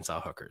Hollywood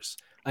chainsaw hookers.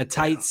 A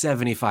tight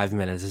 75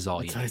 minutes is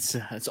all you need.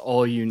 That's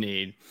all you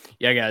need.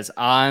 Yeah, guys,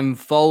 I'm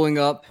following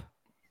up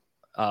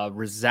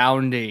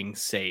resounding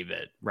save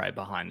it right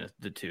behind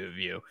the two of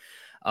you.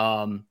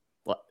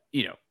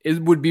 It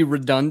would be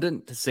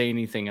redundant to say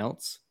anything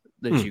else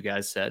that you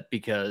guys said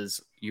because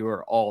you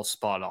are all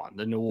spot on.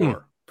 The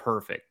noir,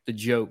 perfect. The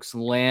jokes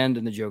land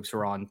and the jokes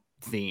are on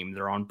theme.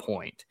 They're on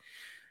point.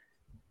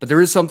 But there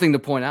is something to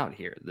point out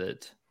here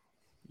that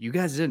you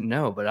guys didn't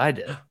know, but I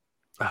did.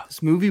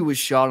 This movie was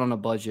shot on a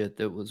budget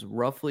that was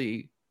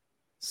roughly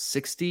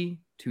 $60,000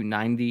 to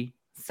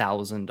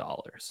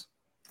 $90,000.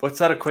 What's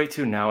that equate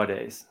to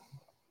nowadays?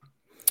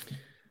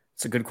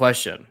 It's a good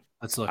question.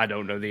 Let's look. I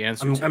don't know the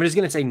answer. I'm just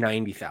going to say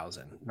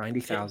 90,000.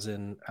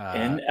 90,000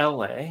 in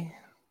LA.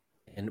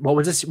 And what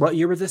was this? What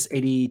year was this?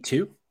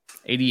 82?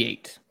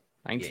 88.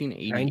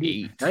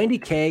 1988.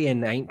 90K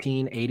in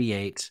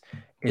 1988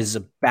 is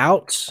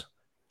about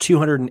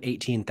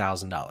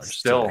 $218,000.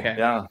 Still, okay.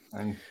 Yeah.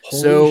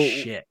 Holy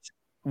shit.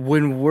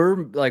 When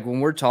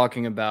we're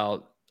talking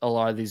about a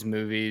lot of these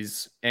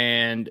movies,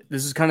 and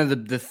this is kind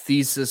of the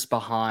thesis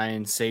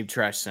behind Save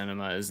Trash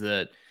Cinema, is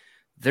that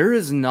there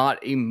is not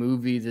a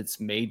movie that's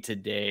made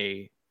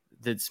today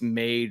that's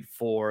made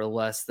for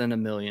less than $1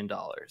 million.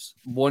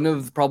 One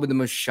of probably the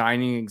most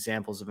shining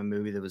examples of a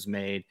movie that was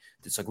made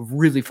that's like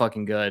really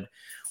fucking good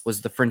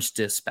was The French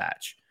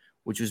Dispatch,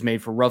 which was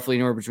made for roughly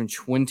anywhere between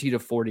 20 to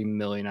 40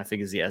 million, I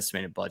think is the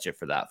estimated budget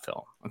for that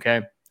film.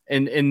 Okay.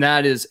 And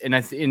that is, and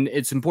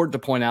it's important to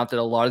point out that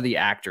a lot of the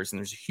actors, and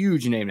there's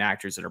huge named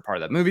actors that are part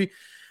of that movie,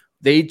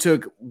 they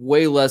took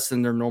way less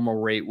than their normal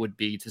rate would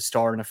be to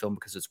star in a film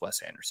because it's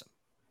Wes Anderson.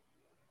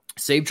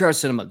 Save Trash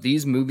Cinema,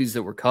 these movies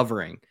that we're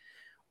covering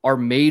are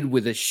made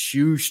with a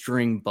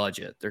shoestring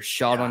budget. They're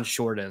shot on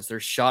short ends. They're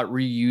shot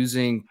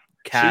reusing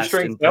cast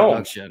shoestring and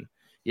production.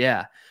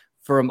 Yeah.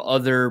 From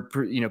other,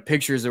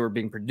 pictures that were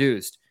being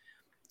produced.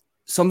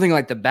 Something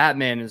like the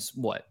Batman is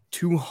what?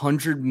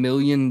 $200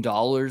 million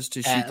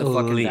to shoot the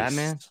fucking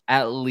Batman?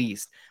 At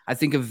least. I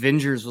think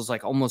Avengers was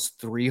like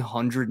almost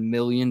 $300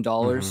 million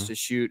to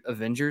shoot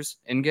Avengers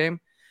Endgame.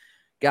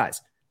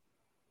 Guys,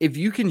 if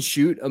you can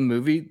shoot a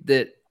movie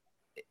that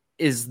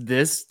is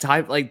this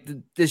type, like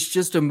this,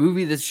 just a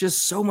movie that's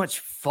just so much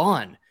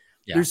fun.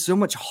 Yeah. There's so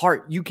much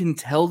heart. You can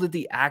tell that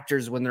the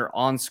actors, when they're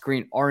on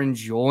screen, are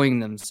enjoying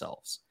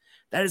themselves.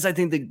 That is, I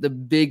think, the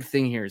big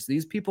thing here is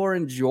these people are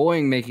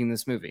enjoying making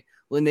this movie.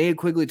 Linnea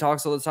Quigley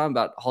talks all the time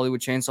about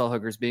Hollywood Chainsaw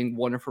Hookers being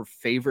one of her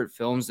favorite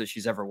films that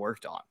she's ever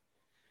worked on.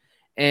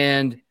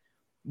 And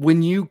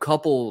when you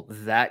couple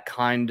that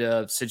kind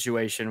of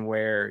situation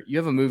where you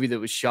have a movie that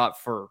was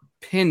shot for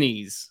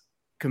pennies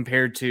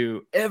compared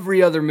to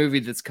every other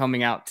movie that's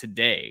coming out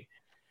today,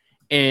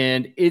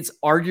 and it's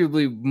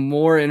arguably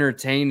more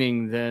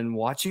entertaining than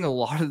watching a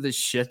lot of the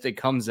shit that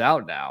comes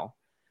out now.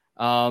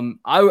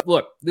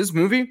 Look, this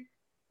movie,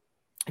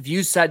 if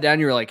you sat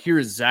down, you're like, here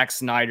is Zack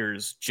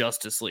Snyder's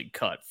Justice League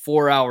cut,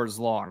 4 hours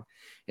long.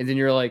 And then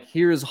you're like,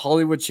 here is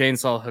Hollywood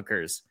Chainsaw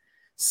Hookers,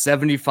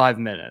 75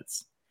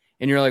 minutes.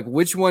 And you're like,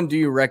 which one do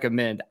you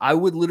recommend? I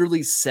would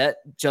literally set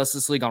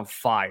Justice League on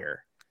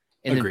fire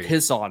and then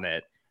piss on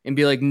it and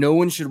be like, no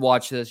one should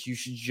watch this. You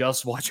should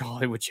just watch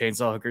Hollywood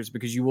Chainsaw Hookers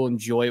because you will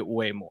enjoy it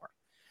way more.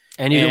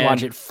 And you can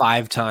watch it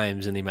 5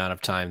 times in the amount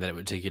of time that it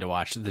would take you to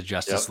watch the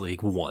Justice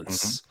League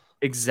once. Mm-hmm.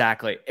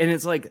 Exactly. And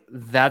it's like,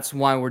 that's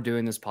why we're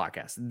doing this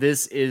podcast.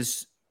 This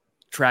is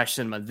trash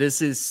cinema.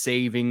 This is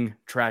saving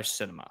trash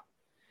cinema.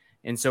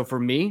 And so for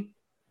me,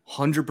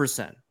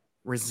 100%.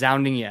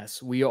 Resounding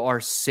yes. We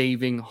are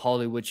saving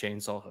Hollywood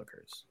Chainsaw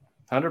Hookers.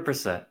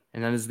 100%.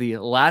 And that is the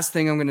last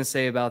thing I'm going to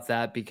say about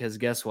that, because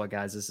guess what,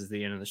 guys? This is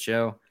the end of the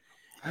show.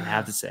 I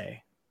have to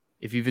say,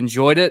 if you've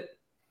enjoyed it,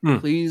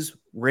 please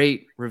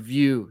rate,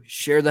 review,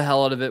 share the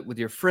hell out of it with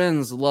your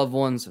friends, loved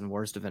ones, and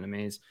worst of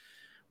enemies.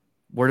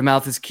 Word of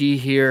mouth is key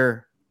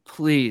here.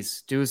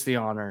 Please do us the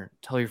honor.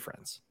 Tell your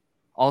friends.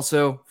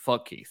 Also,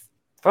 fuck Keith.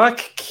 Fuck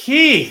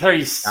Keith. Are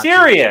you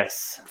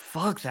serious?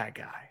 Fuck that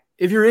guy.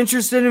 If you're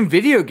interested in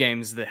video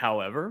games,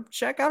 however,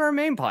 check out our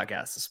main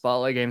podcast, the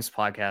Spotlight Games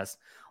Podcast,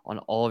 on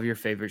all of your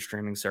favorite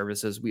streaming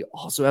services. We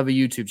also have a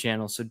YouTube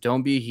channel, so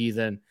don't be a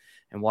heathen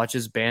and watch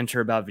us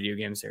banter about video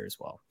games there as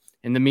well.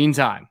 In the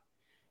meantime,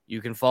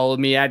 you can follow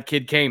me at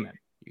Kid Cayman.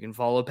 You can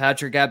follow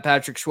Patrick at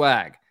Patrick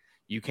Schwag.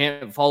 You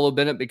can't follow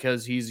Bennett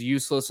because he's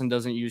useless and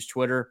doesn't use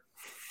Twitter.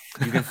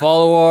 You can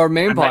follow our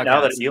main podcast.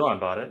 Now that Elon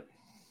bought it.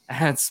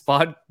 At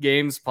Spot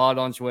Games Pod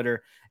on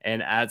Twitter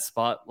and at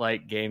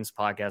Spotlight Games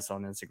Podcast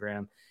on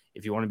Instagram.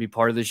 If you want to be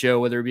part of the show,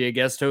 whether it be a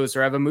guest host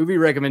or have a movie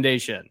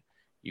recommendation,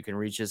 you can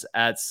reach us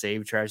at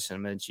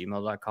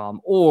savetrashcinema@gmail.com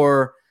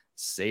or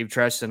Save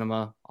Trash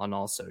Cinema on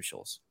all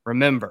socials.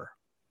 Remember,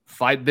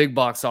 fight big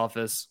box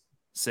office,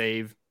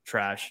 save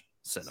trash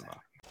cinema.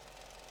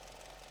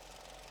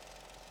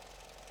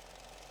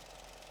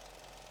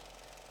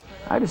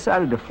 I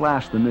decided to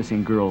flash the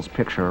missing girl's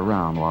picture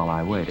around while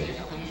I waited.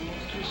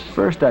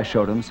 First, I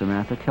showed him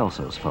Samantha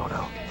Kelso's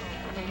photo.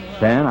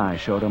 Then I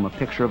showed him a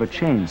picture of a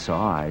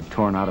chainsaw I'd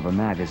torn out of a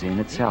magazine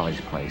at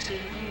Sally's place.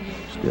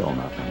 Still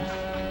nothing.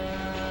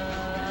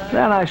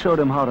 Then I showed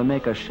him how to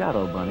make a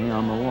shadow bunny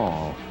on the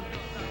wall.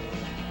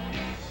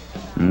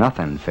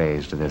 Nothing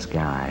fazed this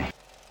guy.